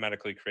 it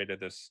automatically created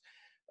this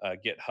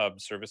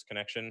GitHub service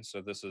connection. So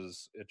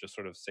it just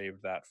sort of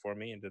saved that for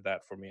me and did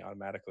that for me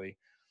automatically.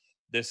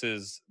 This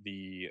is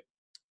the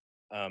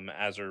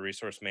Azure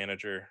Resource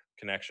Manager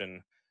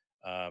connection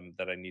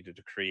that I needed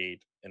to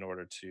create in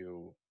order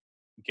to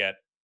get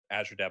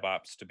Azure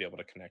DevOps to be able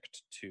to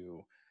connect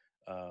to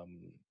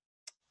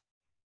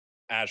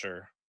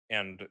Azure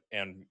and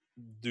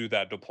do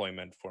that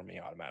deployment for me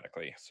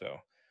automatically. So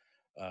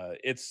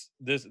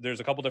there's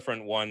a couple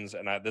different ones,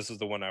 and this is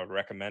the one I would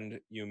recommend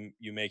you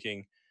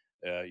making.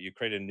 You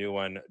create a new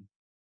one.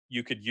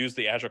 You could use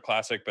the Azure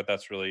Classic, but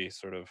that's really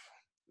sort of,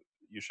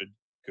 you should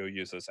go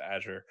use this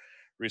Azure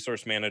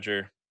Resource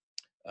Manager,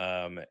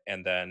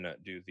 and then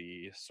do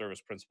the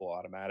Service Principal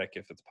Automatic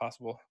if it's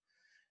possible.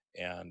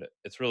 And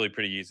it's really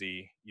pretty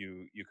easy.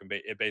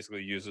 It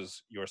basically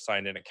uses your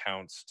signed in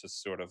accounts to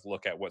sort of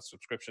look at what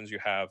subscriptions you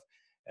have,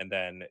 and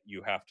then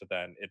you have to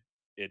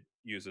it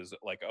uses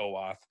like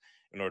OAuth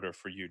in order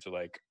for you to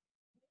like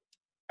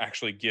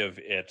actually give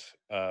it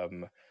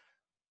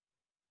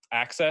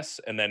access.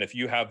 And then if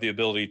you have the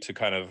ability to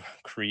kind of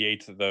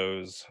create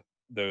those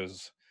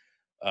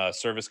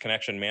service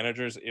connection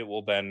managers, it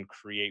will then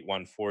create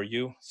one for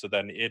you. So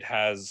then it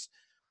has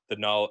the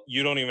knowledge.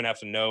 You don't even have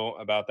to know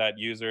about that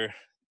user.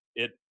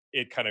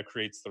 It kind of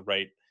creates the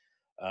right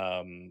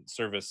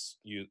service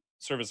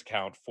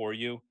account for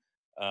you,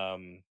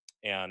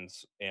 and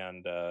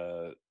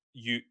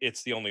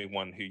it's the only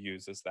one who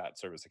uses that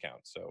service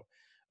account. So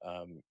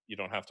you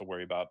don't have to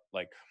worry about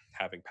like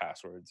having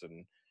passwords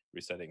and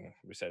resetting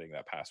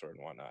that password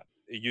and whatnot.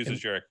 It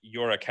uses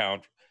your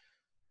account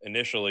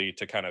initially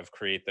to kind of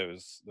create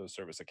those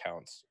service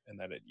accounts, and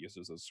then it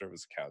uses those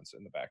service accounts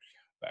in the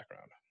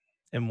background.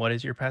 And what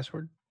is your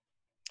password?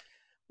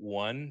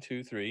 1,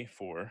 2, 3,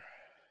 4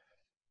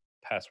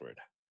 password.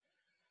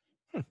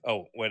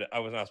 Oh, wait, I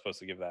was not supposed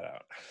to give that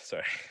out.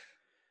 Sorry.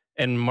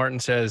 And Martin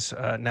says,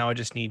 now I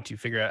just need to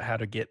figure out how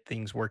to get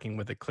things working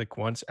with a click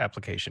once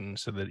application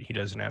so that he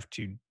doesn't have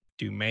to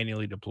do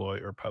manually deploy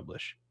or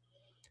publish.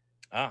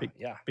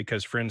 Yeah.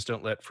 Because friends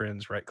don't let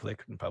friends right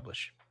click and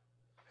publish.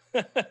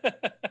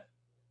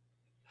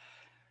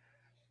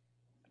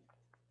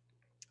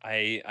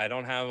 I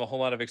don't have a whole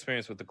lot of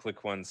experience with the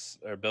click once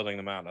or building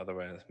them out.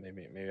 Otherwise,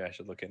 maybe I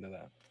should look into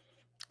that.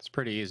 It's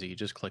pretty easy. You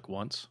just click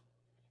once.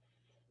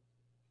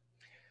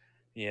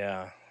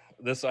 Yeah,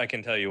 this I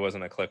can tell you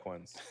wasn't a click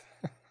once.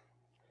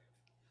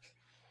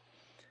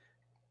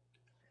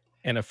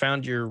 And I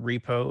found your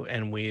repo,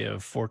 and we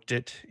have forked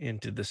it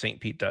into the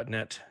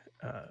stpete.net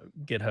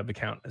GitHub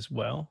account as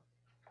well.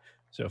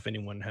 So if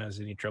anyone has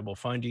any trouble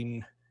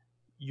finding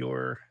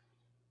your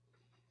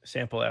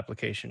sample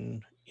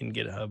application in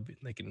GitHub,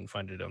 they can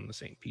find it on the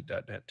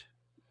stpete.net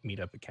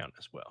meetup account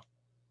as well.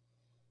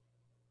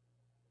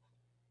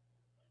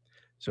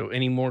 So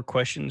any more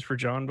questions for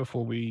Jon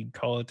before we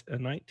call it a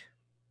night?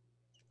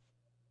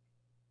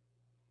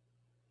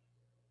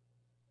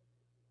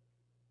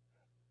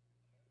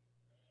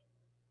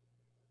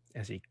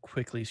 As he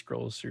quickly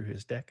scrolls through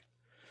his deck.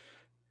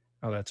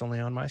 Oh, that's only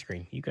on my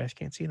screen. You guys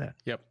can't see that.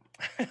 Yep.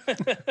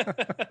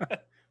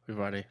 We've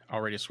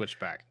already switched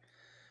back.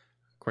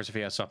 course, if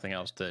he has something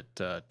else that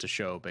to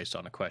show based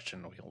on a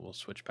question, we'll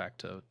switch back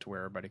to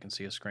where everybody can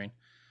see a screen.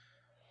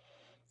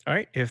 All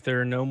right. If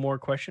there are no more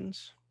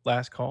questions,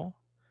 last call,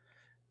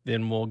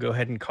 then we'll go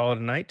ahead and call it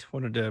a night.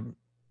 Wanted to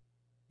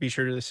be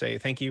sure to say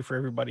thank you for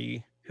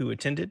everybody who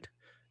attended.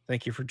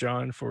 Thank you for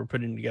Jon for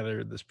putting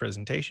together this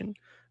presentation.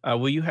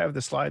 Will you have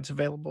the slides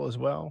available as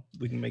well?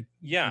 We can make.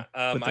 Yeah,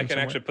 I can somewhere.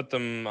 actually put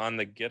them on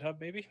the GitHub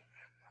maybe.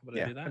 How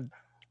about I do that?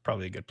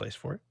 Probably a good place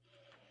for it.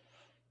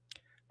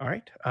 All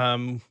right.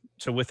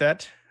 So with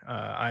that,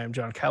 I am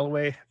John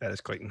Calloway. That is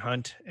Clayton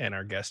Hunt and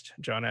our guest,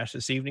 Jon Ash,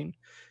 this evening.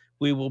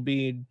 We will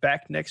be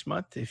back next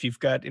month. If you've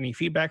got any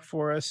feedback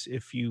for us,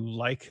 if you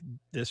like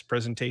this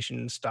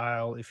presentation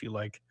style, if you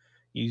like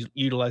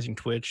utilizing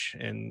Twitch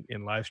and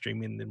live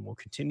streaming, then we'll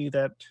continue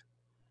that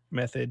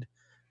method.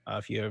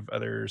 If you have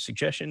other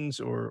suggestions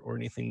or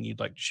anything you'd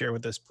like to share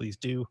with us, please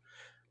do.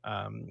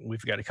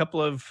 We've got a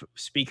couple of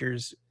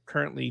speakers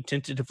currently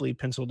tentatively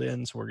penciled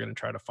in, so we're going to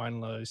try to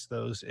finalize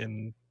those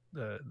in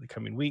the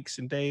coming weeks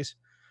and days.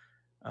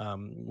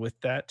 With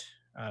that,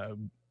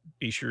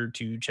 be sure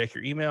to check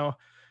your email,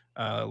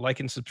 like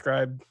and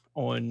subscribe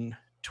on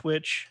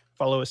Twitch,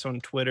 follow us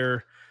on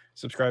Twitter,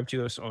 subscribe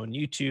to us on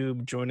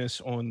YouTube, join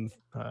us on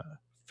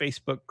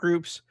Facebook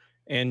groups,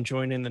 and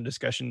join in the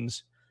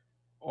discussions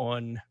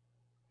on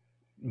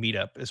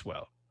Meetup as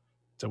well.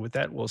 So with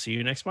that, we'll see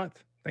you next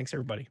month. Thanks,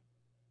 everybody.